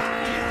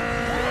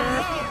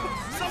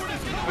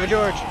 Hey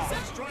George,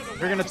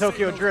 we're gonna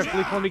Tokyo Drift.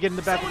 Please let me get in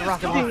the back of the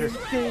rocket launcher.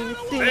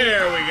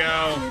 There we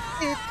go.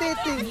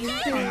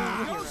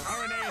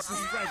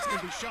 Strikes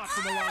can be shot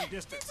from a long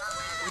distance.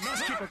 We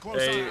must keep a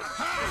close eye.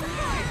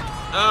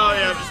 Oh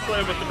yeah, I'm just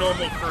playing with the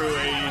normal crew,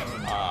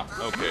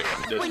 okay.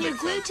 When you're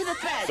glued to the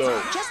threads,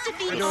 so, just to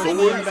be the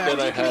swords that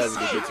I have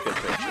will get to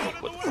potential.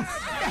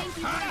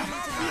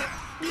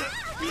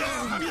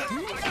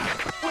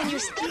 When you're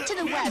stuck to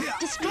the web,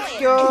 destroy it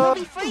and you'll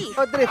be free.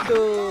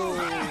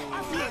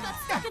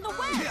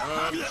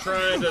 I'm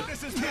trying to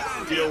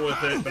deal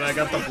with it, but I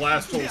got the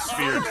blast hole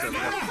sphere.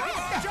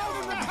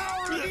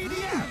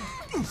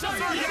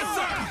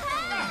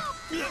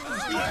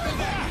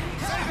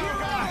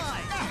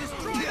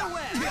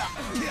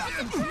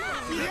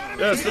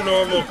 That's the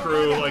normal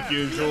crew, like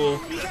usual.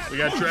 We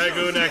got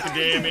Dragoon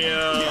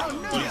Academia,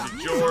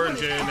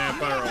 George, and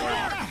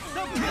Empire.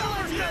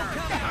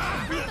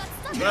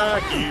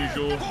 Like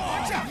usual.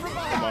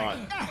 Come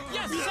on.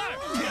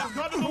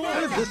 How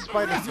did this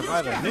spider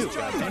survive a nuke?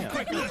 Goddamn.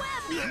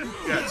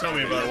 Yeah, tell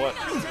me about what?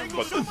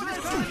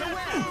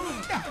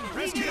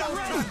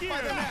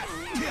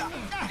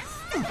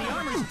 The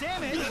armor's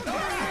damaged.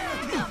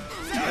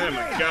 I am a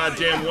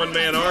goddamn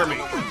one-man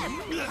army.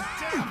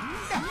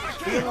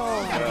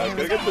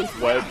 Gotta get this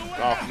web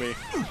off me.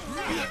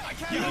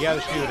 You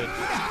gotta shoot it.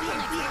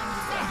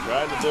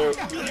 Trying to do.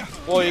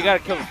 Well, you gotta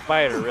kill the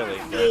spider, really.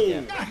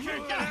 Yeah.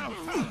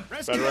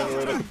 Better run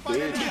away like a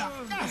bitch.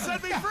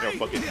 Set me No, free!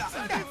 fuck it.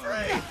 Set me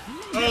free!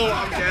 Oh,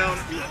 I'm down.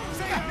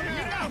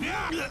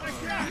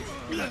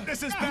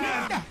 This is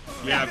bad!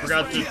 Yeah, I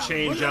forgot to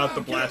change out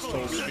the blast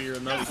hole sphere,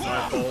 and that was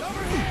my fault.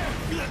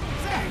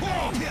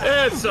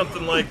 It's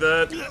something like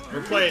that.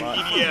 We're playing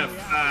EDF.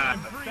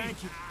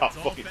 Oh,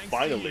 fucking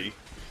finally.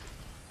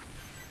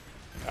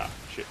 Ah,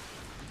 shit.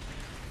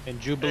 And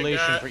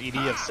Jubilation for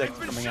EDF 6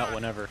 coming out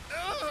whenever.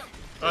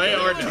 Hey,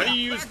 Arden, how do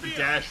you use the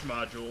dash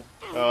module?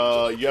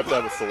 You have to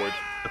have a sword.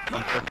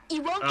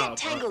 You won't get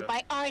tangled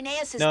by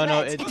Arrhenius' No,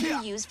 threads it, if you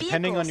use vehicles.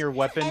 depending on your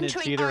weapon, it's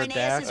Entering either a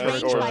dash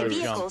Arrhenius' or range by a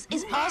vehicles jump.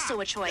 is also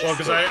a choice. Well,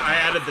 because I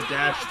added the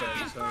dash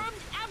thing, so...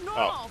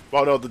 Oh,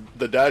 well, no,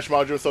 the dash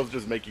module stuff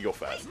just make you go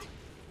fast.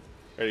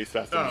 At least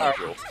faster than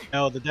usual.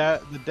 No,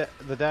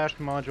 the dash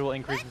module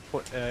increases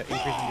your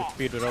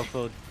speed, but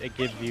also it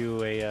gives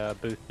you a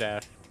boost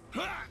dash.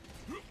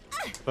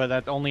 But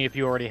that's only if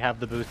you already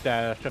have the boost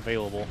dash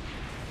available.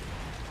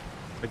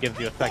 It gives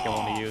you a second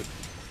one to use.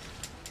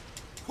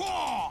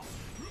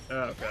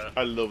 Okay.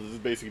 I love this. This is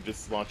basically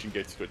just launching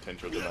gates to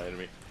attention to my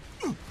enemy.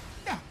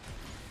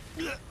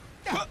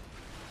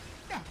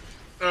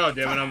 Oh,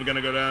 damn it, I'm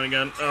gonna go down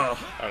again. Oh.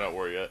 I'm not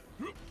worried yet.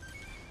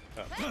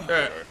 Oh,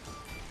 Alright.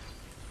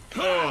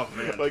 Oh,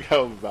 man. Like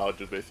how Val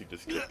just basically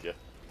just kicked you.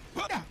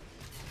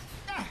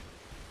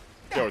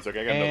 Yo, it's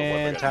okay, I got another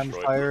weapon. And time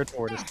to fire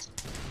tortoise.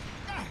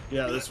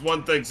 Yeah, this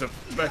one thing's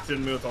affected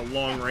me with a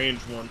long-range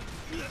one.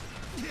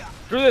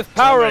 Through this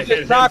power Somebody of hit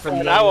this him doctrine,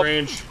 from I long will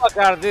range. fuck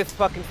out of this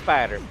fucking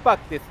spider. Fuck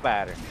this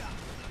spider.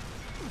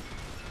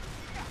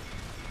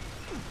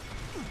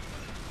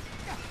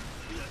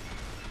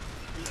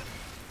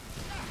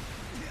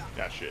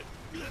 Ah, shit.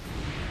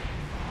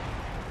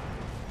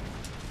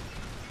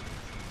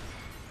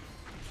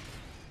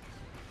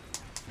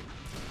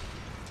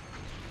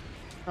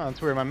 Oh,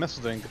 that's weird. My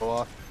missile didn't go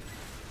off.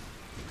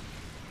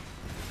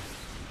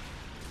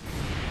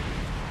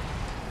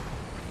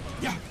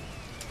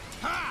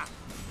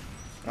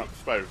 Oh,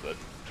 spider's dead.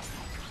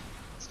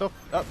 Still,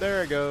 up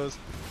there it goes.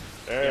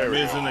 There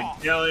we I'm using go. a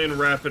Galleon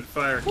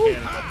rapid-fire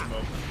cannon at the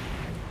moment.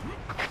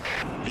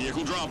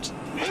 Vehicle dropped.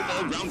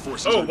 All ground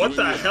forces Oh, are what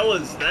the doing hell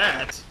is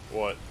that?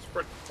 What?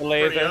 The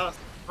laser. Pretty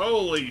awesome.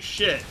 Holy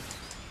shit.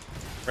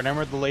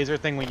 Remember the laser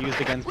thing we used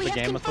against the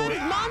Gamma Sword?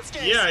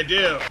 Monsters. Yeah, I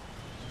do.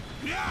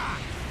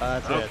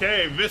 That's it.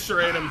 Okay,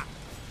 eviscerate him.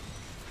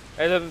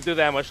 It doesn't do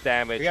that much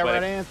damage. We got but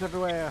red ants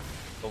everywhere.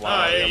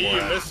 Ah, yeah,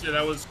 you missed it.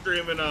 I was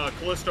screaming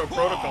Callisto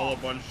Protocol a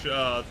bunch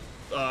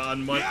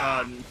on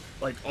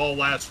like all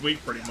last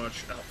week, pretty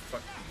much. Oh,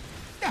 fuck.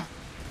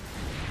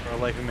 For the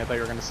life of me, I thought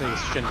you were going to say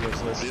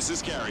Shinjo's list. This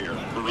is Carrier.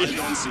 Ready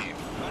on scene.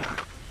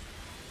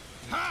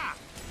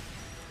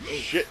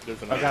 Shit,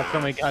 there's I another got so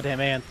many goddamn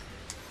ants.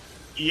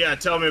 Yeah,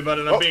 tell me about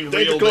it. I'm being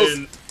danger reeled close.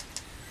 in.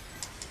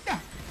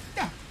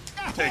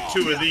 Take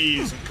 2 of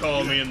these and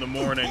call me in the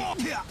morning.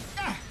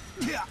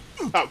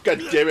 Oh,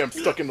 god damn it, I'm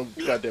stuck in the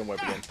goddamn web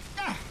again.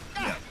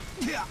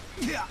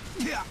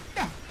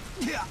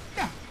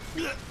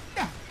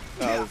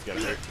 Oh, this is gonna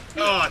hurt.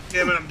 Oh,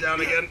 damn it, I'm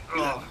down again.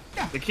 Oh,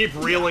 they keep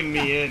reeling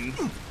me in.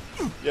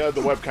 Yeah,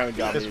 the web kind of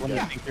got Just me when you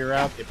again. think you're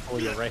out, they pull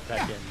you right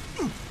back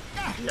in.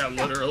 Yeah,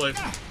 literally.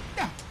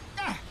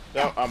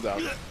 No, I'm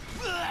down.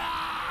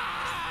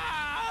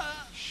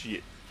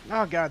 Shit.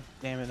 Oh god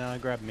damn it, now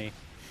it grabbed me.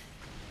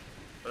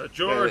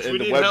 George, and we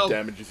the need web help.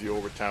 damages you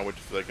over time, which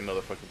is like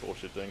another fucking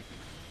bullshit thing.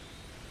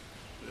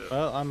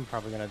 Well, I'm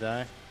probably gonna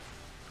die.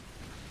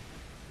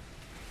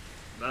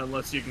 Not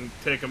unless you can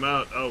take them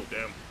out. Oh,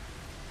 damn.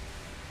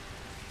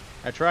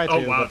 I tried to,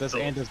 Oh, wow, but this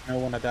no. ant doesn't know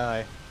when to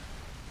die.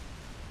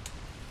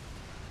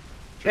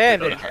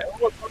 Damn it.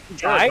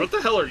 George, what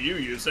the hell are you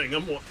using?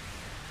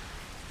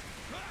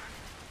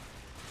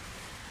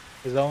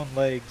 His own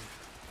legs.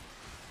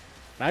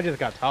 And I just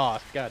got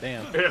tossed,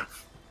 goddamn. Yeah.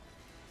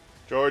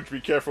 George,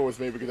 be careful with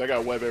me because I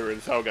got web area.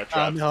 That's how I got Oh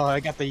trapped. no, I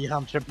got the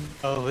Yamcha.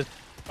 Oh,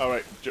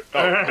 Alright.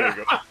 Oh, there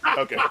you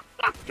go. Okay.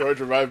 George,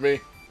 revive me.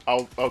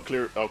 I'll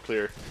clear.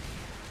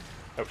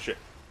 Oh shit.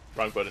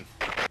 Wrong button.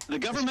 The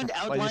government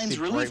outlines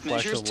relief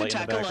measures to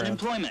tackle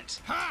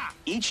unemployment.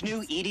 Each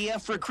new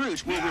EDF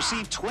recruit will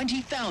receive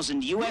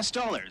 $20,000 US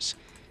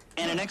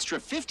and an extra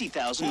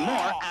 $50,000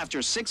 more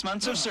after 6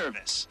 months of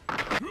service.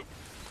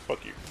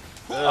 Fuck you.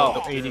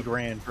 Oh, 80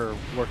 grand for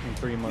working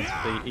 3 months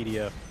at the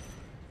EDF.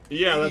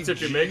 Yeah, that's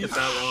if you make it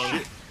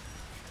that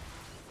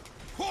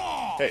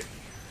long. Hey,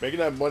 making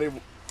that money.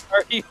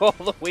 Are you all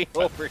the way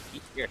over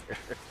here?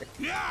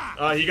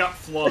 He got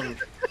flung.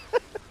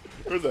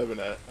 Where's Evan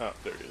at? Oh,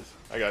 there he is.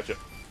 I got you.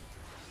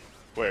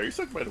 Wait, are you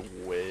stuck by the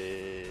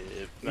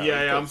wave? No,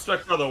 Yeah, I'm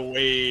stuck by the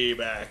way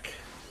back.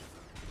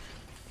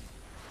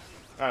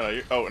 I don't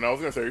know. Oh, and I was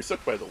gonna say you're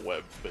stuck by the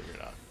web, but you're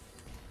not.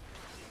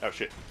 Oh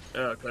shit.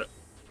 Okay.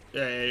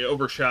 Yeah, you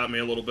overshot me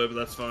a little bit, but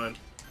that's fine.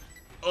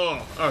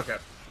 Oh, okay.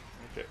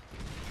 Okay.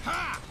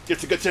 Get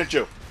to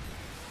Gatencho.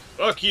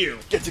 Fuck you.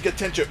 Get to get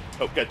tension.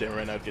 Oh, goddamn,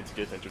 right now. Get to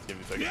get tension. Give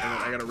me a second.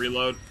 I gotta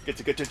reload. Get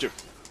to get tension.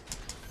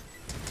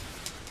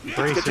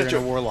 Bracer and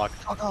a warlock.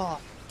 Fuck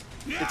off.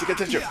 Get to get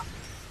tension.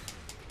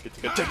 Get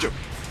to get tension.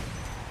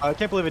 I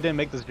can't believe I didn't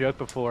make this joke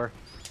before.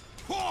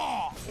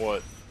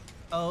 What?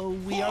 Oh,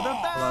 we are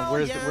the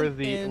Where's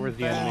the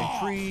enemy?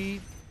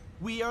 enemy?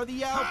 We are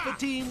the Alpha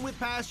Team with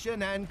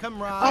passion and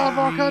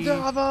camaraderie.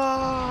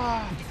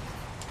 Avocadabra!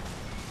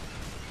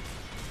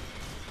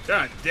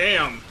 God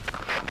damn.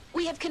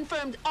 We have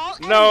confirmed all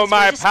No, enemies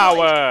my were destroyed.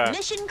 power.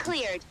 Mission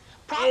cleared.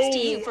 Props to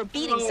you for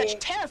beating such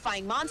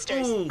terrifying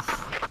monsters.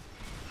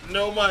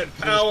 No, my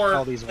power.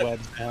 All these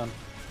webs down.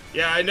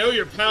 Yeah, I know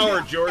your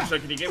power, George, so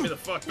can you get me the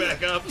fuck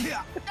back up?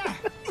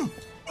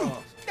 Come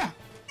on.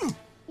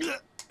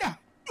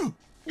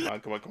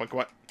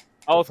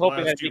 I was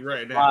hoping Blast that you you right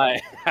could now.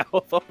 fly. I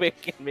was hoping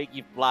it could make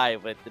you fly,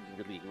 but it didn't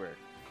really work.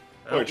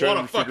 I don't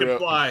wanna fucking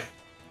fly.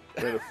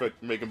 Trying to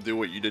make him do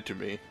what you did to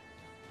me.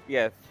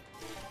 Yes.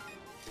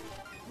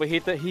 But he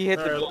hit the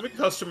Alright, let me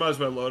customize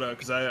my loadout,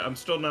 because I'm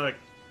still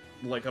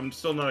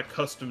not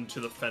accustomed to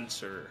the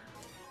fencer.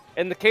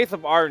 In the case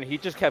of Arden, he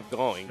just kept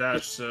going.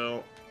 Dash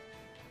cell.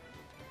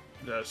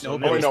 Dash cell. Oh,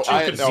 wait, no,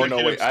 I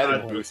consecutive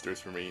added side- boosters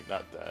for me,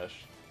 not dash.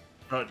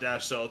 Oh,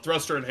 dash cell.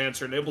 Thruster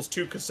enhancer enables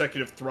 2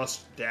 consecutive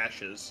thrust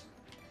dashes.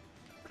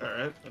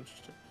 Alright,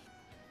 interesting.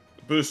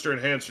 Booster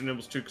enhancer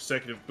enables 2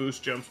 consecutive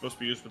boost jumps. Must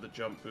be used with a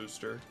jump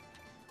booster.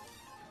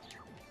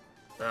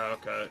 Oh,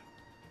 okay.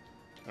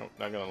 No,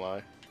 not gonna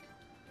lie.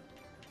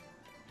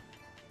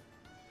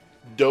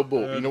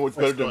 Double. You know what's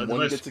better than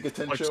one get to get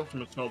Tensho?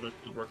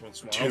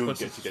 Two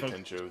get to get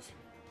Tenshos.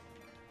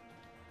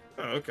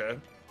 Oh, okay.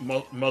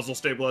 Muzzle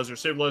stabilizer.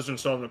 Stabilizer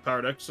installed in a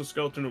powered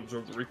exoskeleton to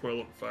absorb the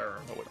recoil of a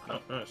firearm. Oh,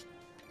 nice.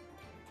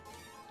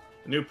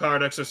 A new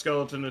powered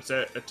exoskeleton. It's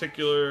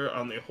articular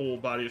on the whole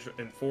body is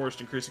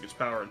enforced, increasing its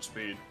power and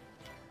speed.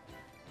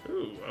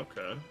 Ooh,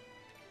 okay.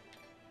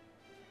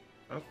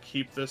 I'll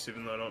keep this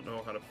even though I don't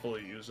know how to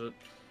fully use it.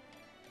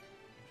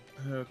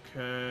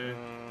 Okay.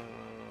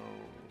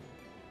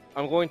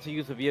 I'm going to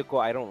use a vehicle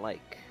I don't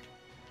like.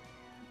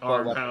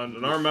 Arm-bound.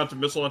 An arm-mounted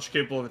missile launcher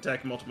capable of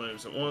attacking multiple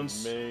enemies at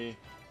once. May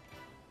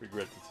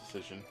regret this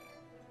decision.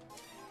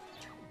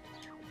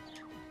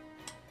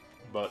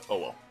 But, oh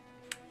well.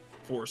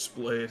 Force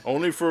blade.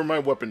 Only for my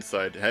weapon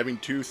side. Having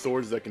 2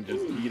 swords that can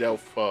just eat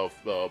out beam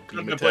Combat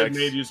blade attacks.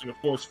 made using a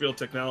force field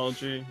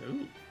technology.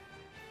 Ooh.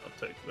 I'll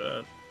take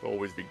that. Will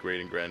always be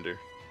great and grander.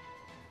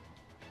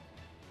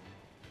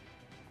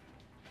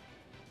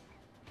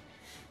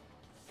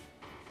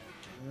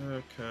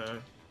 Okay.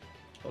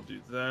 I'll do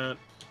that.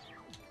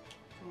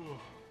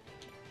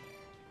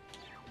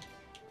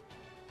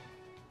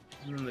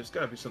 There's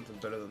gotta be something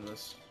better than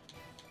this.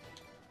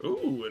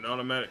 Ooh, an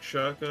automatic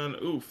shotgun.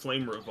 Ooh,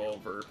 flame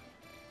revolver.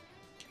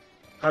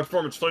 High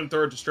performance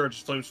flamethrower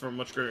discharges flames from a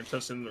much greater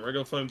intensity than the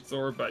regular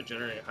flamethrower by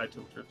generating high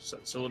temperature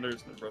set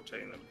cylinders and then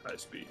rotating them at high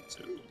speeds.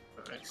 Ooh,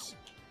 nice.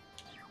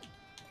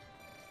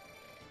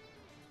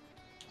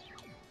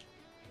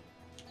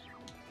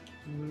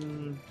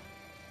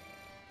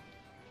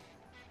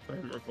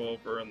 Flame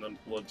revolver and then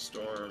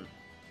bloodstorm.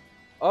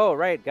 Oh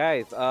right,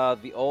 guys.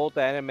 The old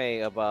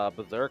anime of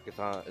Berserk is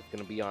on. It's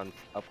gonna be on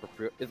up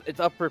for it's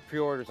up for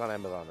pre-orders on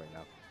Amazon right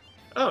now.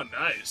 Oh,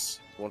 nice.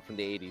 The one from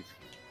the 80s.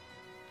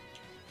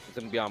 It's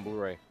gonna be on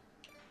Blu-ray.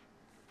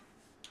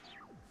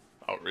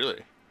 Oh,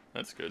 really?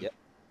 That's good. Yep.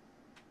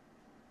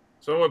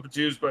 Some weapons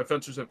used by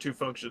fencers have 2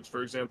 functions.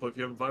 For example, if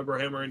you have a vibro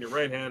hammer in your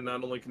right hand,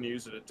 not only can you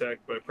use it to attack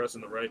by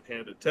pressing the right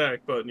hand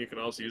attack button, you can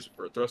also use it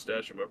for a thrust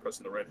dash by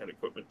pressing the right hand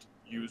equipment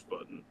use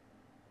button.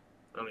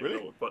 I don't even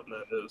know what button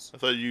that is. I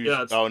thought you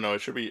used... Oh, no,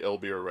 it should be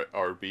LB or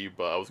RB,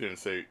 but I was going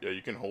to say, yeah,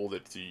 you can hold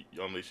it to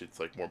unleash its,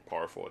 like, more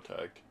powerful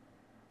attack.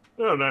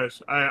 Oh,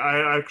 nice.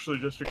 I actually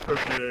just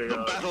equipped a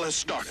The battle has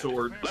started.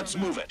 Sword. Let's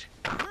move it.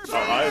 Oh,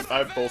 I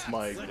have both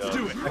my...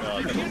 do it.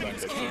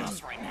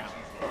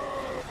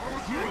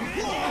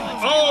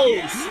 Oh,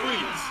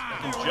 sweet! I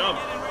can jump.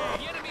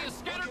 The enemy is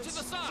scattered to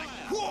the side.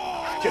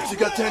 Get you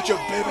got tension,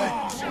 baby!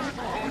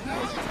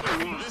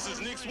 This is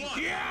Nix 1.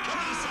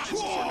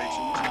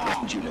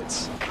 Formation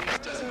units.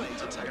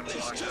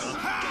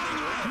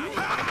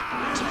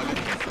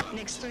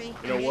 Next 3,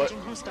 You know what?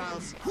 engaging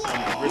hostiles.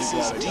 I'm really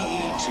glad I got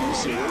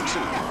DE-202.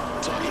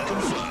 Target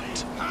confirmed.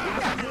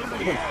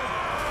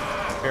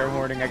 Fair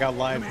warning, I got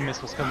live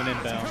missiles coming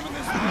inbound.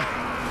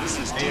 This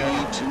is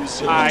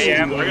DE-202. I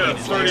got a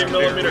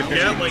 30mm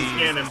Gatling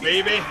cannon,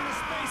 baby.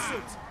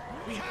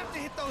 We have to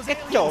hit those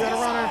Yo, aliens. got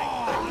a runner.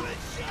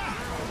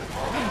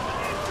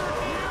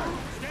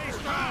 Stay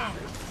strong.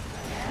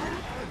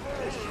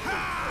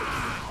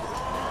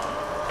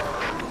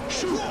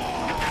 Shoot.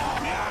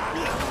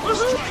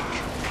 Strike.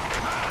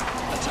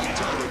 Attack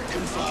target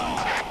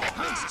confirmed.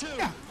 Next 2.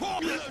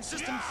 Reload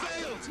system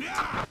failed.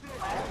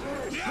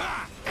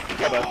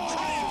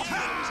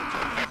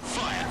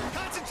 Fire.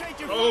 Concentrate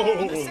your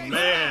Oh,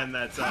 man,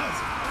 that's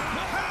awesome.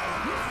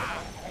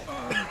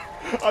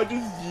 I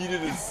just yeeted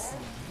his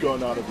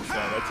gun out of his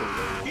hand. That's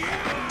hilarious.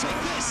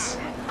 Take this.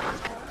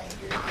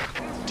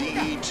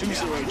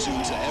 DE-202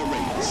 to air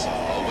raids.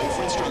 Await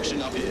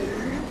Construction up here.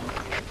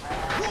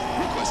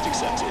 Request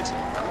accepted.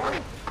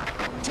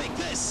 Take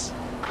this.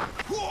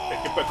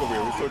 Hey, get back over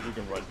here. We told you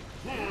can run.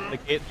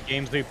 The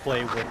games we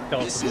play with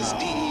stealth. This is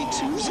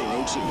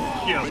DE-202.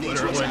 Yeah, Ready to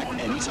literally. attack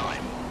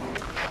anytime.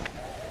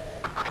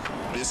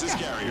 This is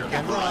Carrier. You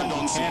can run, you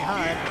can't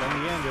hide, but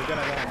in the end you're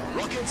gonna die.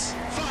 Rockets,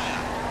 fire!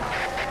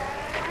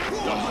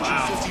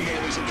 150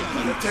 millimeter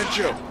cannon.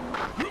 Attention!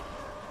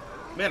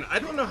 Man, I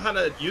don't know how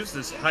to use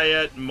this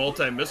Hayat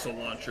multi-missile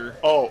launcher.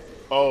 Oh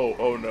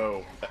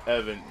no,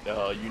 Evan,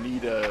 you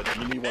need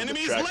one to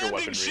track your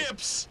weaponry.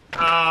 Ships.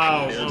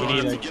 Oh,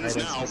 You need a Get us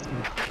now. is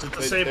it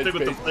the same thing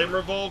with the flame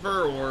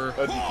revolver, or?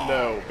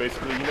 No,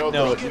 basically, you know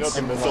the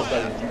missiles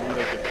that you need,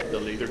 like the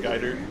laser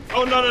guider.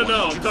 Oh no!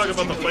 I'm talking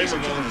about the flame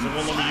revolvers. It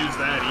won't let me use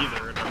that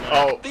either. And I'm like,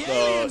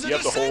 Oh, you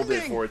have to hold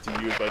it for it to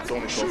use, but it's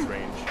only close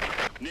range.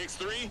 Next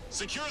 3,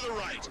 secure the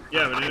right.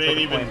 yeah, but it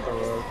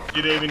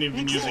ain't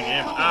even using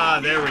ammo. Ah,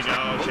 there we go.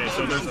 Okay,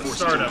 so there's a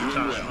startup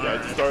time.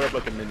 Yeah, it's start up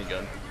like a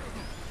minigun.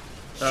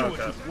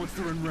 Okay. Once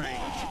they're in range.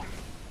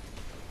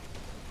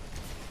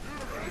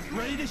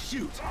 Ready to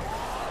shoot.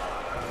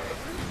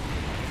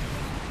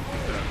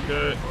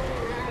 Good.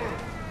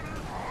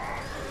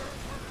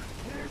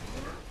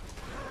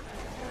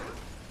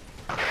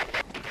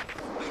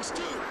 Next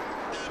 2,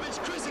 damage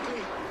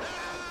critically.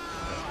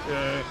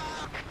 Okay.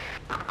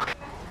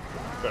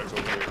 Back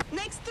over here.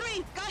 Next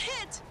 3, got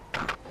hit.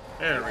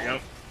 There we go.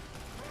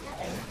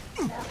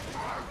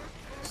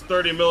 This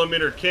 30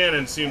 millimeter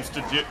cannon seems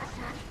to hit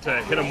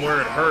him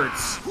where it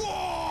hurts.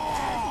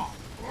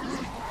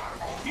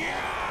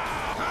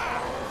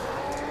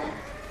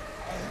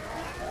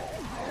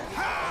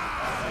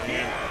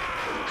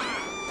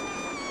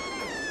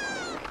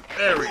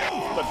 There we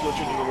go. Let's let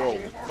you do the roll.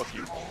 Fuck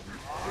you.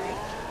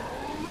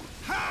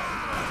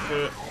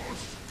 Good.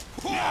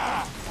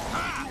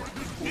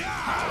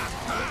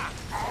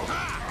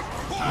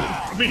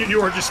 Me and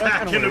you are just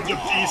hacking him to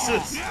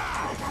pieces.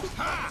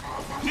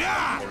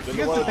 Didn't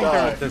You want guys to think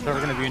die. there's ever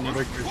gonna be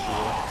another crucible?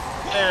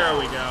 There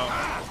we go.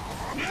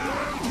 There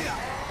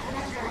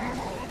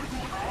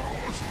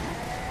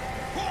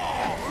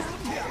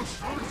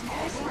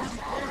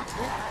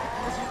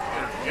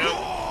we go.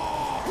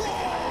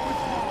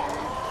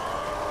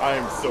 I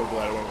am so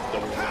glad I went with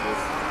double with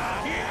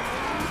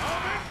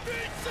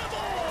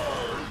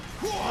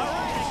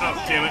Oh,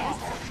 damn it.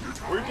 this.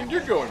 Where do you think you're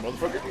going,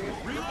 motherfucker?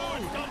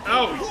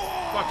 Oh, you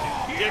fucking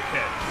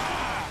dickhead.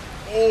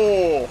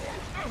 Oh!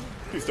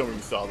 Please tell me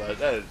you saw that.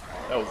 That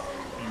was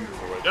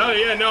beautiful right there. Oh,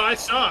 yeah, no, I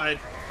saw it.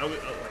 I was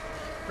like,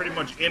 pretty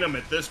much in him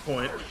at this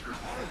point.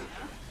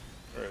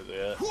 Where are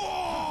they at?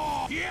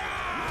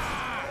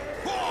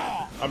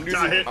 I'm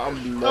Got hit.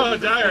 I'm Oh,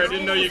 loving Dyer, I this.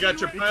 didn't know you got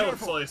your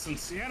pilot's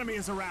license. The enemy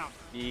is around.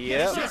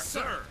 Yep. Yes,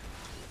 sir.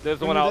 There's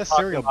the Remember one I that was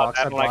talking cereal about. box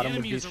I that, like, bought him would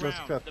Enemy be is so around.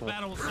 The stressful.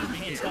 battle will soon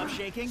can't stop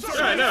shaking. Yeah,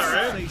 I know,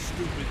 right? Say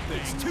stupid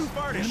things. It's too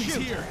far to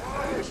shoot. Here.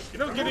 You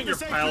know, getting your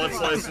pilot's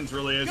license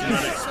really is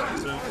not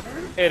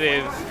expensive. It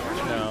is.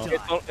 No.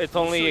 It's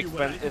only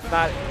expensive. It's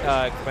not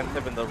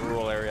expensive in the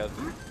rural areas.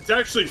 It's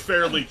actually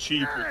fairly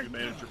cheap if you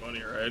manage your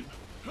money right.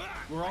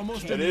 We're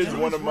almost It is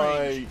one of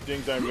my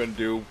things I'm gonna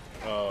do.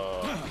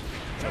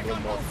 A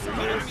little more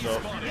free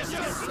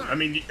stuff. I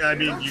mean,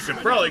 you could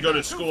probably go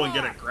to school and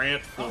get a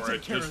grant for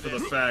it, just for the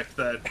fact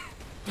that.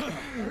 Yeah,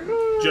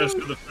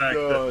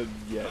 no.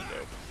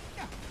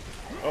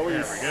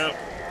 Always. There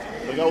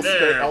we go. Like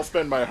There. I'll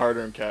spend my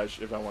hard-earned cash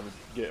if I want to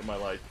get my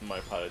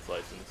pilot's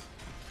license.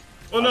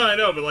 Well, no, I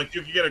know, but like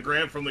you can get a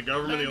grant from the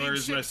government. The only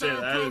reason I say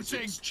that is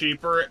it's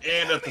cheaper,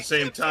 and at the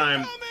same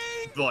time,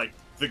 like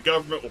the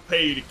government will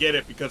pay you to get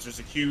it because there's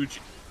a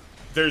huge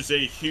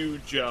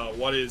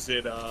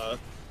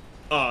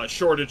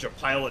shortage of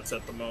pilots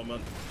at the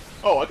moment.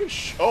 Oh, I can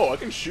shoot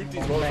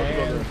these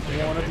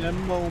motherfuckers. One of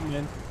them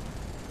moments.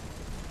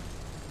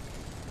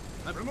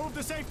 Remove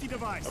the safety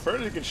device.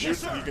 Apparently, you can shoot.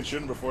 Yes, You can shoot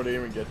them before they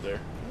even get there.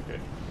 Okay.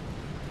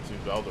 Seems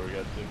Valdor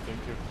got the same thing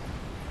too.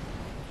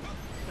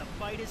 The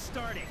fight is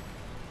starting.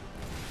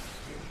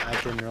 I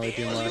didn't really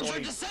do much. We're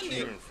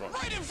descending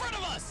right in front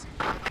of us.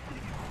 All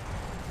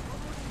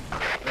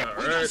We got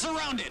right.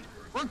 surrounded.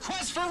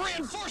 Request for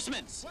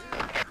reinforcements.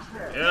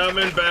 Yeah, I'm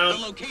The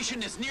inbound.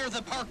 location is near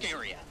the park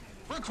area.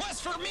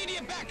 Request for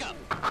immediate backup.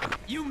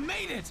 You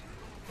made it.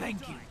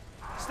 Thank you.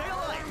 Stay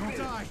alive. Don't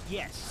die.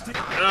 Yes.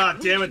 Ah,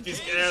 damn it!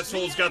 These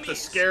assholes got the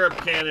scarab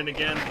cannon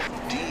again.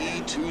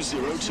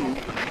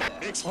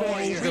 DE-202.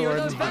 Exploring You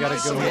gotta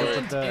go here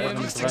with the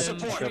Requesting rest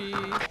of the ship.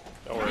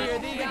 Don't worry.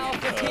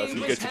 So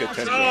you get to get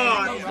 10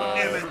 Oh,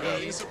 damn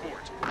it!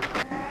 support.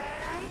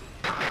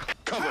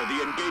 Cover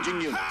the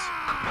engaging unit.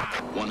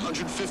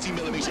 150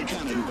 millimeter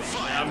cannon.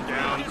 Fire. I'm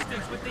down.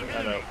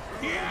 I know.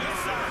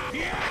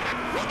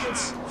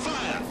 Rockets.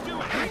 Fire.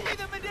 Bring me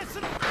the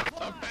medicinal.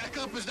 Our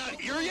backup is not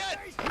here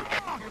yet.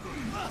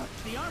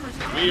 The armor's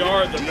We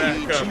are the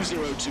backup.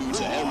 DE-202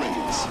 to air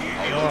raiders.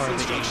 AO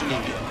construction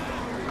begin.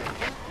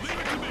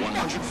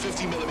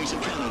 150 millimeter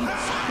cannon.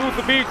 Fire. Who's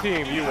the B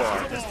team? You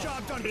are. This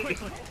job done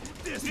quickly.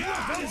 this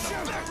weapon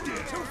effective!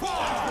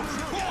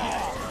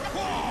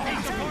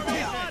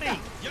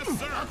 Yes,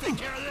 sir. I'll take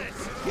care of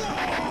this.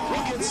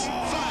 Rockets,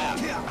 fire!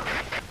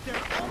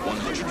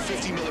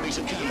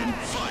 150mm cannon,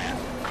 fire!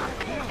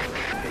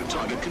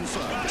 Target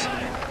confirmed.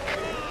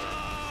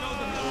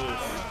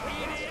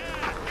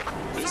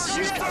 This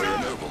is Carrier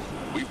Noble.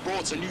 We've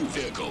brought a new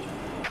vehicle.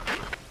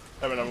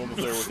 Evan, I'm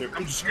almost there with you.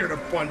 I'm just hearing a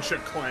bunch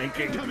of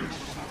clanking.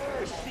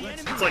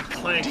 It's like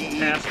clank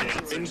tap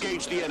dancing.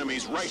 Engage the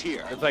enemies right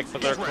here. It's like for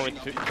their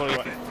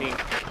 2015.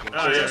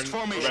 Adjust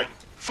formation.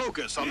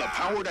 Focus on the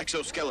powered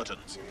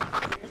exoskeletons.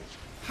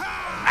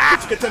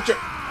 Get attention!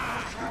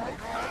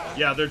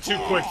 Yeah, they're too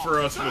quick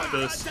for us with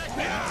this.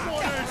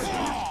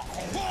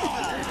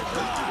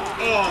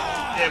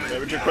 Oh, damn it.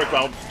 They're too quick,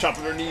 I'll chop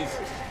their knees.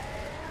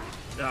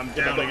 I'm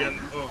down again.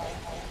 Oh.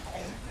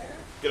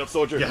 Get up,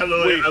 soldier. Yeah, I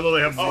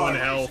literally have 1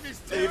 health.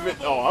 David.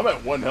 Oh, I'm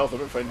at 1 health. I've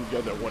been fighting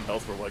these guys at 1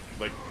 health for like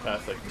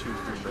past like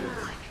 2-3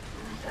 minutes.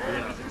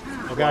 Yeah.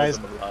 Well, guys,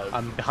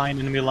 I'm behind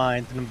enemy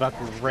lines and I'm about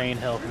to rain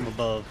hell from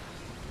above.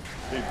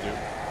 Please do.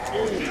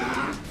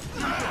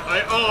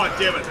 Oh,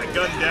 damn it. I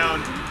gunned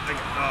down.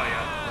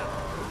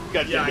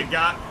 Yeah, I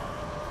got.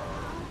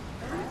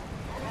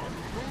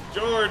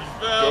 George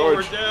fell.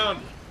 George. We're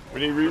down. We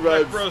need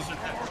revives.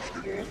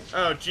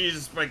 Oh,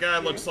 Jesus. My guy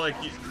looks like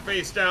he's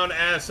face down,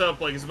 ass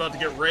up, like he's about to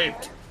get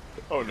raped.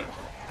 Oh, no.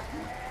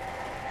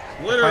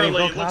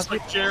 Literally, it looks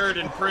like Jared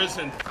in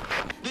prison.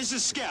 This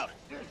is Scout.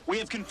 We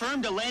have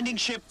confirmed a landing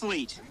ship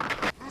fleet.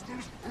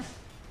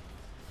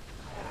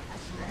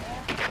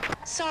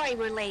 Sorry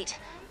we're late.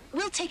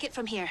 We'll take it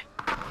from here.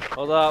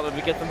 Hold up, let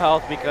me get some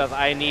health because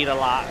I need a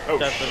lot. Oh,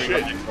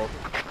 shit.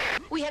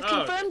 We have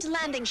confirmed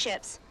landing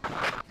ships.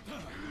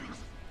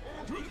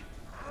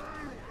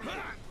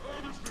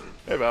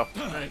 Hey, Val.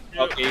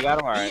 Okay, you got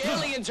him, alright. The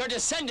aliens are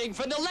descending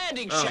from the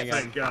landing Oh, ship.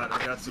 thank God.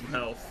 I got some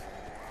health.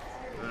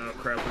 Oh,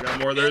 crap. We got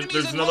more.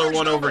 There's another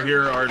one over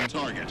here, Arden.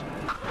 Target.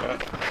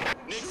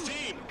 Next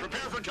team,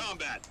 prepare for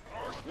combat.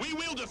 We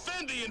will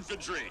defend the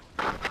infantry.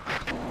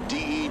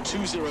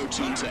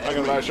 DE-202 to I'm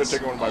gonna lie, I should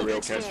take one of my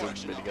rail cans for me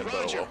to get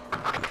better.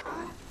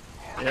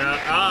 Yeah,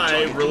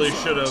 I really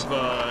should have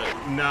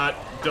not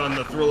done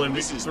the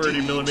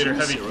 30mm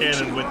heavy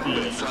cannon with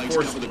the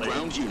force blade.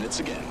 ground units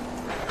again.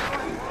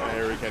 I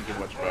really can't do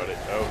much about it.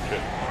 Oh,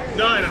 shit.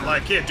 No, I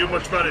can't do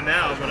much about it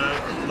now, but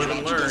I live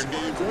and learn.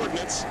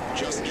 Coordinates.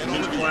 Just get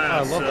on the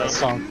class. I love that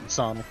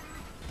song.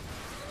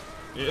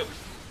 Yep.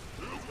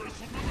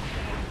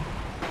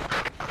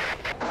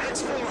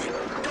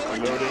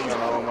 Loading on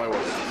all my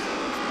way.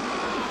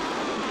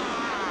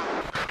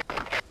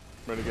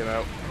 Ready to get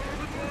out.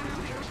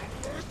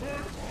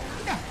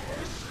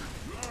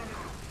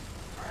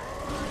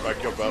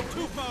 Back up, up.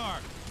 Too far.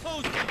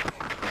 Close.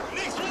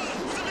 Next one,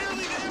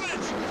 severely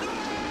damaged.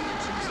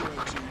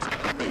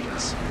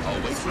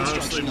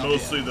 Honestly,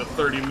 mostly the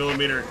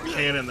 30mm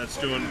cannon that's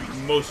doing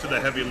most of the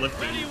heavy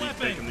lifting to be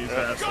taking these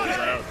assholes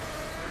out.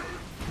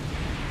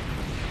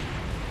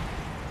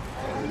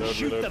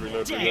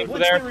 Reload.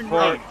 What's their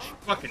range?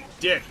 Fucking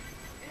dick.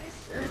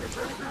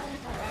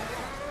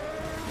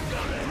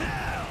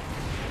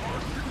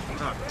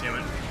 Oh, damn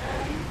it.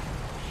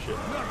 Shit.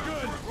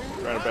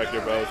 Trying to back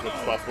your bow as much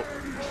as possible.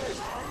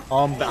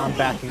 I'm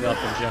backing up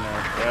in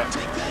general. Yeah.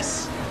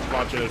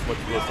 Launch it as much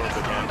as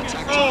I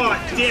can. Oh,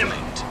 damn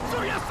it!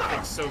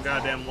 It's so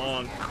goddamn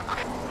long.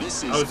 I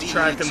was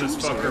tracking this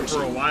fucker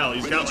for a while.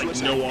 He's got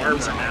like no armor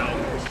now.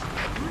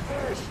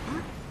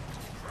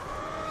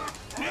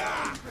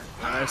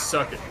 I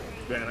suck at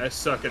man. I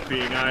suck at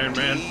being Iron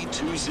Man.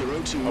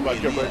 How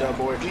about your down,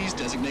 boy? Please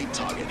designate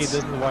targets. This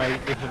is why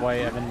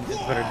Evan is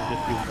better to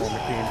just use War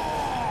Machine.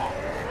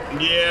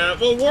 Yeah,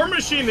 well, War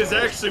Machine is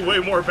actually way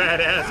more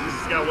badass because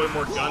he's got way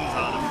more guns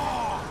on him.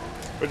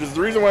 Which is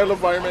the reason why I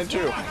love Iron Man 2.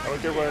 I don't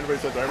care what anybody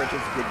says. Iron Man 2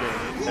 is a good game.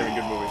 I mean,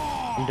 good movie.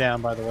 I'm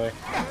down, by the way.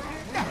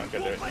 Okay,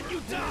 there.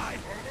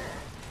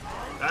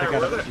 Check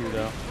out the queue,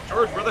 though.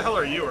 George, where the hell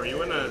are you? Are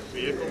you in a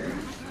vehicle?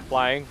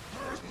 Flying.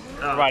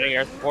 Providing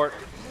air support.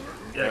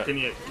 Yeah, can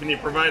you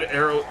provide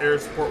air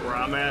support where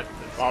I'm at?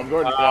 I'm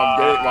going.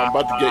 I'm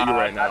about to get you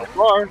right now.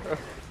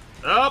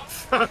 Oh,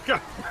 fuck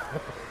up.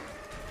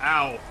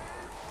 Ow.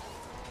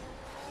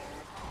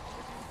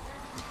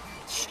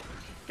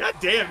 God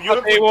damn, you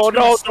have They like will two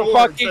know to swords.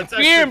 fucking That's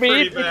fear actually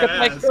me pretty because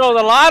I badass. killed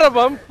a lot of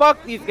them.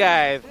 Fuck these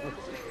guys.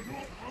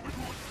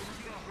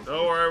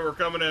 Don't worry, we're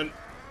coming in.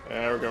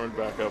 Yeah, we're going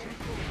back up.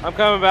 I'm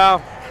coming,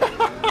 Val.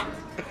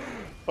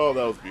 Oh,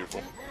 that was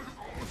beautiful.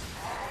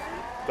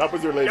 That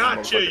was your laser.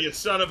 Gotcha, you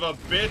son of a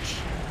bitch.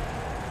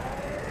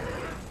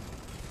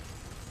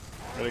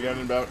 And again,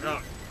 inbound.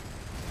 Oh.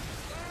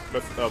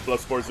 Blood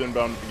Sports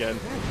inbound again.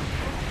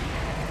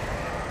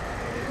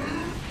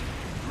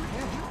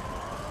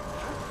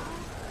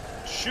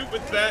 Shoot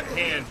with that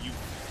hand, you.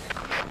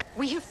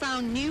 We have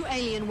found new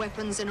alien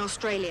weapons in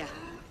Australia.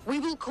 We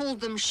will call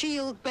them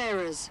shield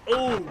bearers.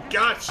 Oh,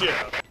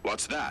 gotcha.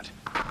 What's that?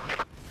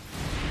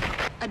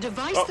 A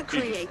device that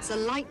creates a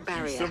light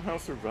barrier. Somehow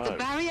survived. The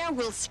barrier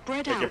will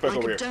spread out get back like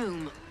over a here.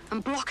 dome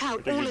and block out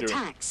What are all you doing?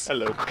 attacks.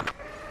 Hello.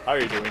 How are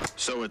you doing?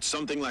 So it's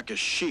something like a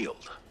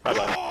shield.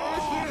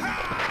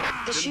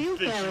 Bye-bye. The shield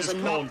bearers are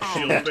just call not them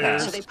shield armed,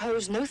 bearers. so they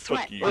pose no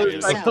threat you, by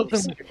dude.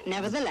 themselves.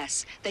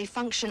 Nevertheless, they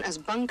function as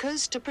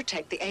bunkers to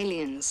protect the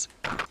aliens.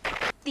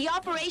 The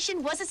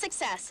operation was a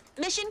success.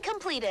 Mission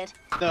completed.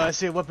 No, I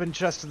see a weapon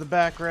chest in the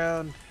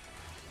background.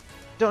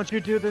 Don't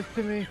you do this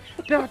to me.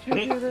 Don't you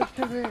do this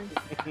to me.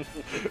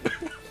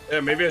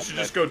 Yeah, maybe I should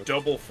just go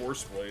double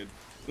force blade.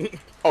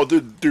 Oh,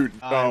 dude,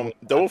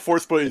 double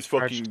force blade is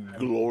fucking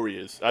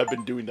glorious. I've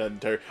been doing that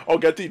entire. Oh,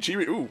 got the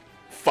achievement. Ooh,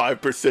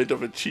 5%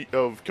 of a cheat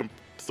of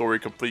story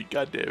complete.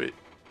 God damn it.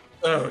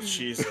 Oh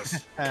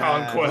Jesus!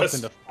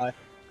 Conquest.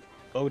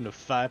 Open to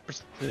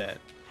 5%.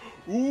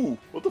 Ooh,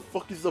 what the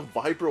fuck is the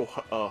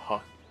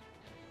vibro?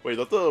 Wait, is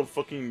that the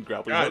fucking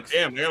grappling God hooks?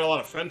 damn, they got a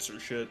lot of fencer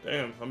shit.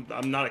 Damn,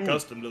 I'm not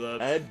accustomed to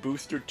that. Add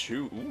booster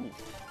 2. Ooh.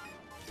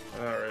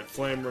 Alright,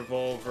 flame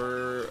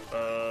revolver,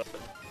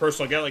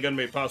 personal Gatling gun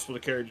made possible to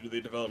carry due to the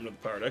development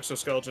of the powered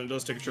exoskeleton. It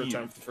does take a short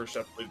time for the first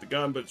step to leave the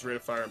gun, but its rate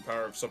of fire and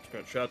power of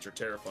subsequent shots are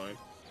terrifying.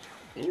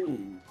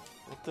 Ooh.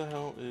 What the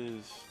hell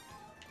is...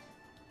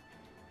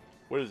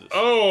 What is this?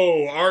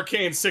 Oh,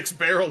 arcane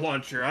 6-barrel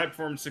launcher.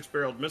 High-performance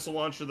 6-barreled missile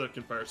launcher that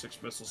can fire 6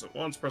 missiles at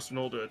once. Press and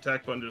hold to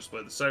attack button to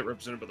display the sight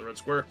represented by the red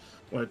square.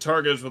 When a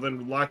target is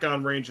within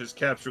lock-on range is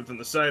captured within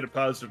the sight, a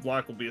positive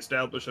lock will be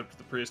established up to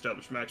the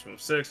pre-established maximum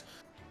of 6.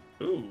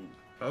 Ooh,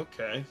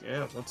 okay,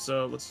 yeah,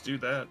 let's do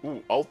that.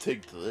 Ooh, I'll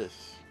take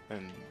this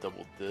and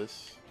double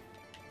this.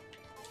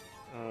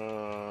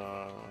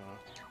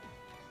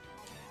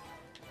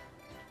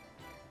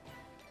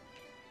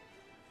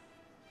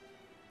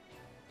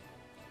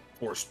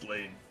 Force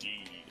Blade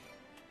D.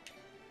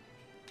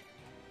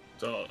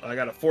 So I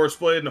got a Force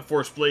Blade and a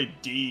Force Blade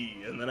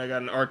D, and then I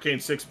got an Arcane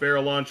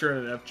 6-barrel launcher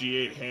and an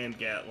FG8 hand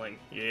Gatling.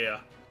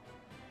 Yeah.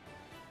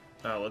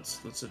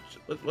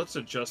 Let's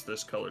adjust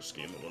this color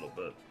scheme a little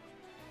bit.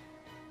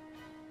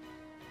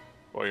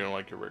 Well, you don't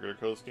like your regular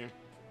color scheme?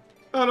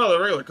 Oh no, the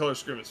regular color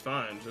scheme is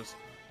fine. Just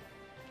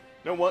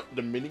you know what?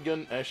 The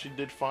minigun actually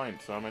did fine,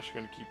 so I'm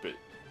actually gonna keep it.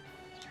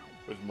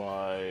 With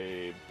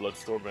my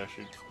Bloodstorm,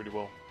 actually it's pretty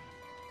well.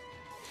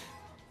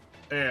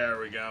 there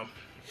we go.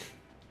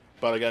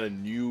 But I got a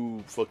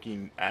new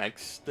fucking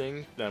axe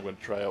thing that I'm gonna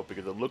try out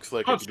because it looks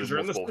like I can do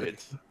multiple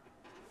hits.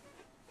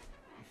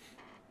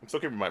 I'm still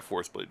keeping my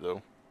Force Blade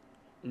though.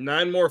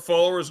 9 more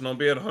followers and I'll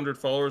be at 100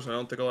 followers, and I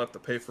don't think I'll have to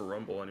pay for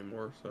Rumble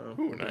anymore. So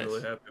ooh, I'll nice. be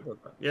really happy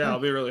about that. Yeah, I'll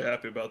be really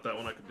happy about that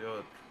when I can do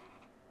it.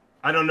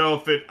 I don't know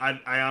if it.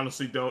 I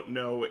honestly don't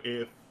know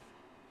if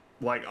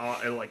like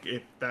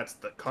if that's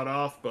the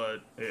cutoff,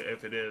 but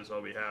if it is,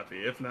 I'll be happy.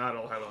 If not,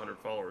 I'll have 100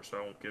 followers, so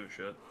I won't give a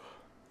shit.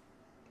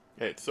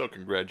 Hey, so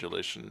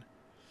congratulations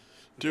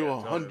to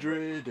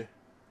 100.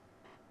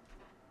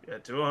 Yeah,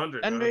 to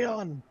 100. And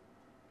beyond.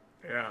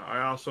 Yeah,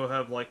 I also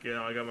have I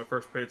got my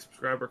first paid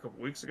subscriber a couple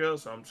weeks ago,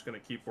 so I'm just gonna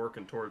keep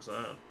working towards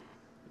that.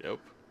 Yep.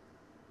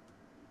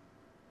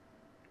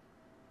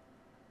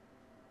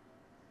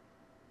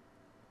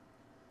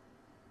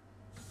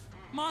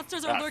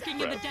 Monsters are lurking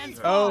in the dense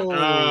fog.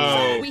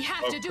 Oh, we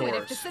have to do it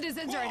if the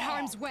citizens are in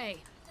harm's way.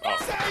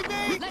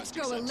 Let's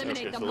go eliminate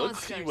Okay, the so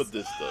monsters. let's see what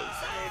this does.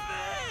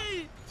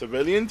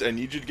 Civilians, I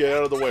need you to get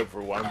out of the way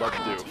for what I'm about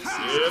to do.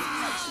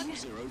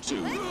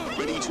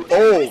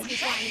 Oh,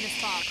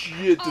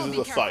 shit, this is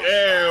a fight.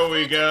 There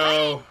we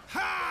go.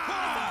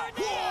 Aranea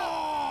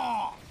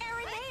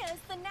is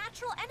the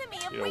natural enemy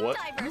of You know wing what?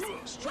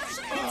 divers. What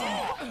should we do?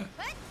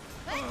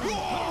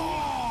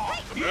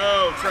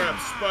 Oh, crap,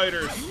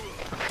 spiders.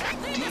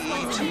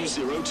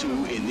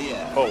 DE-202 in the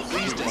air. Oh,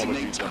 please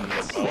designate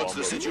targets. What's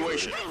the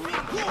situation?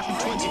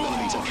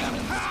 20mm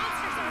cannon.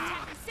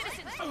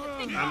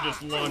 I'm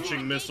just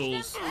launching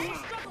missiles.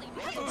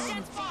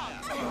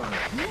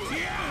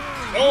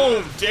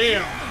 Oh,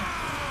 damn.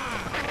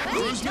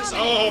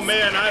 Oh,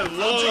 man, I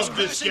love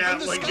this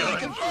Gatling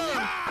gun.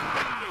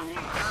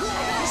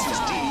 This is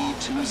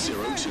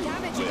DE-202.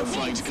 We're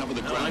flying to cover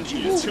the ground.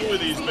 2 of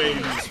these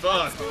babies.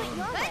 Fuck.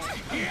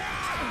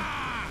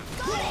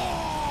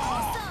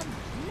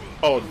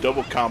 Oh,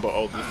 double combo.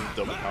 Oh, this is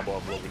double combo.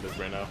 I'm loving this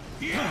right now.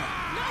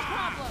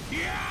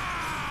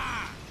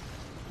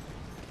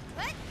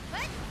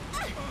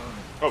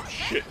 Oh,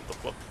 shit. What the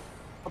fuck?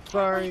 I'm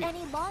sorry.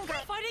 Any longer.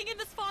 Fighting in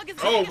this fog is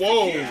Oh,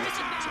 whoa.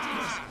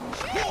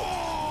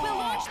 We'll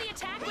launch the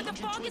attack when the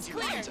fog is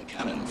clear.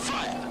 Cannon,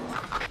 fire.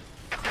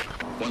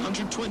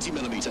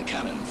 120mm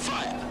cannon,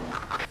 fire.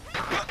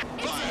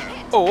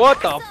 Oh,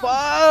 what the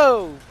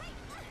fuck?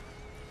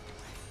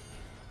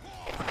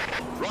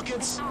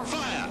 Rockets,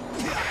 fire.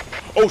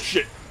 Oh,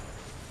 shit.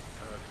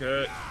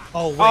 Okay.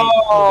 Oh, wait.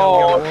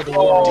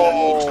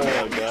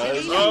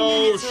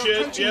 Oh,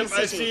 shit. Yep,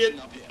 I see it.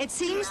 It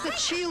seems that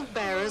shield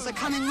bearers are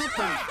coming with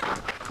them.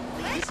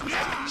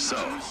 So,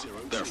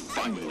 they're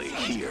finally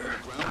here.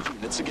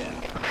 Units again.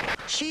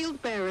 Shield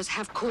bearers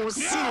have caused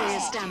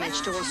serious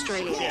damage to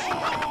Australia.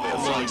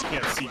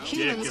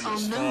 Humans are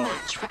no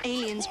match for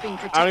aliens being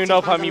protected. I don't even know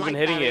if by I'm the even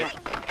light hitting it.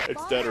 barrier.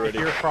 It's dead already.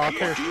 Your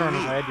crosshairs turn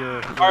red,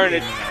 you're... Alright,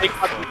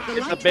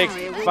 it's a big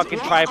fucking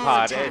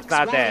tripod. It's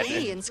not dead.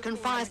 Aliens can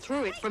fire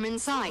through it from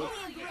inside.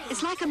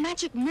 It's like a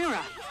magic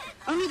mirror.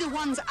 Only the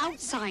ones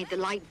outside the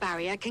light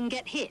barrier can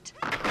get hit.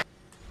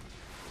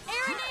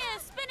 Aranea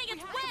is spinning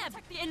its web!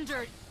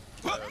 Injured.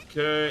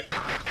 Okay.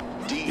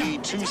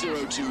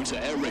 DE-202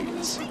 to air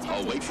raiders.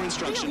 I'll wait for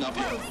instruction up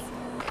here.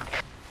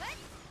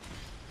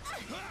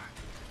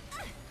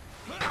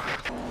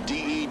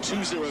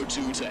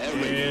 DE-202 to air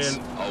raiders.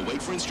 I'll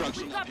wait for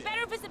instruction. We've got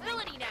better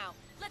visibility now.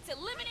 Let's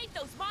eliminate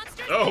those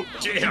monsters. Oh, now.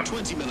 damn.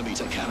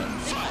 20mm cannon,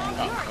 fire.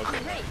 Oh,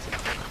 okay. Great.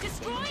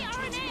 Destroy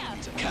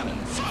Aranea. Cannon,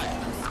 fire.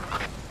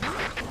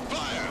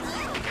 Fire.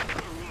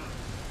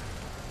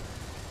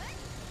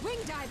 Wing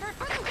diver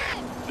for the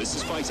win. This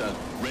is fighter,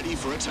 ready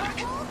for attack.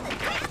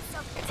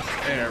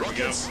 There we go.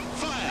 Rockets,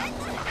 fire.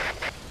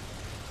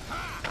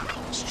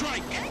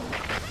 Strike.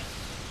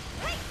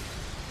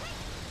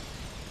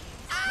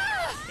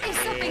 If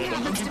something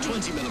happens to me,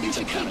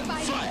 120mm cannon,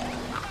 fire.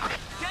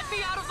 get me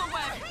out of the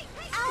way.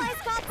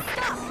 Allies got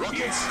stuck.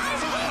 Rockets,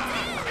 fire.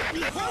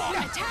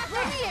 Attack in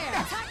the air.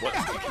 What?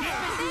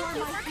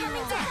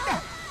 What?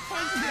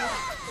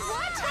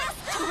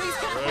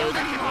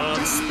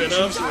 Spin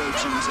up.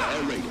 DE-202 to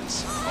air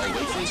raiders. I'll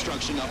wait for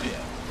instruction up here.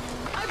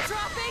 I'm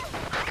dropping.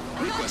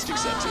 Request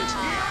accepted.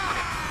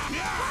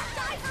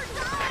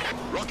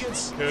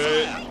 Rockets,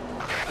 Good. fire.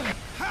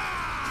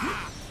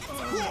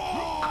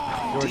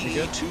 George, you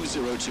good?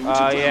 DE-202 to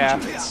Yeah.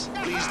 ground units.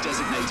 Please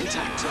designate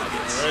attack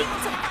targets.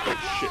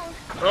 Alright.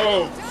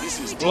 Oh, This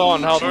is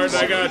Hold on, hold on.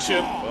 Alright, I got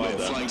you.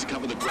 We're flying to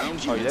cover the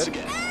ground Oh, you units did?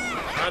 again.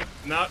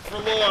 Not for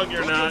long,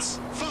 you're not. Rockets,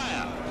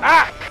 fire.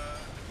 Ah!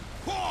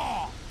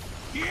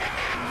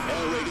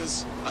 Air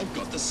raiders, I've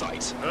got the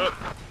sight. Oh,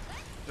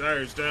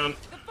 tire's down.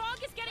 The fog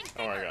is getting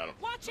Oh, thicker. I got him.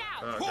 Watch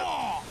out. Okay.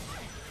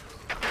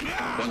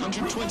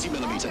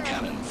 120mm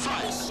cannon,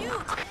 fire.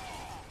 Shoot.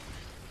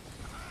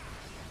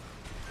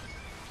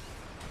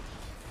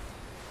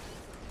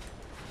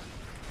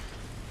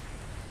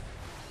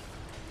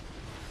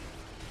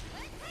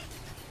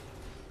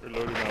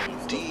 Reloading all this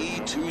stuff.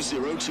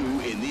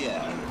 DE-202 in the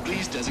air.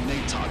 Please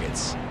designate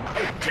targets.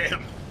 Oh,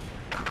 damn.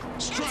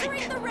 Strike.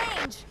 Entering the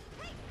range.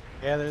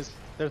 Yeah, there's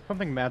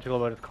something magical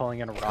about it calling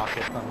in a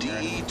rocket on the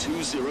air.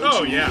 DE-202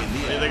 Oh, yeah. in the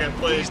Why do you air. think I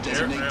played Please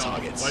Air designate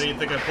targets. Why do you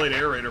think I played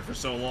Air Raider for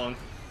so long?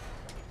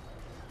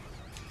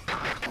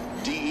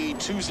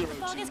 DE-202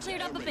 Fog has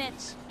cleared up a bit.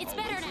 It's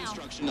better now.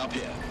 instruction up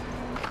here.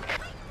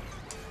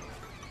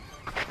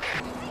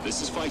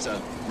 This is fighter,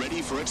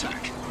 ready for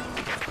attack.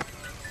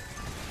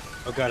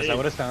 Oh god, is that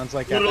what it sounds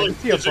like? Literally I can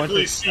see a bunch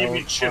physically of see me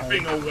cells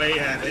chipping flying. away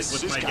at it This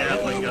with is my Captain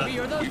Gatling Logan. gun. We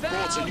are the We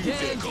brought a new valiant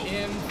vehicle.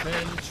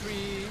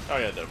 infantry. Oh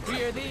yeah, definitely.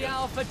 We're the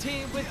alpha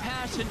team with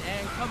passion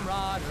and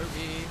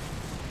camaraderie.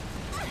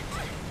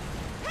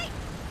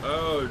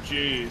 Oh,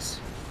 jeez.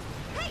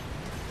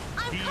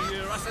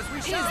 Hear us as we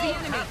Here's shout the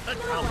enemy. at the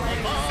top of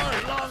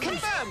our lungs.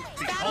 Confirmed.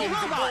 Behold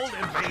the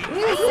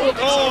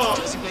bold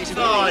invasion.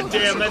 Oh,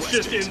 damn, that's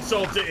just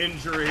insult to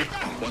injury.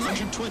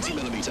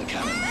 120mm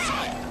cannon,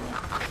 fire.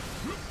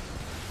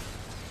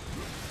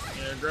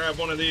 Yeah, grab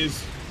one of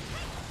these.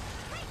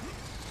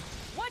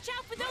 Watch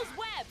out for those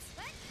webs.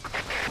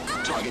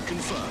 Target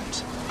confirmed.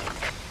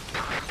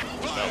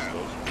 Fire.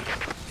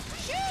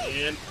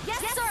 And Yes,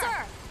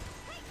 sir.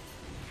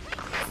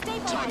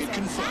 Stabilize Target it.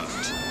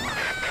 confirmed.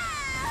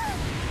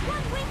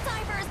 One wing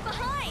diver is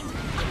behind.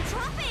 I'm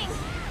dropping.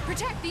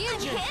 Protect the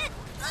engine. I'm hit.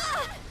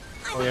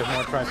 Oh, we have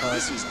more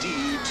tripods. This is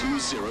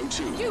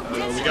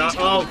DE-202. we got,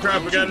 oh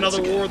crap, we got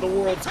another War of the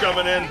Worlds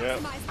coming in.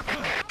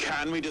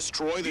 Can we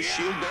destroy the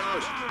shield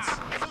bearers?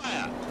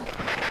 Fire.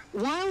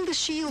 While the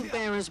shield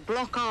bearers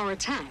block our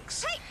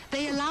attacks,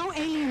 they allow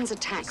aliens'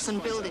 attacks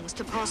and buildings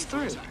to pass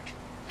through.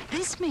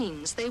 This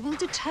means they will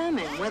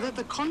determine whether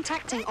the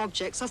contacting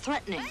objects are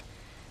threatening.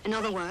 In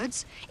other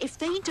words, if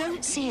they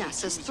don't see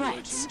us as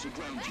threats,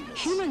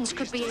 humans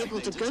could be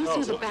able to go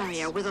through the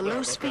barrier with a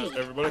low speed.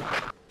 Everybody.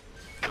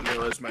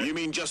 You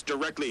mean just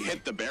directly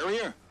hit the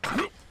barrier?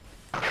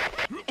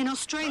 In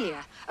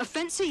Australia, a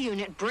fencer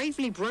unit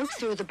bravely broke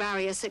through the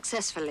barrier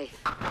successfully.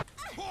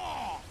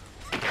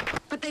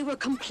 But they were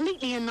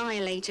completely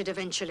annihilated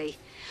eventually.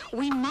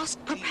 We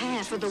must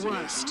prepare for the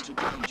worst.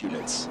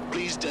 Units,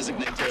 please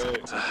designate.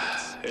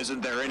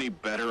 Isn't there any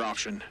better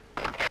option?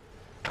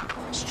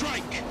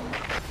 Strike!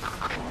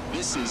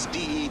 This is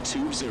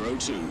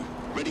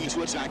DE-202, ready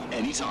to attack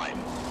anytime.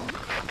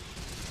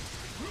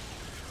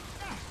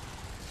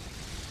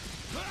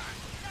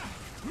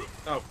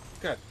 Oh,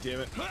 god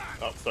damn it.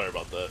 Oh, sorry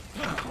about that.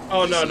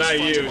 Oh no, not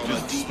you, Fighter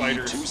bomber just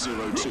spiders.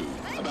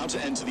 DE-202, about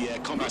to enter the air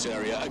combat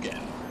area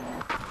again.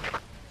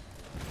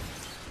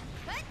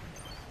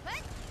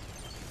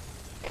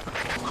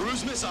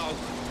 Cruise missile,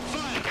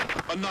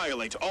 fire!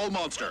 Annihilate all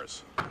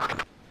monsters.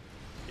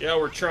 Yeah,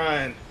 we're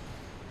trying.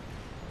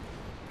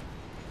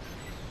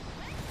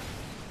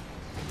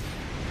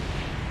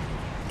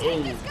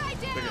 Take this guy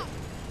down.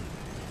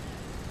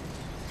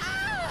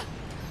 Ah!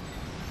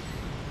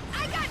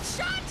 I got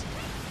shot.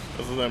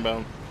 This is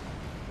inbound.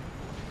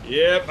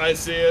 Yep, I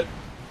see it.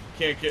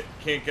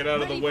 Can't get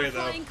out of the way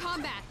though.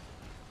 Combat.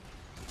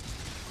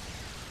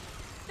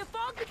 The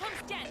fog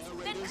becomes dense,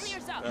 then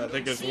clears up. I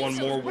think there's one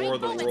more War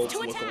of the Worlds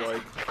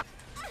look-alike.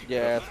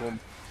 Yeah, it's one.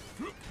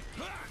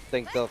 I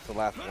think that's the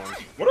last one.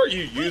 What are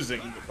you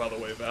using, by the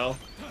way, Val?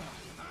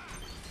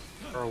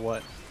 Or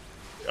what?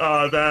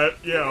 That,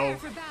 you know,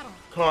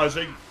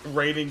 causing,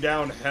 raining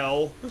down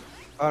hell.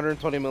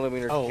 120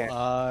 millimeter.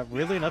 Oh,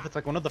 really enough, it's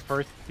like one of the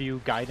first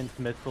few guidance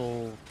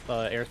missile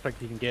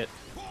airstrikes you can get.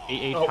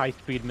 8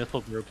 high-speed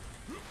missile groups.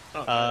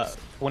 Oh, nice.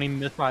 20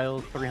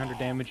 missiles, 300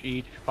 damage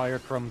each,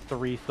 fired from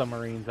 3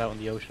 submarines out in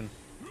the ocean.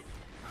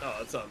 Oh,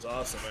 that sounds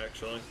awesome,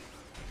 actually.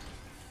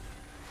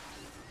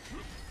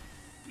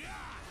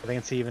 I think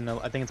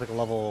it's like a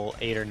level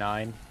 8 or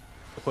 9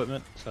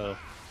 equipment, so.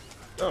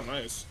 Oh,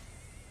 nice.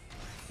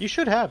 You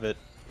should have it.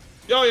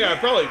 Oh yeah, I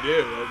probably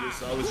do.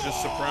 I was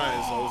just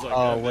surprised. I was like,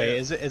 oh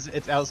wait,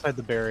 it's outside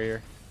the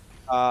barrier.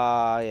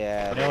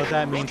 Yeah. You know what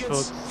that means,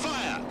 folks?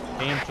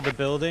 Aim for the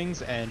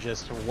buildings and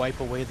just wipe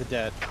away the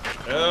dead.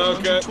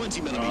 Okay.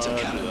 20mm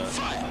cannon,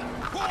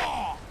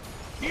 fire.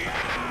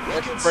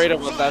 It's afraid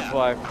of it, that's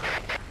why.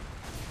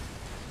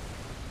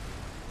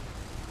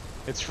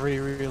 It's free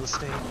real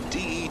estate.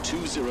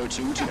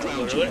 DE-202 to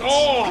ground units.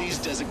 Please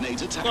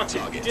designate attack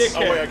targets.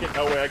 Oh wait,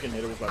 I can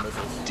hit it with my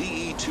missiles.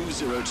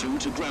 DE-202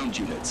 to ground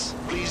units.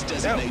 Please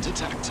designate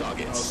attack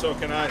targets. Oh, so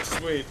can I.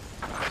 Sweet.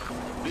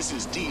 This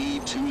is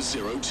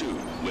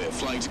DE-202. We're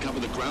flying to cover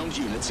the ground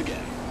units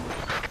again.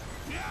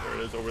 There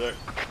it is, over there.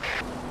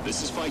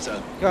 This is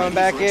Fighter. Coming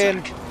back in.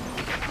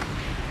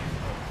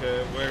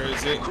 Okay, where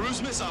is it?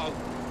 Cruise missile.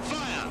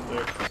 Fire.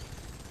 There.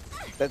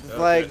 That's his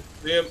leg.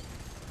 See him.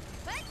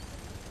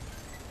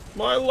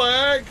 My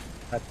leg!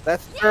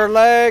 That's their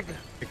leg!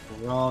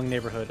 Wrong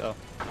neighborhood, oh.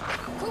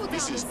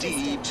 This is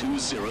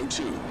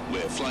DE-202.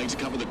 We're flying to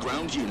cover the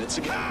ground units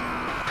again.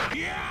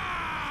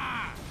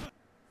 Yeah!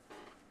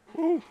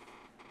 Woo.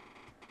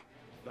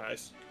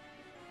 Nice.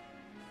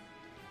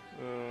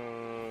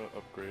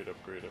 Upgrade.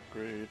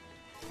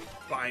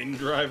 Vine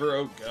driver,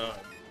 oh god.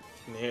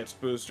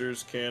 Enhanced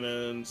boosters,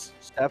 cannons.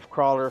 Step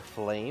crawler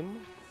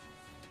flame?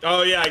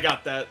 Oh yeah, I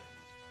got that.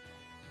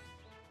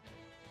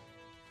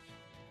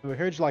 We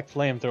heard you like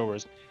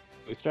flamethrowers.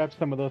 We strapped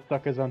some of those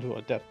suckers onto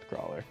a depth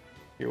crawler.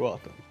 You're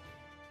welcome.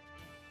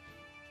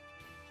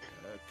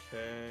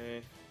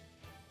 Okay.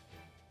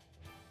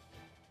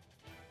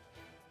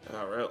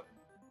 Alright.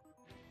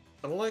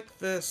 I like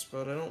this,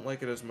 but I don't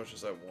like it as much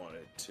as I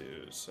wanted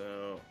to,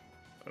 so...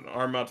 An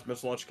arm-mounted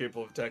missile launcher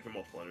capable of attacking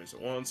multiple enemies at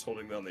once,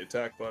 holding down the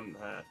attack button.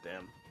 Ah,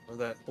 damn. Or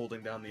that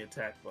holding down the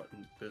attack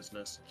button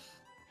business.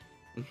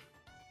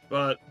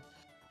 But...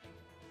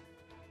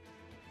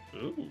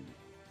 Ooh.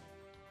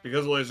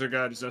 Because the laser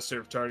guide is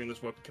necessary for targeting,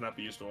 this weapon cannot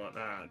be used alone.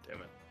 Ah,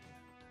 damn it.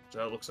 So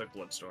that looks like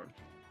Bloodstorm.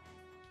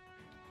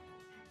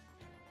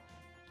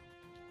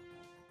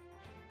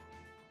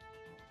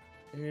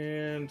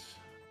 And...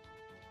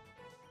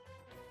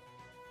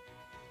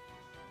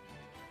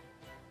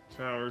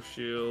 Power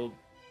shield.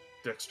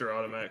 Dexter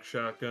automatic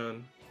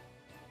shotgun.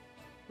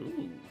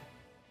 Ooh.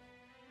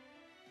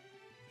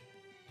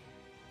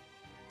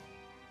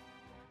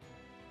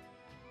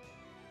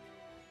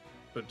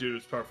 But due to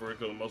its powerful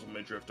recoil, the muzzle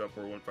may drift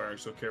upward when firing,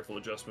 so careful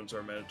adjustments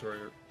are mandatory.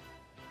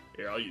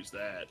 Here, I'll use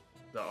that.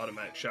 The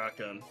automatic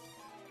shotgun.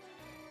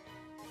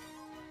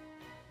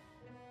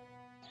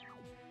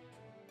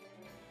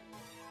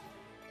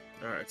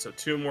 Alright, so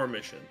 2 more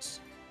missions.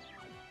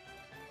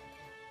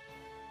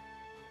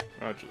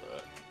 Roger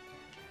that.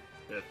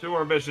 Yeah, 2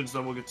 more missions,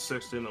 then we'll get to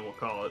 60, and then we'll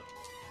call it.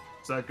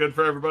 Is that good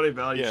for everybody?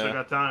 Val, you still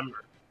got time?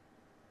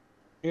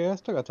 Yeah, I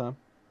still got time.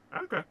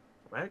 Okay.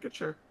 Make it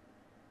sure.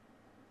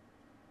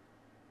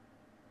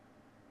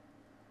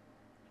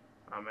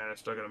 Oh man, I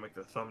still gotta make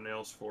the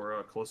thumbnails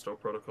for Callisto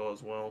Protocol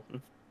as well.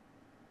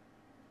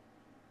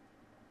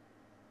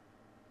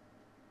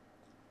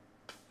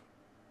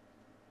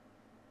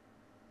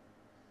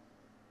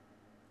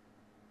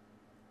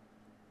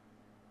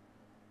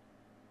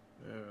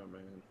 Oh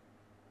man.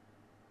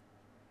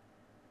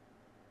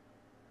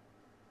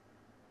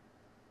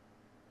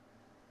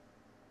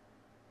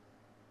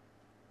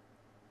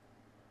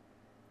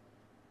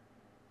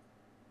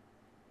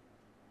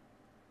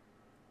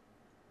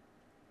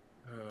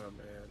 Oh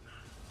man.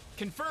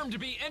 Confirmed to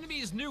be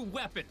enemy's new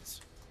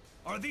weapons.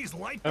 Are these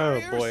light Oh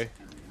barriers? boy.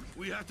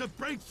 We have to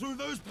break through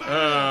those Oh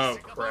barriers.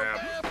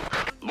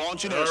 crap.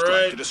 Launch an All airstrike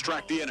right. to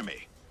distract the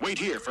enemy. Wait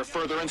here for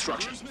further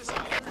instructions.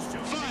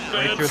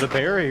 Break through the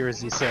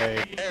barriers, you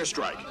say.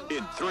 Airstrike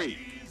in 3,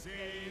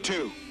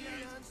 2,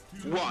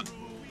 1.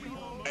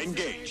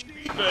 Engage.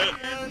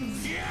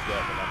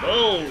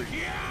 Holy.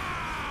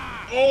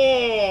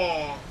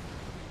 Oh.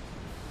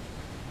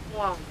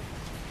 Wow.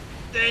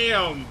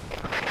 Damn.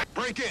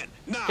 Break in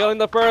now. Killing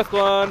the first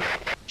one.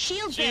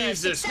 Shield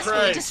bearers Jesus successfully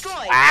Christ.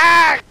 destroyed.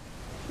 Ah!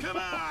 Come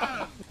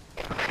on.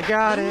 I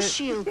got Those it.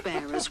 shield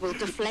bearers will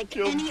deflect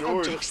any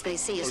objects they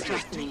see as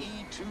threatening.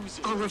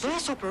 Our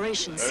reverse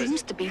operation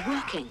seems to be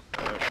working.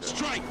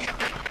 Strike.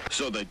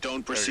 So they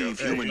don't perceive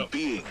There you human go.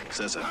 beings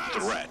as a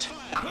threat.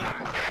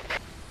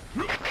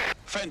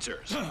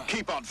 Fencers,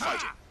 keep on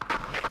fighting.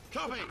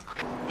 Copy.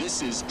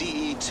 This is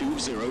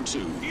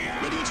DE-202.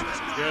 Ready to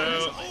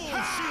Go.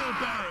 All shield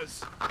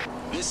bearers.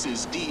 This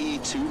is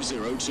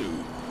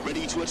DE-202.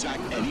 Ready to attack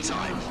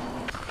anytime.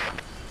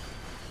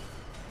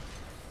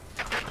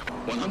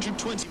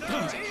 120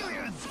 pounds.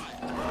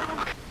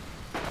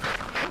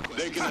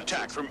 They can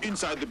attack from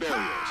inside the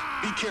barriers.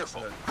 Be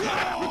careful.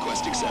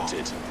 Request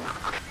accepted.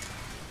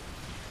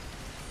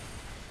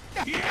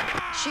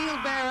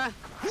 Shield bearer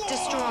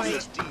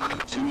destroyed.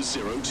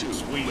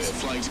 DE-202. We're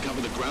flying to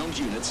cover the ground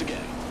units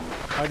again.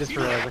 I just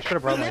realized I should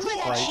have brought my Remember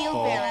that sprite shield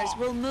ball. bearers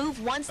will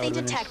move once they That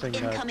would've been detect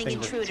interesting, incoming thing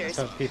to- intruders.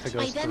 so Tifa goes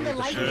By then, through the the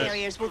light shit.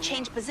 barriers will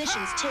change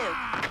positions too.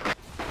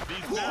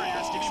 These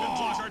barriers can even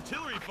block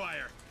artillery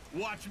fire.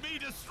 Watch me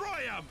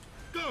destroy them.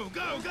 Go,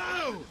 go,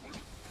 go.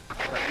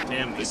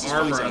 Damn, the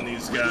armor on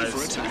these guys.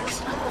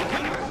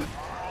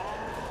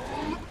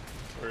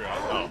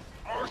 Oh.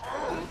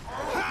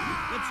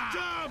 Let's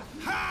jump.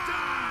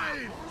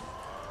 Dive.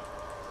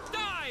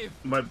 Dive!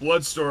 My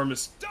Bloodstorm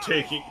is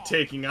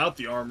taking out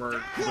the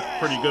armor with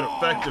pretty good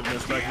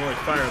effectiveness, but I can only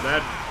fire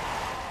that.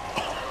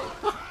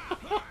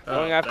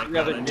 Going after the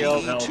other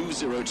shield.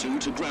 DE-202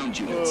 to ground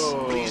units.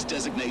 Oh. Please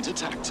designate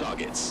attack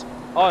targets.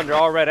 Oh, and they're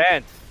all red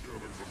ants.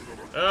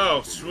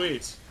 Oh,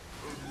 sweet.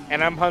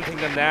 And I'm hunting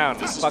them down.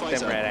 This is Fuck them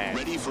Pfizer. red ants.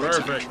 Ready for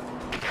Perfect.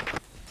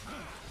 attack.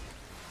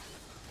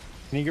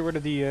 Can you get rid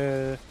of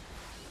the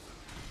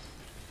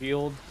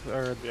shields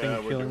or Yeah, things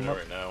we're healing doing them it up?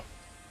 right now.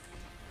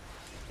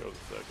 Go a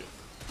second.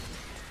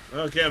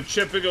 Okay, I'm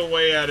chipping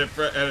away at it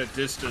at a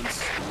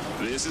distance.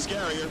 This is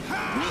Carrier.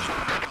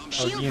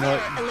 Oh, you know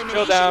what?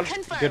 Chill down.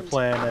 Good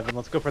plan, Evan.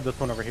 Let's go for this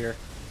one over here.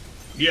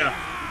 Yeah.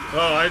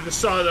 Oh, I just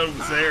saw that it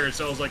was there,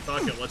 so I was like,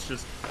 fuck it, let's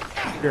just...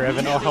 Here,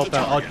 Evan, I'll help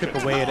out. I'll chip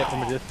away at it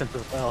from a distance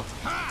as well.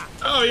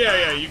 Oh,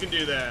 yeah, you can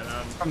do that.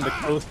 From the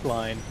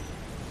coastline.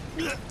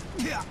 There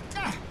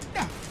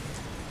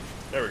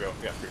we go.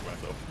 Yeah, freak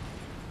myself.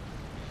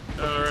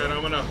 Alright,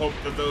 I'm gonna hope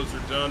that those are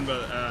done,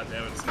 but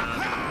damn, it's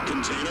not.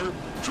 Container,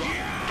 drop.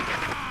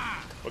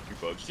 Fuck you,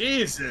 bugs.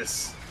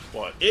 Jesus!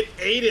 What? It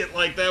ate it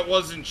like that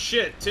wasn't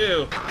shit,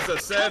 too. It's the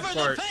sad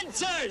part. I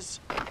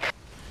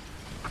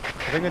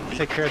think we have to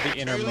take care of the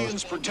Aliens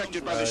innermost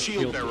protected by the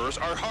shield bearers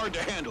are hard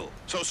to handle,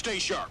 so stay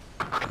sharp.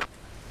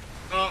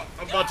 Oh,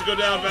 I'm about to go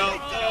down, Val.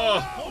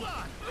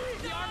 Oh!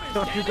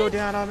 Don't you go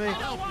down on me!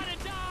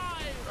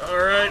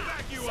 Alright.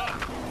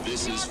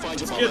 This is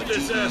fighter Let's bomber get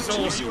this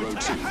asshole.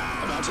 DE-202.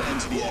 About to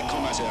enter the air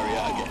combat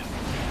area again.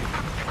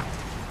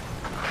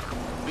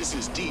 This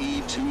is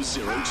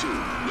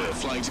DE-202. We're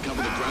flying to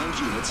cover the ground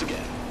units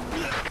again.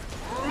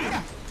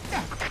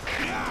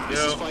 This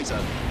is fighter,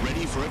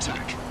 ready for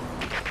attack.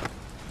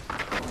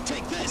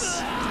 Take this.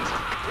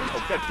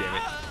 Oh, god damn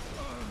it.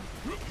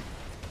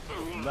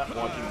 I'm not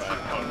watching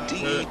my...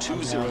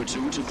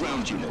 DE-202 to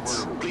ground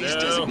units. Please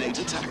designate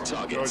attack George,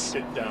 targets.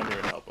 get down here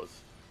and help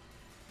us.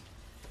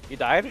 You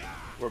died?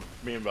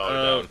 Me and Val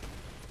are down.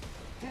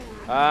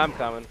 I'm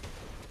coming.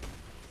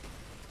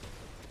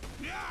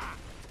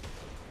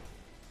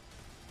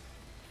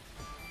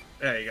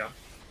 There you go.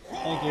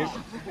 Thank you.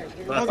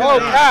 Oh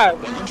god!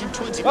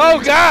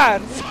 Oh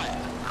god!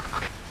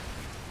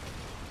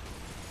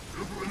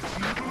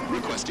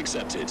 Request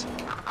accepted.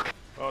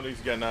 Oh, he's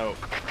getting out.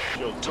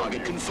 Shield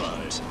Target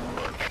confirmed.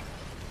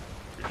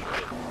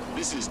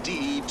 This is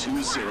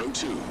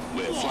DE-202.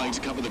 We're flying to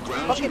cover the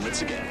ground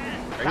units again.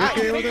 Are you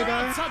okay with it,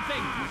 guy?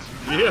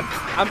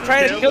 Yeah. I'm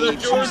trying to kill the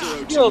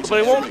shield, but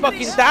it won't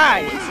fucking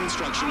die!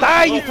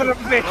 Die, you son of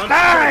a bitch!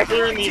 Die! I'm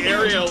clearing the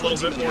area a little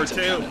bit more,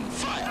 too.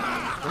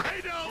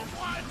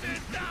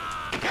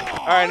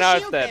 Alright, now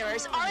it's Shield dead.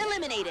 bearers are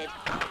eliminated.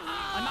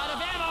 I'm out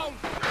of ammo!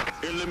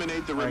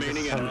 Eliminate the I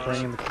remaining guess I'm enemies.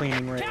 bringing the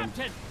cleaning range.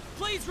 Captain,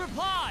 please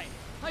reply!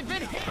 I've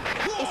been hit!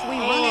 If we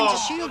run into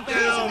shield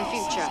bearers in the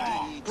future,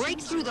 break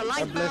through the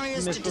light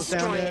barriers to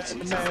destroy it.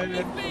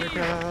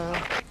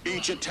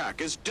 Each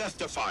attack is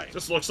death-defying.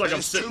 This looks like I'm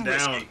It's sitting too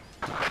down. risky.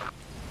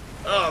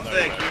 Oh,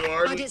 thank you, But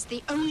Arden. it's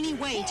the only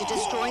way to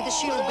destroy the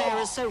shield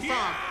bearers so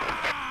far.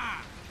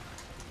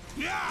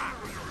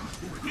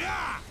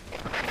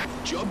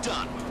 Job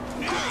done.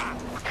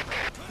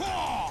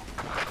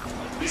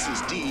 This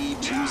is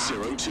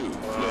DE-202.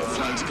 We're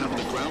flying to cover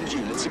the ground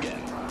units again.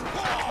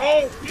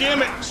 Oh,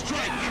 damn it!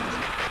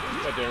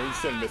 God damn it, you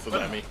send missiles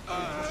at me.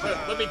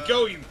 Let me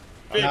go, you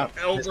big,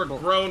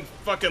 overgrown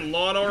fucking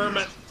lawn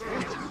ornament.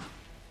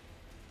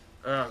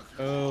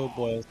 Oh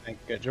boy, thank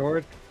you.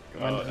 George?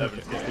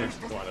 Evan's getting here.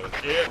 Come on, Evan.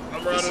 Yeah,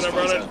 I'm running, I'm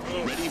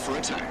running. Ready for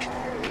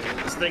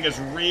attack. This thing is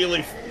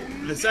really...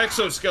 This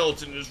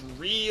exoskeleton is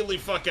really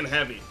fucking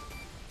heavy.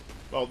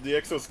 Well, the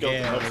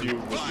exoskeleton helps you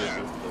with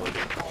your visibility.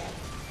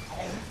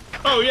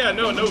 Oh yeah,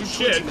 no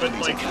shit, but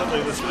like,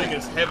 really, this thing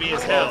is heavy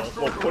as hell.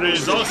 But it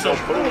is also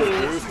cool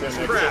as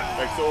crap.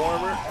 Exo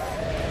armor?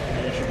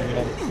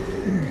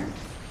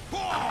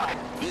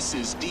 This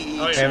is DE-202.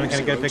 Oh, yeah. Evan, can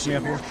you go pick me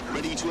up here?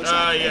 Ready to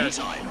attack yeah.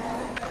 anytime.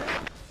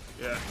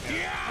 Yeah.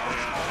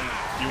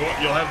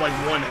 You'll have like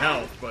 1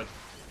 health, but...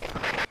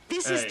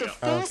 This There is you the go.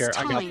 I don't care. first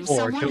I got time 4.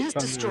 someone Kill has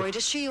some destroyed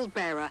a shield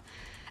bearer.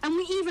 And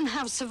we even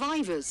have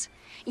survivors.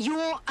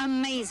 You're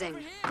amazing.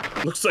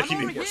 Looks like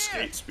you need more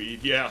skate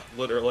speed. Yeah,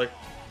 literally.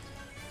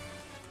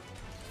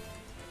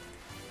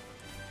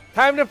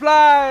 Time to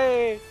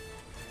fly!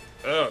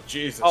 Oh,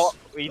 Jesus. Oh,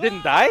 he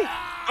didn't die?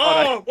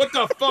 Oh, what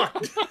the fuck?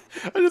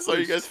 I just saw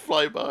you guys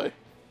fly by.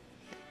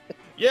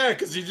 Yeah,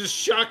 because he just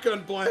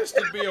shotgun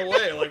blasted me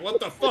away. Like, what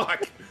the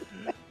fuck?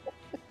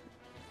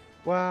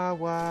 Wah,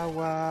 wah,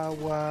 wah,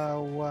 wah,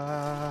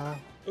 wah.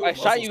 Ooh, I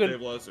shot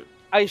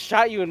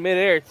you in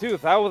midair too,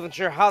 so I wasn't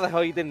sure how the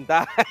hell you didn't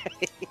die.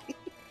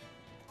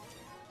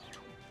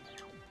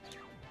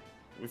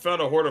 We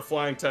found a horde of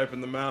flying type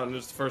in the mountain.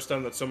 It's the first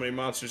time that so many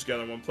monsters got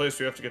in one place.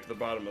 We have to get to the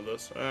bottom of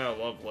this. Ah,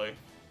 lovely.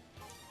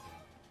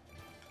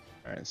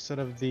 Alright, instead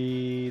of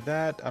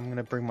that, I'm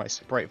gonna bring my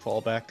sprite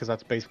fall back, because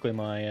that's basically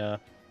my,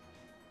 let's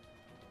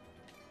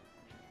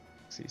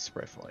see,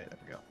 sprite fall, yeah, there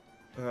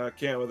we go.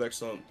 Can't with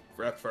excellent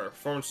rapid fire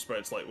performance,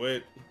 sprite's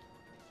lightweight.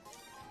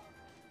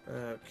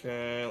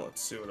 Okay,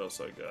 let's see what else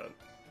I got.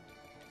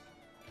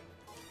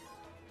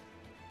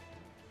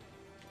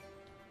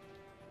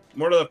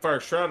 More to the fire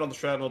shrapnel. The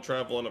shrapnel will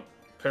travel in a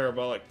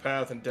parabolic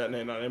path and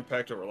detonate on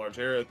impact over a large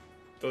area.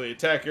 Though the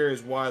attack area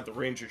is wide, the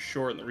range is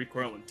short and the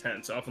recoil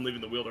intense, often leaving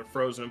the wielder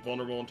frozen and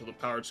vulnerable until the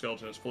powered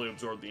skeleton has fully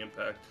absorbed the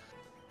impact.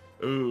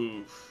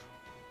 Oof.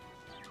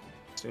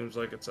 Seems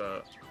like it's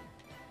a...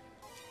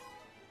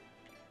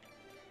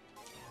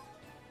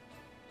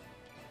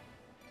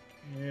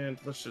 And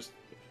let's just...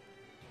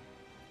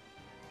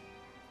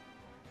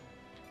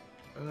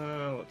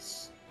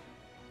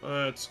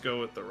 let's go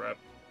with the rep.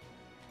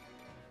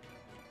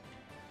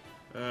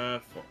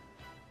 How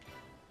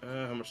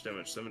much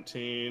damage?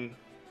 17.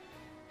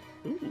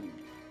 Ooh.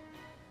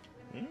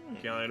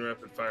 Galleon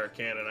rapid fire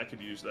cannon. I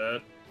could use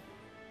that.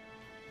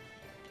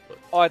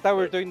 Oh, I thought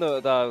we were doing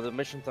the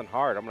missions on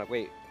hard. I'm like,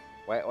 wait,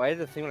 why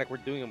does it seem like we're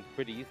doing them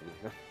pretty easily?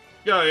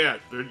 Yeah,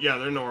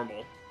 they're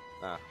normal.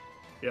 Ah.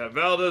 Yeah,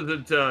 Val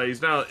doesn't.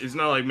 He's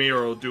not like me,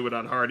 or will do it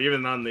on hard.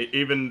 Even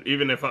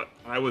if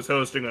I was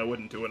hosting, I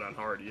wouldn't do it on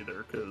hard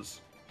either,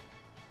 because.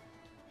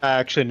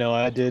 Actually, no,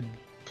 I did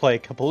play a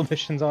couple of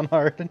missions on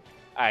hard.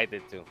 I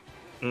did too.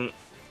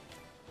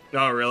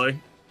 Oh, really?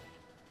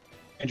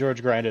 And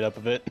George grinded up a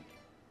bit.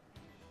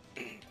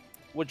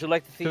 Would you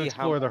like to see to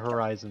explore how the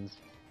horizons?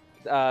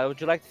 Would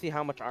you like to see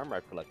how much armor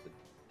I've collected?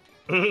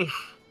 I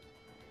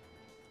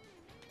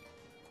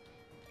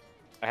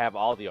have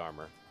all the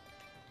armor.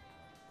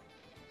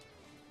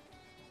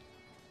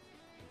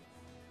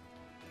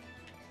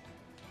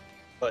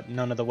 But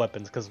none of the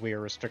weapons, because we are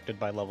restricted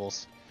by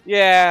levels.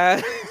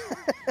 Yeah.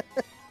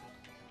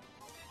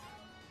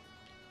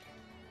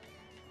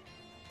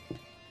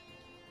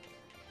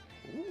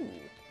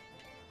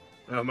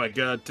 Oh my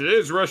god,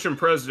 today's Russian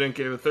president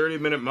gave a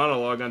 30-minute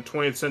monologue on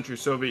 20th century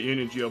Soviet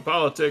Union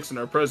geopolitics, and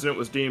our president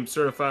was deemed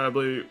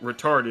certifiably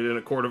retarded in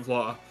a court of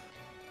law.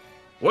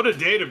 What a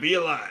day to be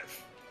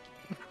alive!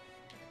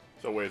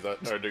 So wait, are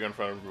they going to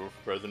find a rule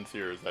for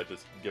presidency, or is that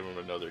just give them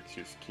another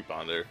excuse to keep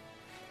on there?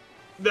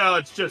 No,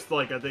 it's just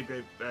like, I think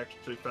they've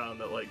actually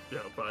found that, like, you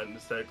know, Biden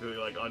is technically,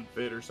 like,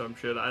 unfit or some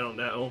shit. I don't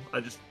know. I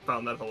just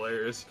found that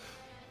hilarious.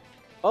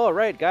 Oh,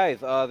 right, guys.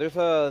 There's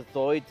a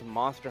Zoids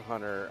Monster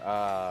Hunter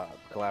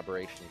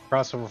collaboration.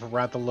 Crossover for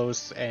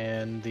Rathalos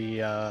and the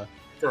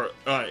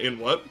in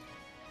what?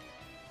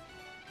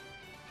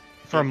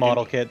 For a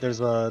model kit,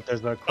 there's a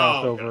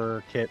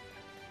crossover kit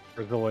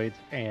for Zoids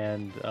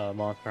and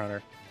Monster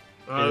Hunter.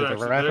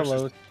 There's a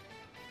Rathalos,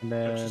 and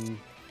then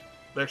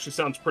that actually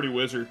sounds pretty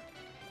wizard.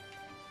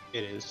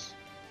 It is.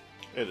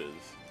 It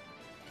is.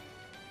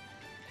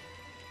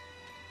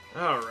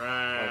 All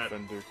right.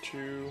 Offender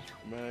 2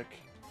 mech.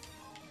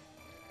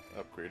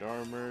 Upgrade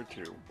armor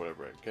to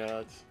whatever I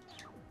got.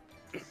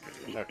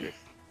 Okay.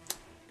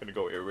 Gonna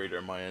go Aerator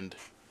on my end.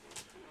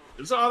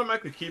 Does it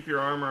automatically keep your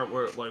armor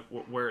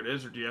where it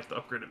is, or do you have to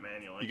upgrade it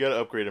manually? You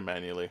gotta upgrade it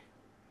manually.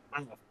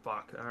 Oh,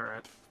 fuck.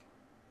 Alright.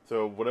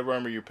 So whatever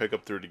armor you pick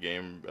up through the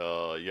game,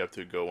 you have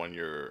to go on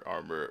your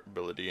armor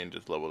ability and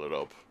just level it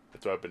up.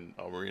 That's why I've been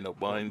Marino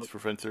Binds for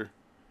Fencer.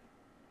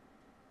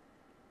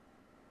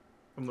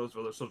 From those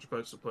other social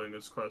classes, playing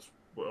this class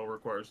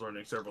requires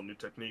learning several new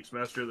techniques.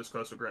 Mastery of this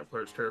class will grant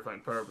players terrifying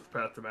power, but the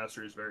path to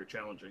mastery is very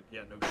challenging.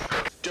 Yeah, no.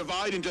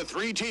 Divide into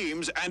 3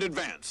 teams and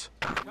advance.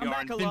 You're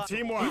in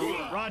Team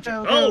 1.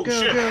 Roger. Oh,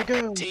 shit.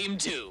 Go. Team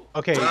 2.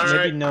 Okay,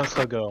 maybe no,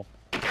 so go.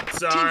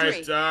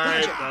 Sorry.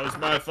 That was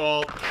my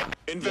fault.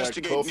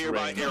 Investigate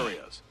nearby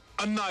areas.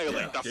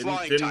 Annihilate the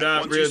flying Did type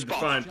not once you read the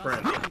spawn.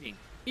 fine print.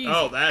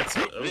 Oh, that's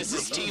it. This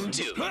is Team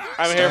 2.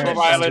 I'm here for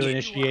violence.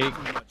 Initiate.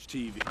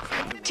 Team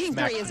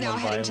 3 is now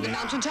heading to the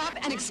mountaintop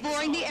and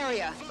exploring the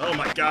area. Oh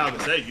my god,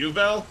 was that you,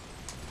 Val?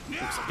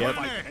 Yep.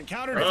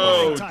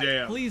 Oh,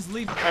 damn. Please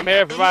leave. I'm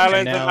here for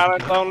violence and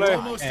violence only.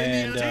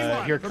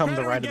 And here come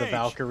the Ride of the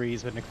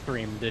Valkyries in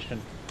Extreme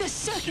Edition. The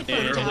circuit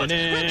broke down.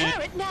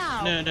 Repair it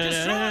now.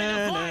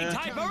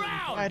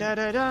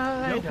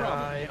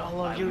 Die.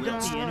 All of you die.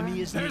 The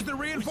enemy is There's the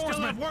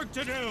reinforcement work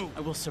to do.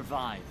 I will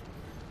survive.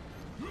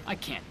 I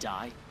can't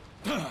die.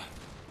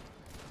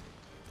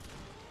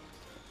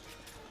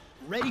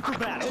 Ready for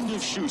battle. End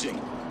of shooting.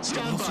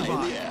 Stand by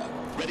in the air.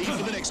 Ready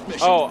for the next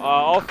mission. Oh,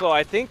 also,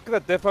 I think the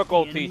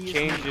difficulty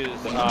changes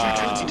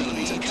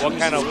what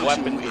kind of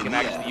weapons you can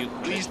actually use.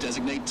 Please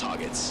designate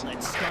targets.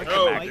 Let's start the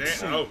Oh, fight damn.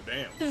 soon. Oh,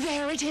 damn.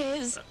 There it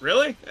is.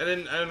 Really? I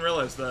didn't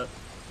realize that.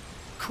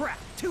 Crap,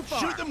 too far.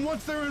 Shoot them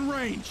once they're in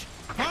range.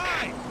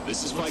 Fine.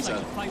 This is Looks Fighter.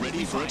 like the fight will Ready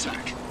be for violent.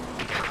 attack.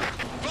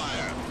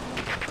 Fire.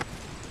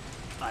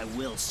 I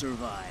will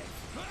survive.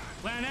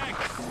 Plan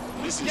X.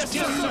 This is Yes,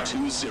 sir.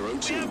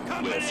 DE-202. We have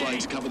company. We're flying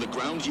to cover the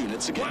ground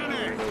units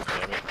again.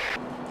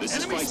 This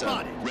is Enemy Fighter.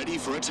 spotted. Ready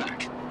for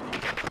attack.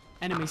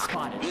 Enemy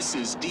spotted. This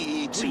is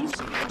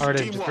DE-2. Alright,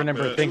 Team just one,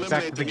 remember, think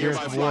back to eliminate the the Gears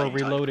nearby of War flying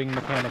type. reloading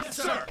mechanics.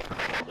 Sir.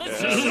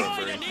 Let's Yeah, destroy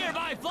that's the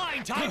nearby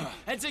flying type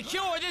and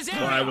secure this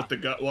area. Why with the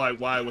gun?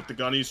 Why with the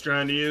gun he's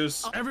trying to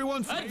use?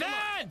 Everyone.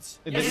 Advance!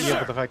 It Yes, doesn't sir.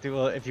 get the fact that,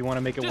 well, if you want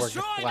to make it work,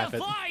 Destroy just slap the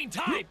it. flying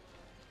type.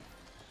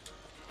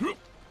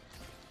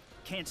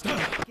 Can't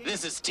stop.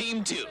 This is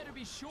Team 2. Better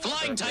be sure.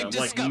 Flying type I'm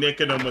like discovered.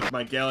 nicking him with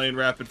my Galleon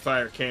rapid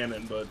fire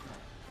cannon, but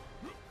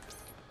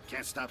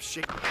Can't stop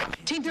shaking.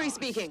 Team 3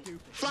 speaking.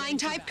 Flying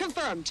type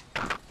confirmed.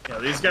 yeah,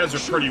 these guys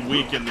are pretty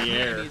weak in the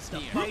air. The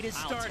fight is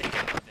starting.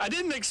 I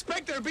didn't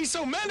expect thered be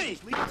so many.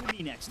 Leave it to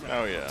me next time.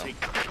 Oh yeah.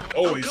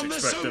 Always How come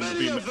there's expect so them to many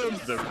be of them?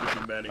 there to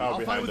be many. Oh, I'll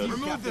fight behind with you. us.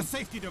 Remove the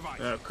safety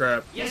device. Oh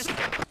crap! Yes.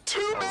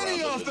 Too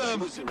many of them.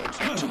 To We've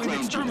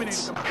ground exterminated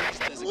units. them.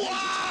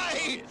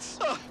 Why?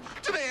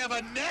 Do they have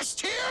a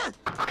nest here?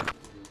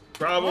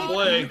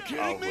 Probably.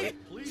 Kidding me?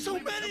 So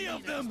many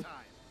of them.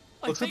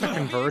 Looks like they're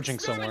converging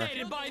somewhere.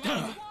 Exterminated by this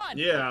one.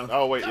 Yeah.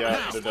 Oh wait,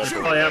 yeah. It does.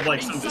 Probably have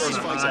like some This sort is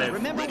of Fighter. hive.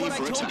 Remember Ready what I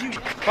for told you?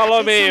 attack. Follow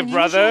It's me, unusual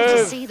brothers.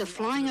 to see the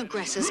flying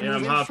aggressors Yeah, I'm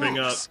move in hopping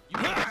up.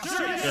 flocks.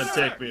 It's gonna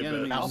take me a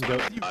bit. Mountain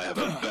goat. I have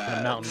a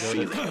bad mountain goat.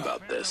 feeling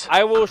about this.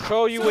 I will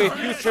show you a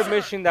future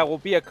mission that will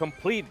be a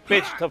complete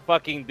bitch to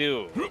fucking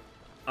do.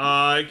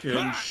 I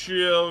can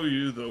show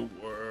you the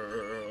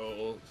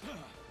world.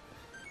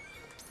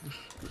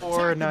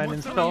 4 9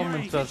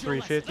 installments of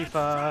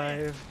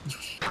 355.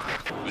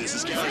 This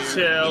is Galleon.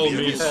 Tell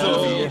me,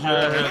 soldier,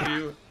 have have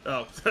you?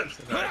 Oh,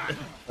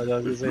 I was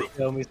gonna say,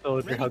 tell me,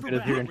 soldier, how good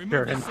is your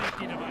insurance?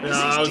 yeah,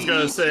 I was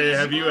gonna say,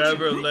 have you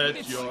ever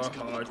let your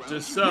heart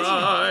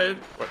decide?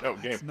 What? No,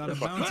 game. Not a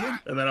mountain.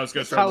 And then I was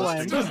gonna start How I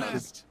listing am.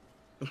 them.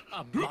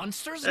 A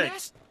monster's Hey.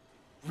 nest?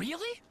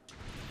 Really?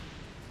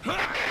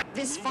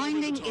 This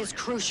finding is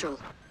crucial.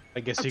 I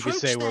guess you Approach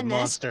could say their we're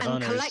nest monster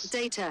and collect hunters.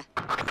 data.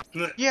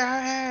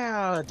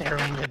 Yeah! Approach Damn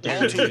the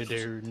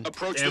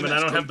it, I nest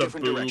don't from have the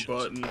different boo directions.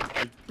 button.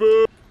 Like,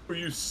 boo,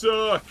 you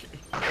suck.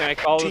 Can I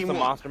call this Team a 1,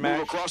 monster move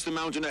match? across the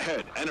mountain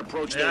ahead and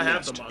approach Yeah, I their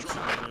have the nest. monster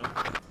manual.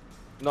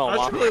 No, I should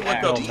monster really look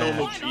match. up match.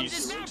 normal Climb up this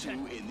cheese.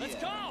 mountain. Let's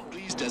go.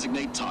 Please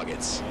designate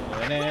targets. Are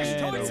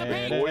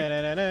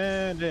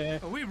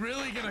we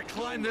really gonna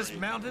climb this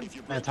mountain?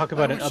 Man, talk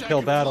about an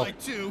uphill battle.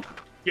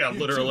 Yeah,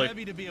 You're literally. Too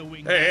heavy to be a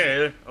wingman.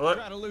 Hey, what?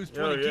 Try to lose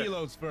Oh, 20 yeah.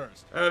 kilos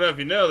first. I don't know if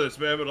you know this,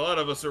 man, but a lot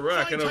of us are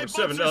rocking Flying over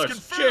type $7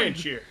 monsters change confirmed.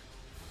 here.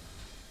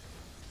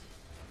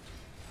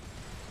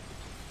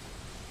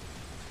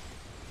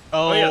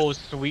 Oh, yeah.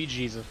 sweet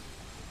Jesus.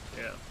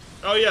 Yeah.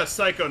 Oh yeah,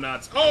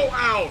 Psychonauts. Oh,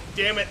 ow!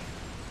 Damn it.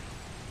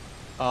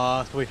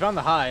 So we found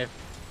the hive.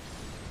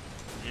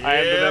 I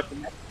ended Yep. up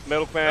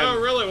milkman. Oh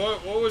really?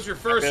 What was your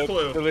first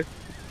clue?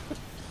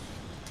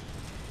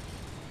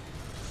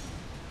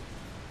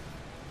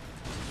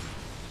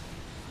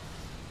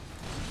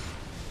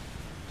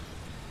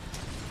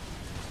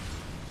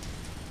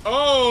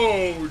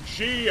 Oh,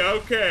 gee,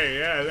 okay,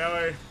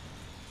 yeah,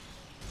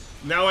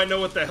 now I know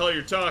what the hell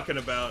you're talking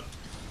about.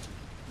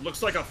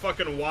 Looks like a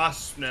fucking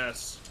wasp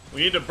nest.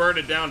 We need to burn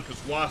it down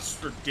because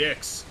wasps are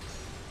dicks.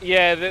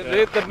 Yeah,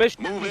 the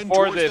mission Move in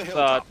before towards the this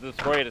hilltop.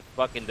 destroy it is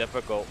fucking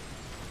difficult.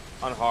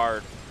 On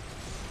hard.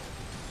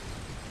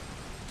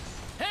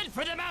 Head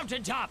for the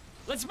mountaintop.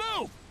 Let's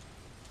move.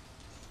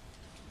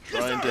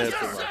 Trying to hit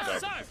the Yes, laptop.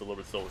 sir. It's a little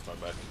bit slow this time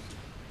back.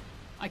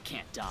 I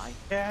can't die.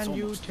 Can It's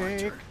you almost my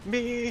take turn.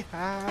 me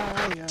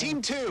higher?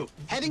 Team 2,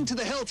 heading to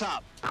the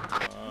hilltop.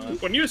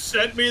 When you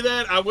sent me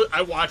that,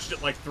 I watched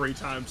it like 3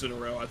 times in a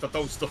row. I thought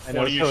that was the I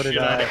know, funniest so did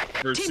shit I. I've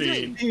ever Team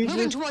seen. 3,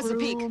 moving towards the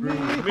peak.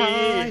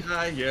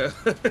 Yeah.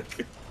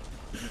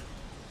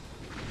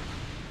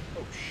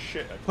 Oh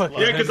shit! Fuck,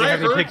 Yeah, 'cause I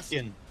heavy heard-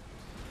 pigskin.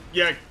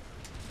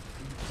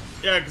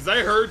 Yeah, because I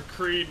heard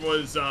Creed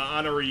was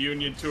on a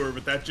reunion tour,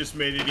 but that just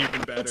made it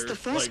even better. It's the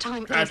first like,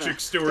 time Patrick ever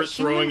Stewart that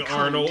throwing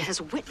humankind Arnold. has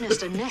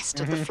witnessed a nest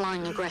of the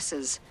flying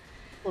aggressors.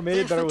 What made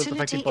Their it better was the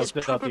fact he fertility is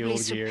busted out the probably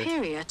old gear.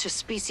 superior to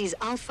species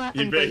alpha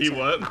You and bet he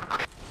beta. what?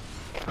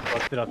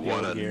 Busted out the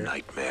What a old gear.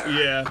 nightmare.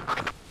 Yeah.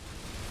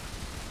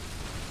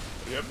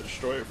 You have to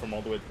destroy it from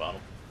all the way to the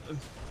bottom.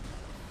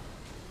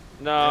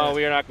 No,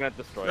 we are not gonna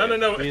destroy No, it. no,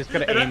 no. We just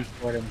gotta And I- aim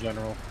for it in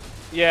general.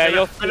 Yeah, And I-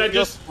 you'll and I you'll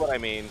just- see what I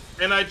mean.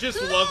 And I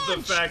just love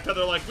the fact that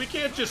they're like, we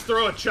can't just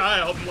throw a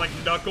child, and like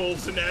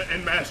Knuckles and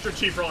Master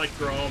Chief are like,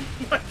 throw him.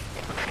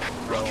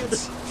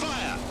 Rockets,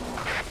 fire!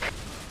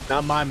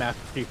 Not my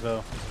Master Chief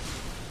though.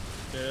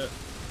 Yeah.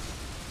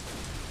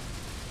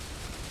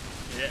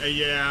 Yeah,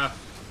 yeah.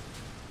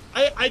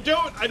 I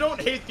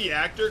don't hate the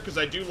actor because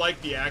I do like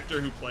the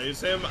actor who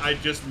plays him. I'm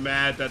just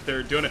mad that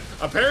they're doing it.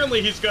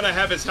 Apparently, he's gonna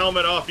have his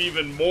helmet off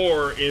even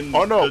more in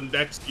the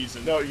next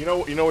season. No, you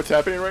know what's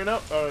happening right now?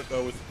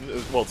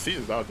 Well,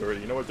 season's out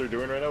already. You know what they're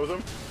doing right now with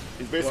him?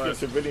 He's basically in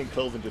civilian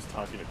clothes and just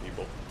talking to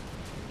people.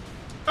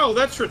 Oh,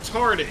 that's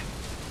retarded.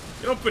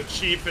 You don't put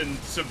Chief in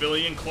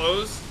civilian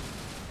clothes.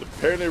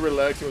 Apparently,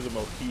 relaxing with a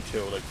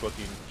mojito like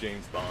fucking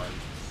James Bond.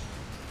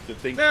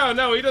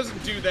 No, he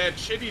doesn't do that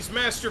shit. He's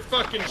Master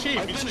fucking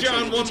Chief. He's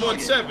John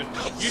 117.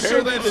 You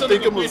sure that son of a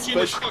bitch in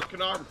his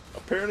fucking armor?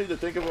 Apparently, they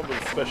think of him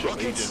as special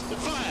agents.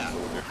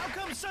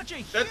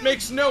 That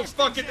makes no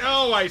fucking.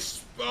 Oh,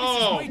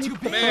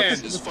 man.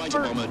 This is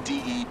Fighter Bomber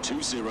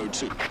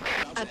DE-202.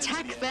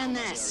 Attack their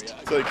nest.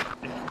 It's like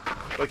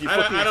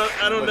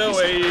I don't know,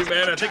 AE,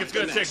 man. I think it's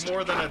gonna take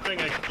more than a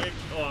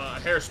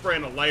hairspray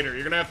and a lighter.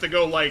 You're gonna have to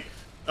go like,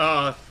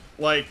 oh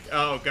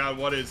god,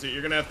 what is it?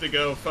 You're gonna have to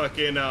go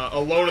fucking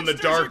Alone in the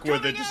Dark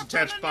with it. Just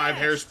attach 5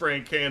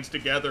 hairspray cans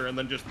together and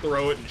then just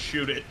throw it and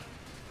shoot it.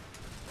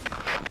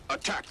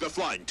 Attack the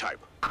flying type.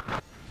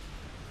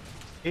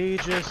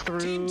 Ages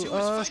through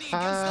a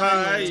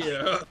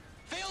Failed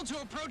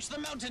to approach the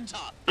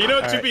mountaintop. You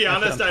know, to be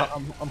honest,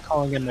 I'm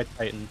calling in my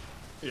Titan.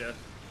 Yeah.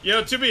 You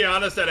know, to be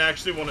honest, I'd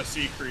actually want to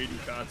see Creed in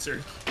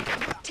concert.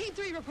 Team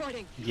 3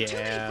 reporting.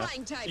 Yeah.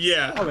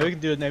 Yeah. Oh, maybe we can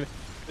do it. Maybe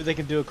they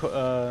can do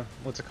a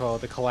what's it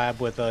called? The collab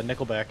with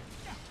Nickelback.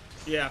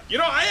 Yeah. You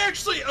know, why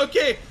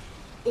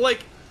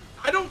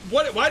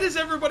does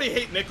everybody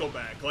hate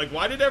Nickelback? Like,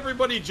 why did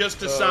everybody just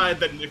decide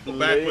that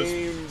Nickelback was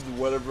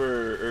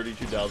whatever early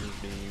 2000s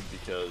meme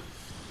because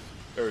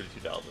early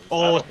 2000s.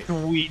 Oh,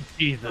 sweet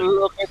Jesus!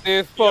 Look at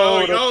this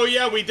photo. Oh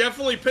yeah, we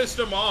definitely pissed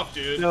him off,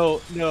 dude.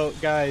 No,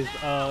 guys,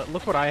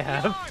 look what I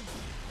have.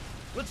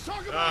 Let's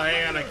talk about. Oh,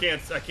 hang on, I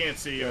can't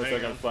see you. Yeah, Hang it's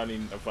like on. I'm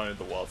finding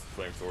the walls of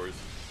flame swords.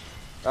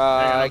 Hang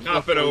on, I'll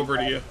hop it over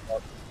to you.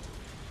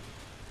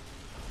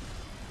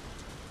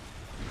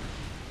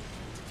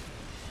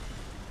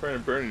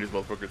 Burning these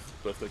motherfuckers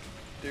best they can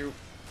do.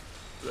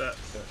 That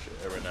shit,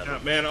 every now and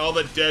then. man, all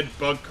the dead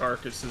bug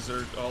carcasses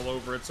are all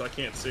over it, so I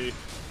can't see.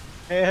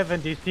 Hey,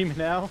 Evan, do you see me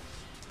now?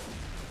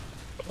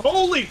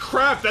 Holy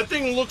crap, that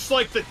thing looks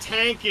like the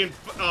tank in,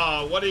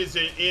 what is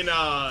it, in,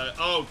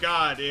 oh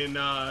god, in,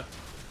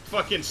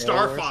 fucking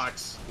Star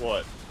Fox.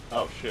 What?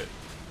 Oh, shit.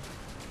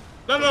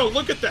 No,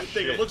 look at that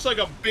thing. It looks like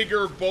a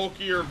bigger,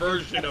 bulkier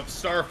version of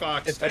Star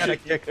Fox. It's got a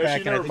kickback, and I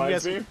think it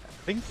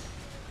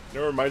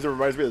reminds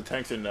me of the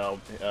tanks in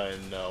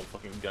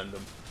fucking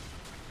Gundam.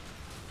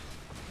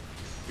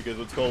 Because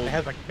what's called,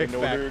 in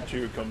order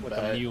to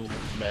combat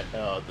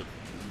the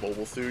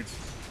mobile suits,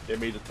 they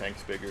made the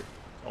tanks bigger.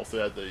 Also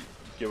had to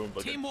give them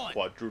like a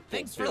quadruple.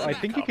 I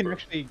think you can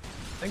actually.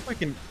 I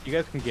think you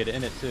guys can get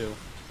in it too.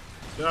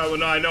 No,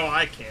 I know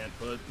I can't,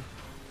 but.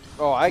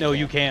 Oh, I. No,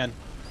 you can.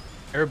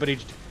 Everybody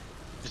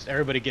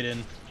get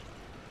in.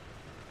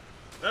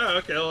 Oh,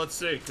 okay, let's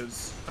see,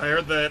 because I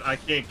heard that I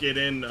can't get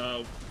in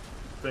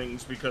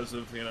things because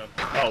of, you know.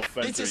 Oh,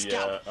 Fencer,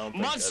 yeah.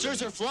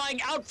 Monsters are flying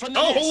out from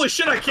the Oh, nest. holy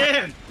shit, I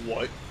can!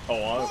 What?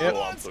 Oh, honestly,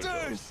 I'm so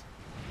close.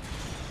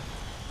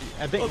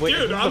 I think,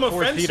 dude, I'm a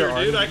fencer,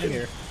 dude. I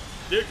can.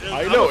 Dude,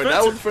 I know, and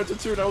I was a fencer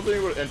too, and I was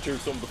able to enter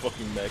some of the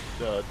fucking mech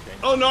tanks.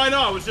 Oh, no, I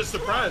know, I was just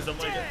surprised. I'm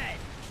like.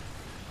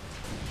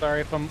 Sorry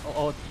if I'm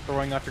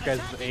throwing off your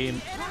guys'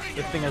 aim.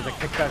 This thing has a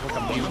kickback like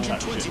a mule.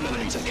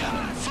 20mm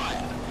cannon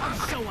fire. I'm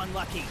so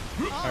unlucky.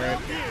 Alright.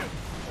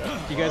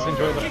 You guys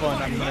enjoy the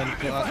fun. I'm gonna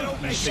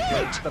take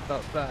your stuff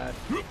outside.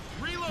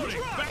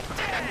 Reloading.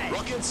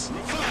 Rockets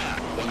fire.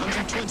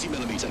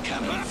 120mm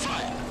cannon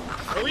fire.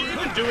 Are we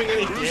even doing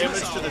any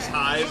damage to this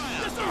hive?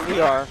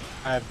 We are.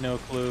 I have no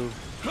clue.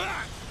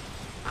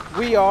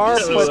 We are,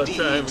 but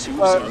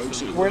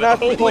we're not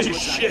Holy supposed to.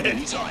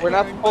 shit. We're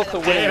not supposed to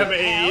win. Damn,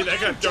 AE, that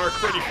got dark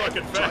pretty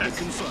fucking fast.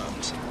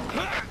 Confirmed.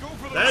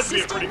 That'd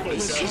be a pretty cool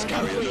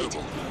shot.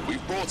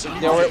 We've brought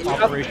some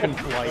Operation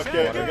Flight.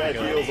 Okay, I got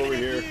heals over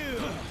here.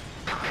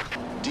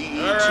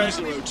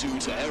 DE-202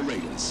 to air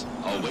raiders.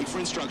 I'll wait for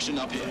instruction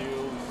up here.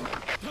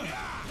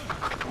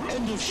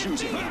 End of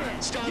shooting.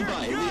 Stand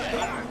by in the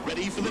air.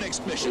 Ready for the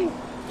next mission.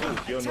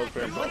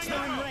 Airdropping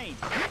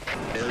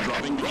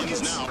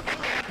rockets now.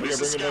 This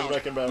is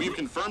Scout. We've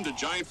confirmed a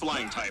giant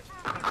flying type.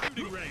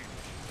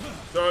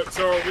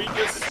 So are we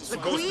just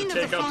supposed to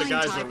take out the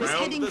guys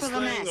around this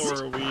thing,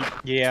 or are we?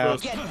 Yeah.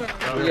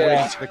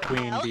 Yeah. The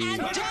queen bee.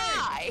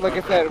 Like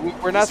I said,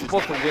 we're not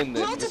supposed to win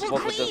this. Multiple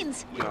We're supposed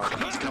queens. to just,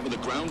 Let's cover the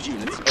ground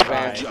units.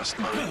 Just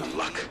my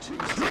luck.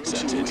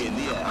 Set it in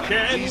the air.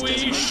 Can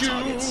we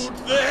shoot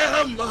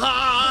them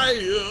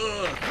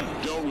higher?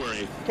 Don't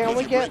worry. Can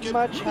we get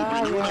much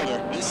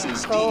higher? This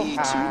is So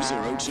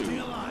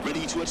DE-202.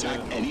 Ready to attack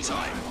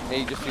anytime.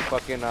 Hey, you just see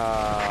fucking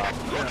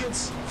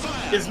Rockets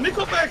fire. Is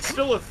Nickelback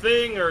still a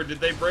thing, or did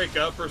they break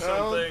up or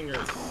something?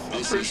 Or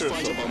This is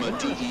Fighter Bomber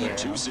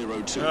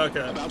DE-202.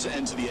 Okay. About to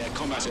enter the air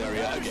combat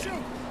area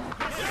again.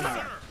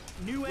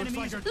 New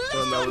enemies are...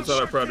 Oh, no, it's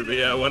not proud to be.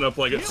 Yeah, I went up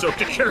like it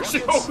soaked in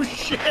kerosene. Oh,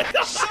 shit.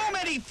 So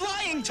many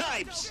flying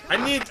types. I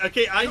need,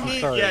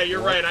 yeah,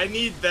 you're right. I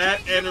need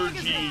that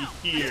energy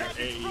here,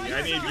 AE.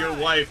 I need your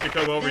wife to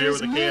come over here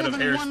with a can of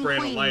hairspray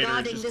and a lighter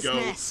and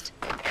just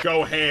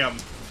go ham.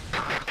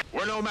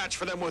 We're no match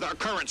for them with our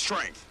current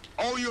strength.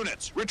 All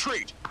units,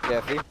 retreat.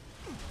 Yeah, see?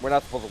 We're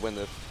not supposed to win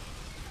this.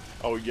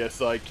 Oh,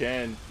 yes, I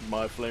can.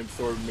 My flame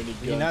sword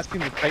minigun. You're not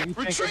asking the Titan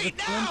tank Retreat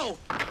now!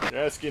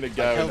 You're asking a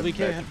guy with a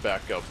mech to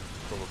back up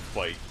from a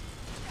fight.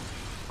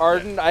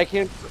 Arden, I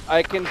can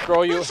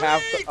throw you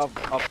half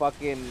a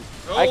fucking...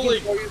 Holy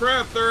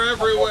crap, they're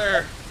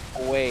everywhere!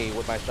 Away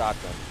with my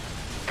shotgun.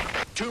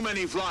 Too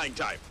many flying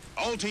type.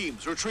 All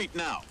teams, retreat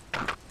now.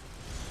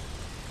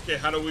 Okay,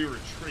 how do we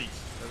retreat?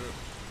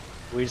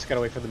 We just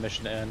gotta wait for the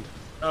mission to end.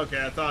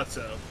 Okay, I thought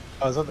so.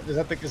 Oh, is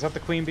that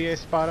the Queen BA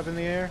spot up in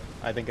the air?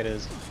 I think it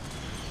is.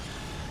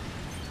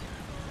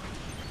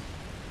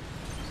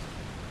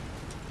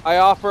 I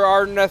offer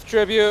Arden as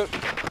tribute.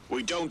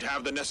 We don't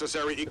have the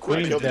necessary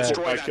equipment to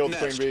destroy that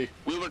nest.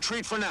 We'll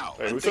retreat for now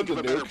and think of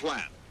a better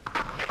plan.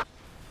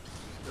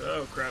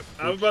 Oh crap!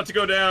 I'm about to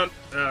go down.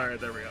 All right,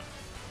 there we go.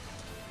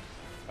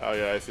 Oh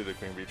yeah, I see the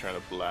Queen Bee trying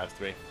to blast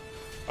me.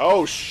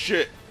 Oh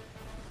shit!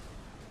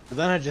 But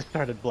then I just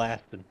started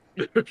blasting.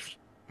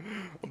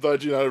 I'm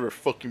dodging out of her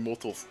fucking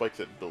multiple spikes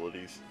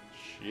abilities.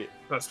 Shit.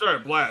 I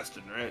started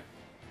blasting, right?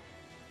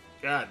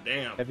 God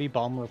damn. Heavy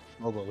bomber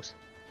Phobos.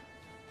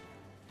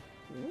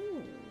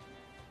 Ooh.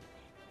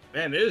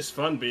 Man, it is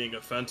fun being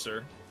a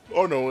fencer.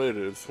 Oh no, it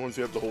is. Once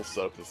you have the whole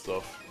setup and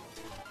stuff.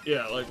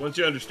 Yeah, like once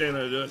you understand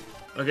how to do it.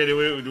 Okay, do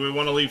we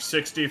want to leave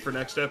 60 for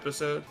next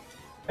episode?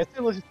 I say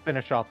let's just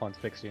finish off on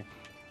 60.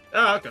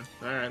 Oh, okay.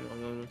 Alright.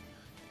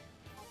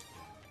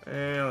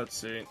 And let's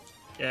see.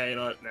 Yeah, you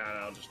know what? Nah,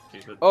 I'll just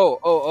keep it.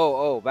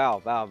 Oh,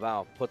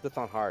 Val. Put this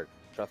on hard.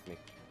 Trust me.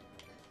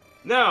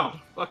 No!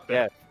 Fuck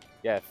that.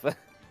 Yes.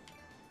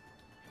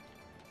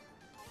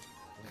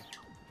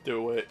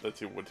 Do it. Let's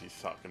see what he's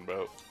talking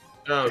about.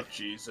 Oh,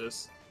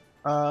 Jesus.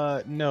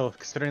 No,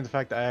 considering the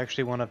fact that I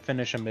actually want to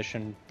finish a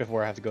mission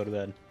before I have to go to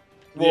bed.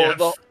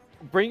 Well,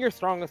 bring your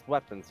strongest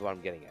weapons is what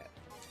I'm getting at.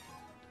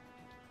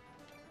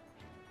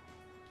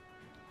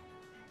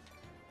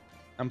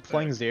 I'm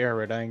playing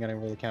Zero, it ain't gonna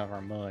really count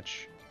for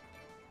much.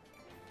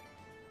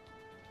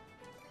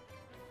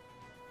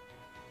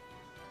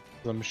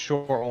 I'm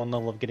short on the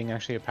level of getting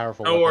actually a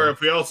powerful Don't weapon. worry, if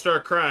we all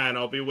start crying,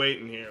 I'll be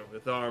waiting here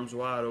with arms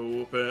wide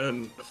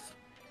open.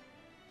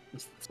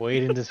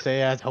 Waiting to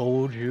say I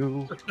told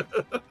you.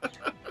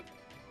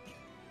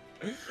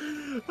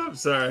 I'm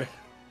sorry.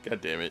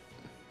 God damn it.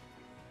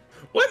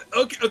 What?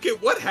 Okay.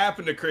 What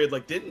happened to Creed?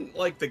 Like, didn't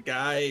like the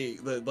guy,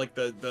 the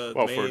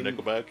main... for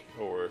Nickelback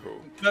or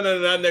who? No,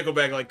 not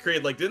Nickelback. Like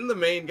Creed. Like, didn't the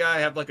main guy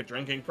have like a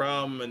drinking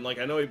problem? And like,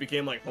 I know he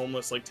became like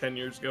homeless like 10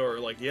 years ago, or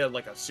like he had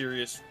like a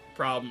serious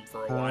problem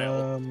for a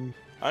while.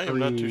 I am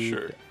not too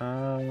sure.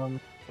 Let me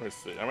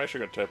see. I'm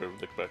actually gonna type in if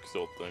Nickelback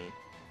still a thing.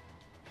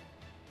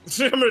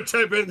 I'm gonna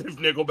type in if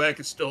Nickelback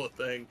is still a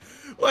thing.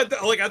 Well,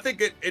 like I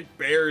think it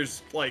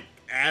bears like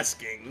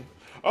asking.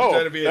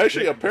 Oh,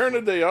 actually, apparently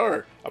they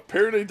are.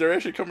 Apparently they're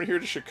actually coming here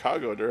to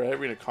Chicago. They're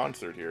having a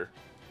concert here.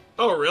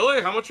 Oh,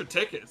 really? How much are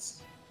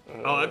tickets?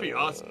 Oh, that'd be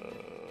awesome.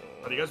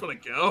 Oh, do you guys want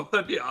to go?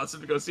 That'd be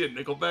awesome to go see a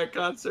Nickelback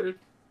concert.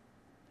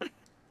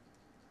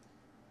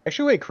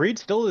 Actually, wait, Creed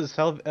still is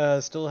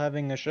still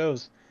having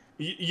shows.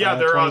 Yeah,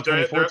 they're on.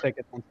 They're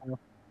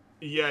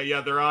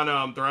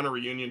on a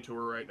reunion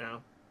tour right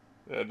now.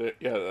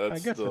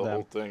 That's the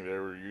whole thing.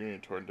 They're reunion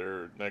tour.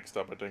 Their next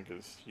stop, I think,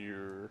 is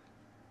here.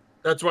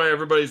 That's why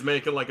everybody's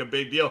making like a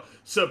big deal.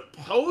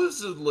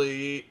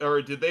 Supposedly,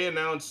 or did they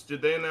announce a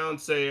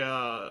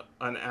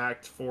an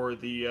act for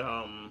the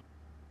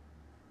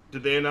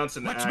Did they announce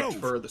an act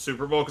for the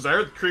Super Bowl? Because I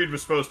heard Creed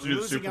was supposed to do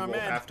the Super Bowl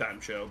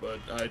halftime show, but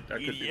I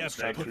could be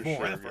mistaken.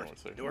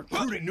 They're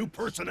recruiting new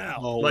personnel.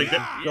 Oh,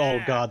 oh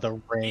god, the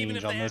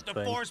range on this to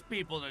thing. force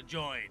people to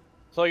join.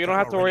 So you don't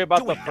have to worry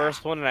about the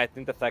first one, and I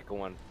think the second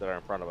one that are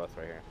in front of us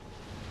right here.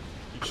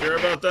 You sure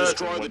about that?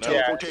 Destroy the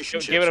teleportation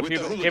ships give it a with few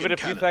seconds. Give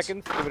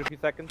it a few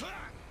seconds.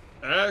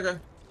 Okay.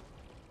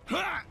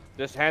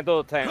 Just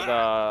handle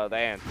the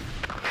ants.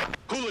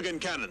 Hooligan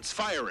cannons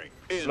firing.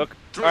 In Look.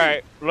 3, All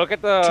right. Look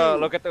at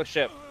the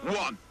ship.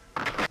 1.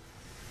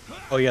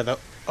 Oh yeah.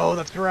 Oh,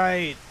 that's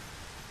right.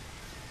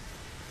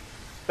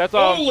 That's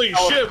all. Holy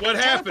shit! What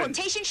happened?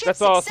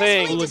 That's all I'm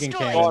saying. Hooligan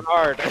cannon. Going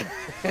hard.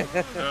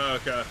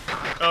 Okay.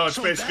 Oh, it's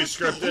basically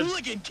scripted.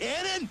 Hooligan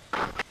cannon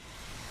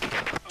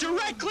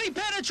directly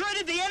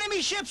penetrated the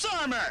enemy ship's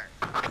armor.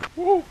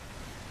 Woo!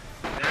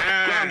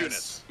 Ground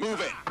units, move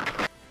in.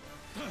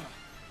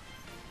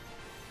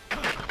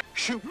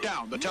 Shoot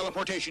down the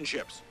teleportation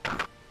ships.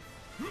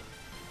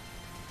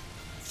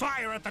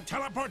 Fire at the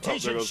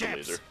teleportation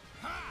ships.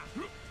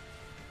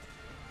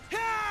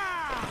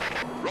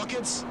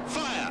 Rockets,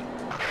 fire.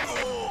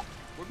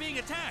 We're being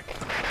attacked.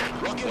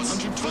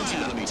 Rockets,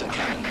 120mm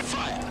cannon,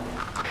 fire.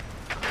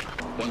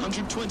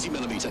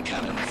 120mm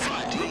cannon,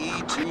 fire.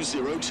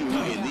 DE-202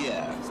 in the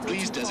air.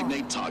 Please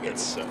designate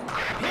targets.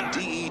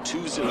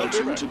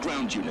 DE-202 to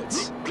ground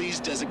units. Please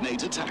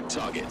designate attack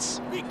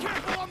targets. Be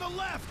careful on the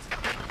left!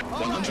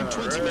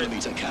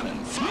 120mm cannon,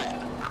 fire.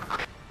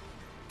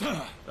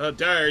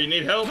 Dyer, you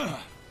need help?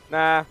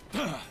 Nah.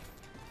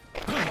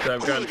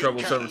 I've gotten in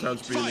trouble several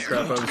times beating the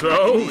crap out of them. So,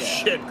 oh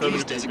shit,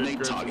 Please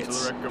designate targets.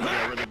 So the record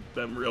got rid of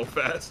them real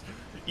fast.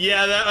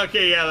 Yeah,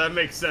 that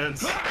makes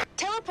sense.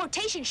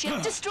 Teleportation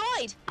ship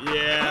destroyed.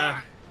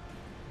 Yeah.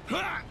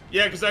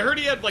 Yeah, because I heard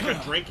he had like a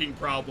drinking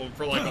problem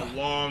for like a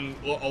long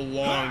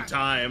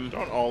time.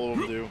 Don't all of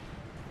them do?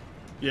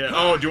 Yeah.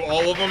 Oh, do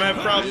all of them have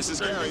problems?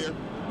 This is Carrier.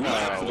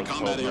 I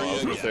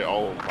was gonna say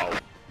all of them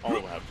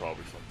have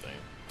probably something.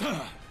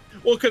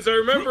 Well, because I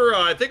remember,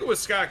 I think it was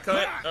Scott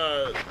Stapp.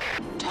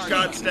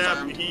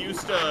 He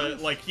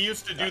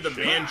used to do the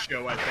Man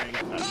Show, I think.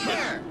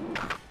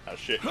 Oh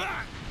shit.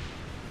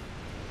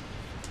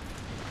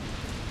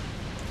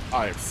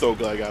 I am so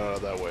glad I got out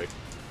of that way.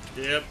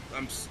 Yep,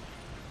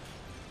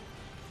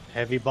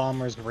 Heavy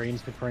bombers reign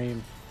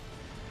supreme.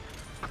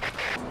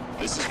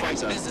 This is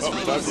Fighter.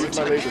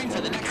 Preparing for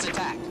the next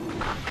attack.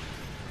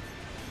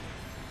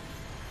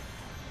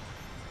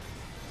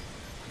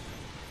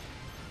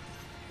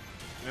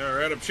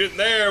 Alright, I'm shooting.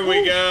 There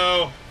we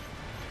go.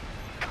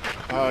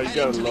 You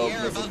gotta love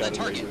missile cannon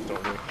lasers,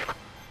 don't you?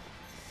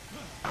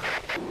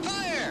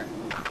 Fire!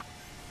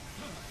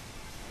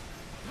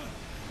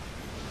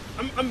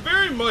 I'm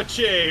very much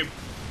a...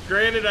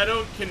 Granted, I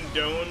don't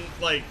condone,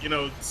 like, you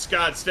know,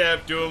 Scott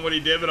Stapp doing what he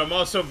did, but I'm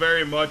also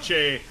very much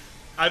a...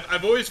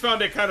 I've always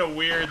found it kind of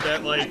weird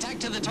that, like,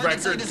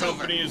 record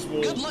companies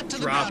will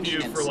drop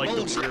you for, like,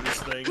 the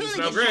weirdest things.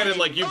 Now, granted,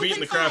 like, you beating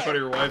the crap out of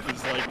your wife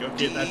is, like,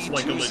 okay, that's,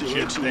 like, a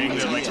legit thing.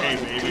 They're like, hey,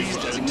 baby.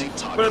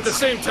 But at the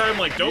same time,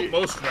 like, don't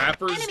most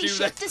rappers do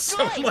that?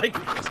 So, like,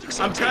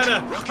 I'm kind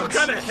of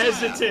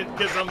hesitant,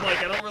 because I'm like,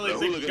 I don't really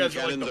think you guys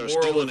are, like, the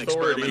moral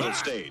authority.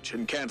 Stage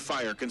and can't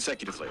fire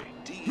consecutively.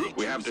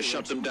 We have to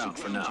shut them down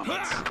for now.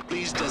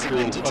 Please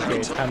designate Okay,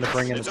 it's time to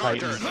bring in the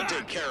Titans.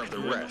 Take care of the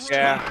rest.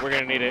 Yeah, we're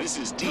gonna need it. This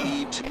is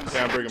DE-2.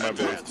 Yeah, I'm bringing my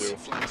base too.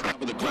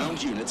 With the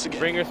ground units again.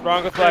 Bring your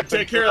strongest weapon.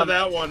 Take care of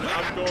that one.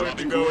 I'm going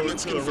to go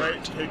to the right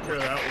and take care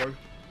of that one.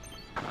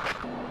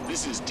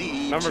 This is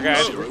DE-202. Remember,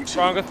 guys,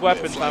 strongest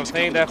weapons. I'm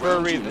saying that for a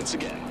reason.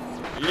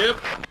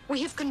 Yep.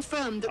 We have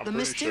confirmed that the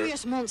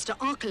mysterious monster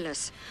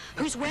Archelaus,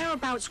 whose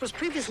whereabouts was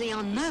previously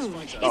unknown,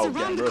 is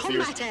around the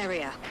combat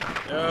area.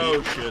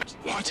 Oh shit.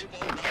 What?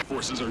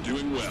 Forces are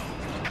doing well.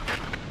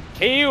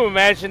 Can you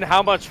imagine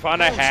how much fun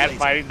I had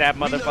fighting that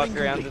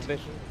motherfucker on this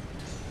mission?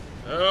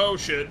 Oh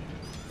shit.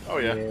 Oh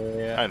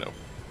yeah. I know.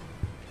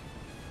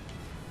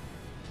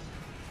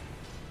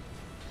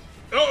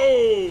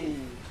 Oh!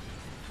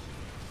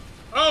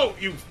 Oh,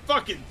 you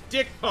fucking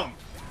dick pump!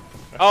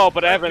 Oh,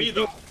 but Evan,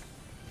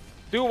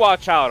 do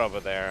watch out over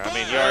there. I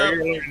mean,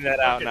 you're leaving that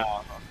out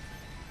now.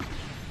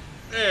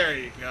 There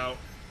you go.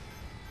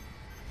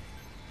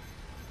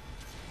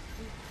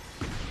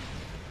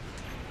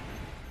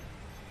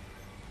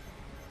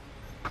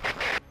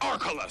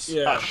 Archelaus.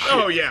 Yeah.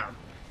 Oh yeah.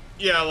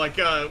 Yeah, like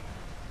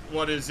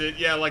what is it?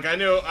 Yeah, like I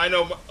know.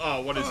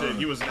 Oh, what is it?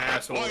 He was an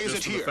asshole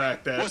just for the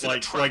fact that,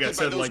 like I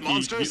said, like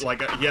he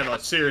had a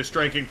serious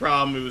drinking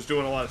problem. He was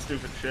doing a lot of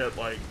stupid shit,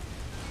 like.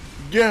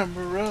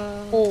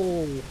 Gamera.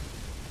 Oh.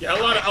 Yeah,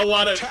 a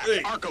lot of.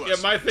 Yeah,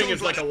 my thing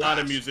is like a lot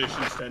of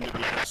musicians tend to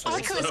be assholes.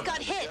 Archelaus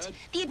got hit.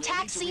 The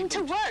attack seemed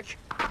to work.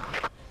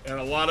 And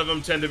a lot of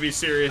them tend to be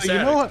serious You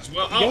know what? addicts.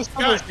 Well, you know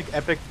some of those like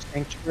epic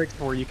tank tricks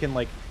where you can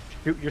like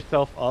shoot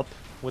yourself up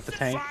with the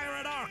tank?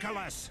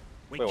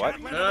 Wait, what?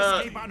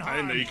 I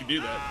didn't know you could do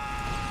that.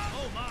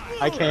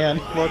 I can.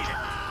 Look.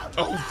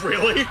 Oh,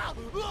 really?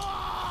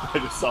 I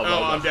just saw that.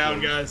 Oh, I'm down,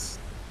 guys.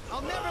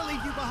 I'll never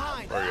leave you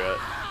behind. Where you at?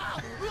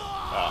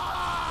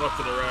 Left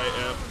to the right,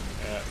 yeah.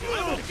 I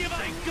won't give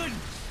up. Good.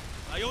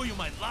 I owe you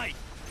my life.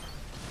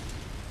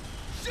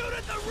 Shoot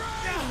at the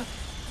right.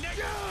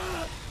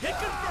 Hit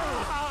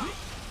confirmed.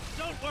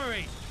 Don't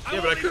worry.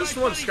 Yeah, but I could have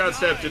sworn Scott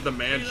Stapp did the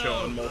Man Show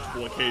on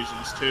multiple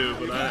occasions too,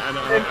 but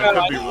I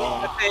could be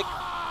wrong.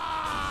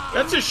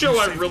 That's a show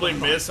I really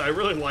miss. I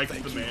really liked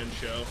the Man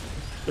Show.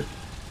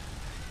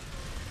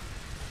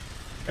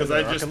 Because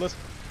I just...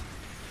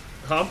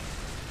 Huh?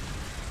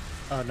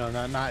 Oh, no,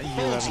 not you.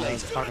 I was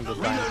talking to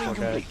the dinosaur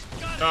guy.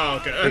 Oh,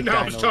 okay. Big No,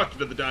 I was dino. talking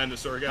to the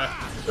dinosaur guy.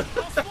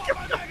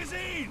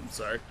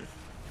 Sorry.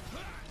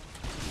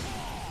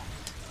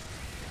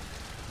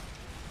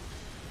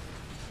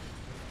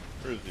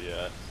 Where's he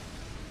at?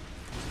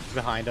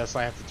 Behind us,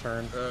 I have to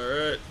turn.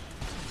 Alright.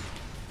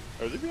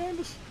 Are they behind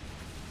us?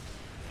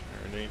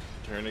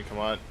 Turning, come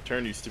on.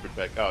 Turn, you stupid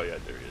back. Oh, yeah,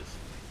 there he is.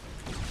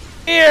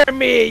 Hear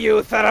me,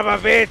 you son of a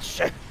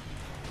bitch!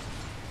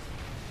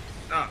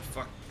 Ah,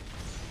 fuck.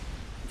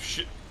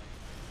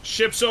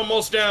 Ship's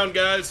almost down,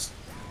 guys.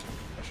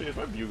 Actually, is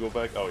my bugle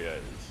back? Oh, yeah,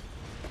 it is.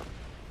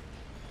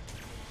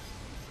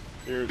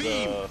 Here's,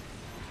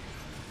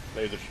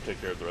 laser should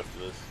take care of the rest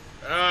of this.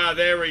 Ah,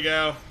 there we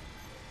go.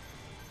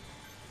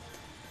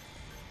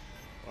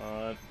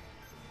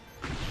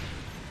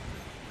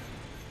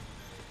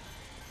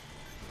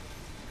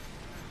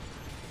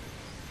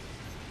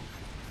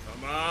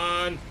 Come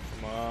on.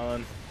 Come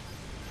on.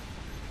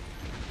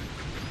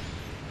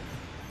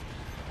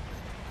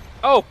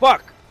 Oh,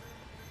 fuck!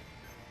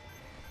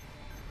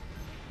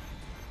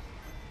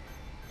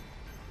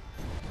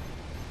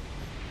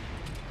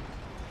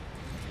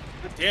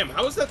 Damn,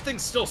 how is that thing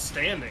still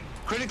standing?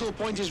 Critical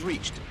point is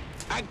reached.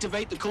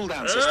 Activate the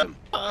cooldown system.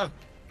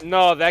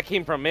 No, that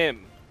came from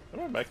him.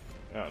 My mech...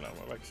 Oh, no,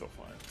 my mech's so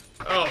fine.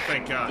 Oh,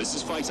 thank God. This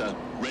is Fighter,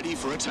 ready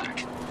for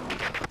attack.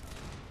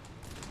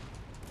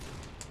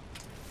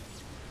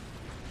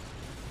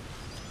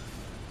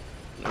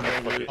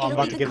 I'm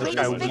about to give this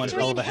guy one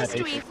hell of a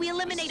headache. If we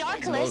eliminate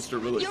Archelaus,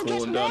 Really you'll get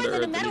cooling more down to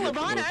than a earth. Medal of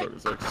Honor.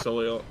 It's like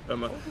Sully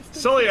Emma.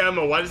 Sully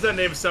Emma, why does that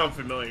name sound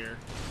familiar?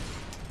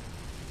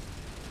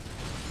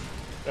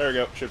 There we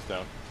go, ship's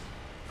down.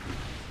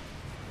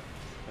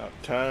 Now,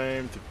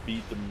 time to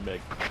beat the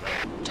mech.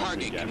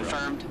 Target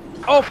confirmed.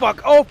 Oh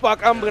fuck,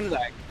 I'm gonna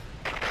die.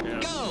 Yeah.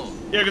 Go!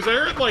 Yeah, because I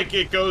heard, like,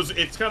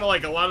 it's kind of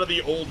like a lot of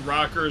the old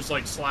rockers,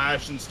 like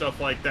Slash and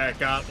stuff like that,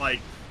 got, like,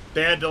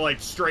 they had to, like,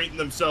 straighten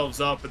themselves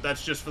up, but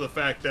that's just for the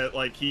fact that,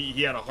 like,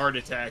 he had a heart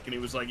attack, and he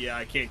was like, yeah,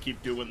 I can't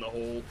keep doing the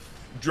whole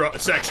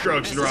sex,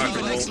 drugs, and rock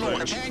and roll thing.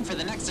 Preparing for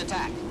the next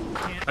attack.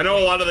 I know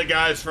a lot of the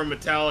guys from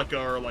Metallica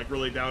are, like,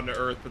 really down to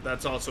earth, but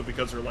that's also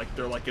because they're in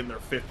their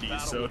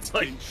 50s, so it's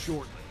like...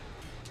 Shortly.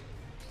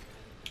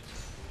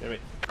 Damn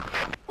it.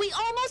 We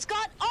almost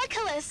got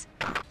Archelaus.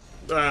 I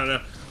don't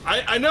know.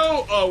 I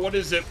know, what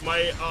is it,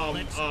 my,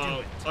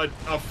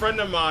 a friend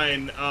of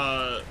mine,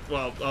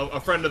 a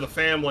friend of the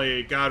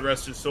family, God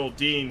rest his soul,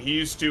 Dean, he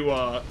used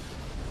to,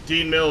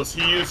 Dean Mills,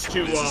 he used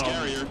to,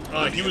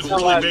 he was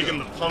really big in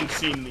the punk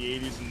scene in the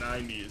 80s and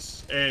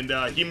 90s, and,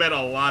 he met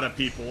a lot of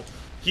people.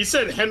 He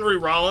said Henry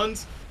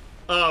Rollins,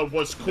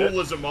 was cool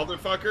as a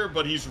motherfucker,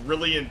 but he's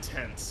really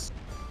intense.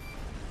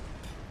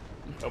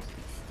 Oh,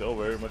 still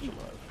very much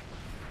alive.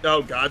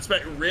 Oh,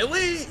 Godsmack,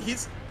 really?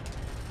 He's...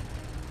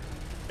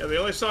 Yeah, the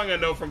only song I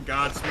know from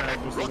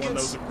Godsmack was the one that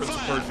was in Prince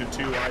of Persia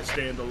 2, I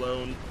Stand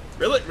Alone.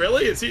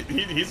 Really? Is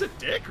he's a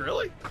dick,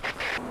 really?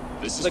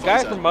 The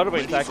guy from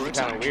Mudvayne's actually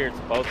kind of weird,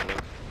 supposedly.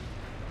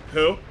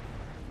 Who?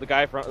 The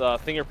guy from, the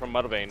singer from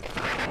Mudvayne.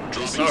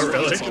 Oh,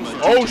 really?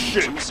 Oh,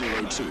 shit!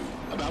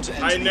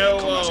 I know,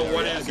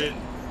 what is it?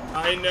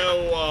 I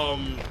know,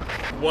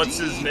 what's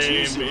his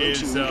name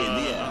is, oh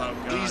God.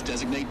 Please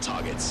designate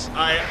targets.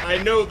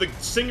 I know the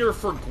singer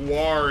for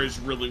Gwar is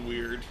really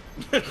weird.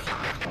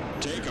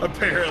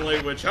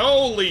 Apparently, which,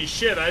 holy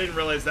shit, I didn't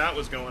realize that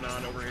was going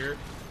on over here.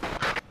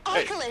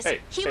 Archelaus,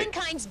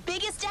 humankind's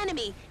biggest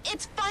enemy.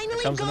 It's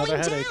finally Comes going another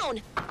headache. down.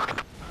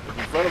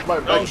 In front of my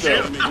mech. Oh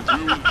shit!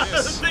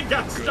 This thing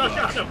got stuck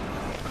on him.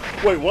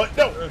 Wait, what?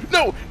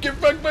 No! Give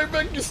back my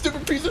mech, you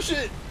stupid piece of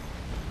shit!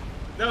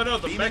 No,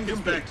 the mech is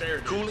back there.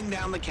 Dude. Cooling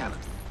down the cannon.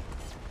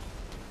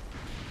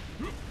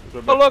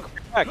 Oh look,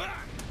 back.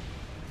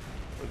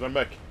 Where's my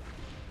mech?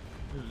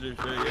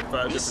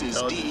 This is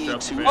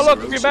DE2. Oh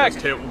look, you're back.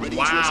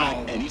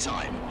 Wow.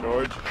 Anytime.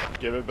 George,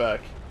 give it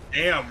back.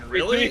 Damn,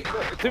 really?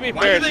 To be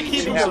Why fair, do they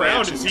keep him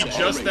around? Is he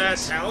just that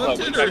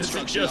talented, or is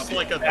it just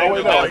like a thing?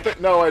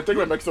 I think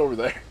my mech's over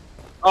there.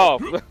 Oh.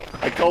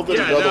 I called it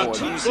another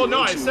one. Well,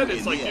 no, I said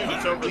it's like, dude,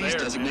 it's over Please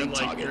there, designate man.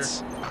 Like,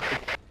 targets.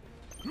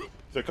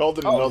 So I called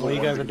it another one. Well,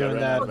 you guys are doing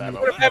that.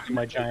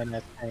 My giant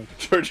ass tank.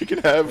 George, you can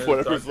have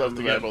whatever's left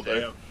of ammo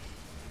there.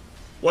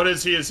 What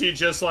is he? Is he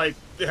just like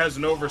has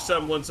an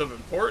oversemblance of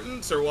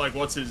importance, or like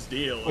what's his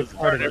deal? It's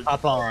harder.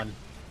 Hop on.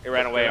 He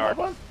ran away,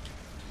 Arp.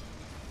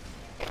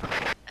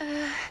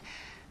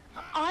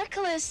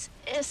 Archelaus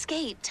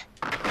escaped.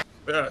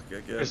 Yeah,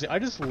 good. I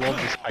just love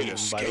this item,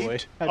 by the way.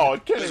 Oh, I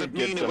can't even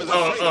get them.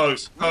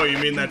 Oh, you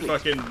mean that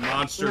fucking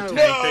monster tank No.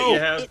 that you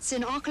have? It's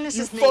in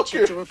Archelaus's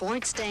nature to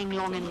avoid staying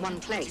long in one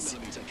place.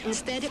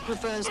 Instead, it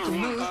prefers to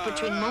move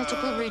between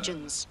multiple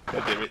regions.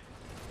 God damn it.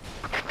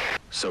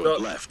 So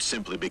it left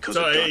simply because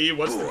So, it got hey,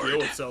 what's the bored. deal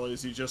with Sully?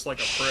 Is he just like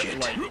a prick?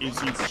 Like, is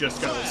he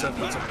just got a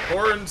semblance of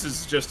importance?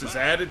 Is it just his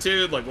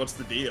attitude? Like, what's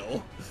the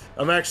deal?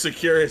 I'm actually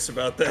curious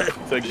about that.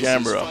 The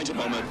camera. This is Fighter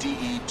Bomber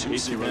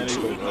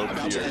DE-202,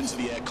 about to enter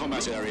the air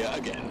combat area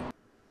again.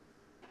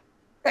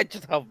 I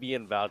just how me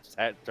and Val just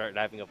started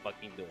having a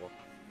fucking duel.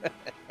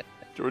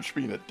 George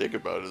being a dick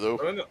about it,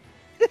 though.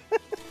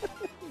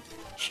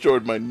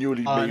 Stored my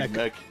newly made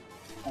mech.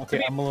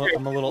 Okay, I'm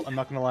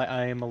not gonna lie,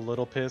 I am a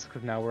little pissed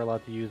because now we're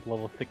allowed to use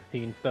level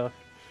 16 stuff.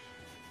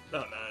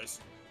 Oh,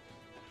 nice.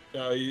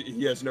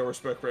 He has no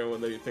respect for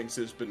anyone that he thinks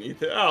is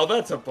beneath it. Oh,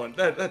 that's a bunch.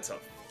 That's a.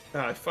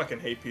 I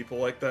fucking hate people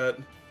like that.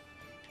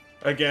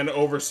 Again,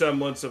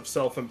 oversemblance of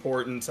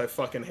self-importance. I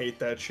fucking hate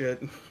that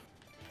shit.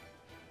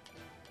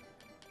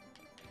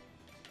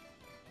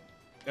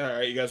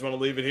 Alright, you guys want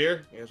to leave it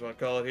here? You guys want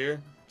to call it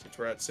here? Since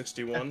we're at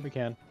 61? Yeah, we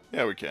can.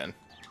 Yeah, we can.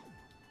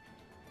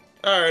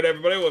 Alright,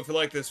 everybody, well, if you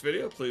like this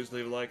video, please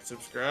leave a like and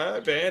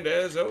subscribe. And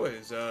as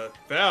always,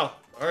 Val,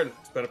 Arden,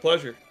 it's been a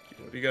pleasure.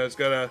 What do you guys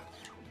got?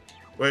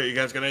 Wait, you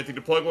guys got anything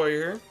to plug while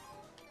you're here?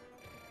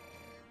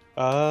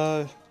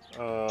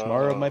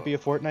 Tomorrow might be a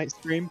Fortnite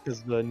stream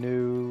because the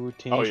new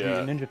Teenage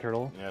Mutant Ninja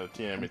Turtle. Yeah, the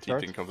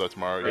TMNT thing comes out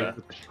tomorrow. Yeah.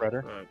 With the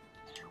Shredder.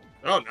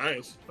 Oh,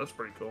 nice. That's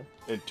pretty cool.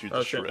 Into the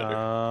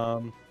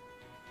shredder.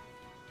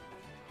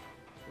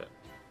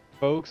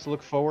 Folks,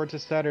 look forward to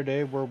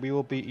Saturday where we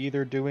will be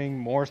either doing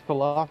more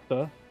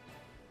Salafta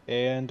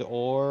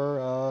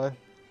or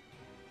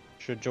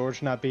should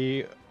George not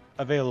be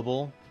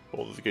available.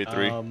 Baldur's Gate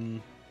 3.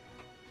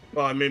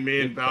 Well, I mean,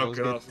 me and Val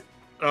could also.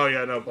 Oh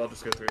yeah, no,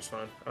 Baldur's Gate 3 is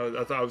fine.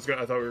 I thought we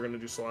were gonna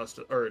do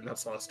Celeste or not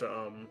Celeste,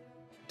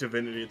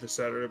 Divinity this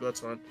Saturday, but that's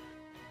fine.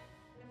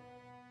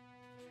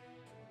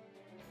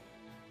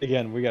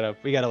 Again, we gotta.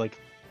 Yeah,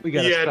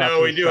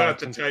 no, we do have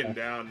to tighten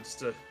down.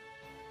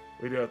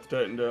 We do have to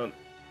tighten down.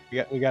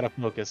 We gotta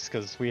focus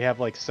because we have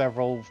like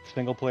several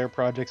single player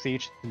projects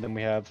each, and then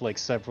we have like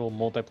several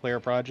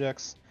multiplayer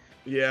projects.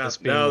 Yeah, this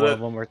being one of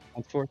them we're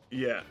for.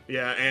 Yeah,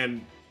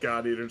 and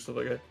God Eater and stuff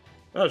like that.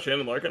 Oh,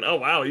 Shannon Larkin. Oh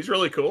wow, he's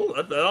really cool.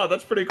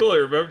 That's pretty cool. I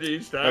remember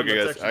each time. Okay,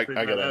 guys, I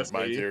gotta end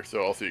mine here,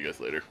 so I'll see you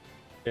guys later.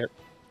 Yep.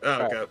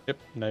 Oh, okay. Yep.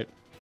 Night.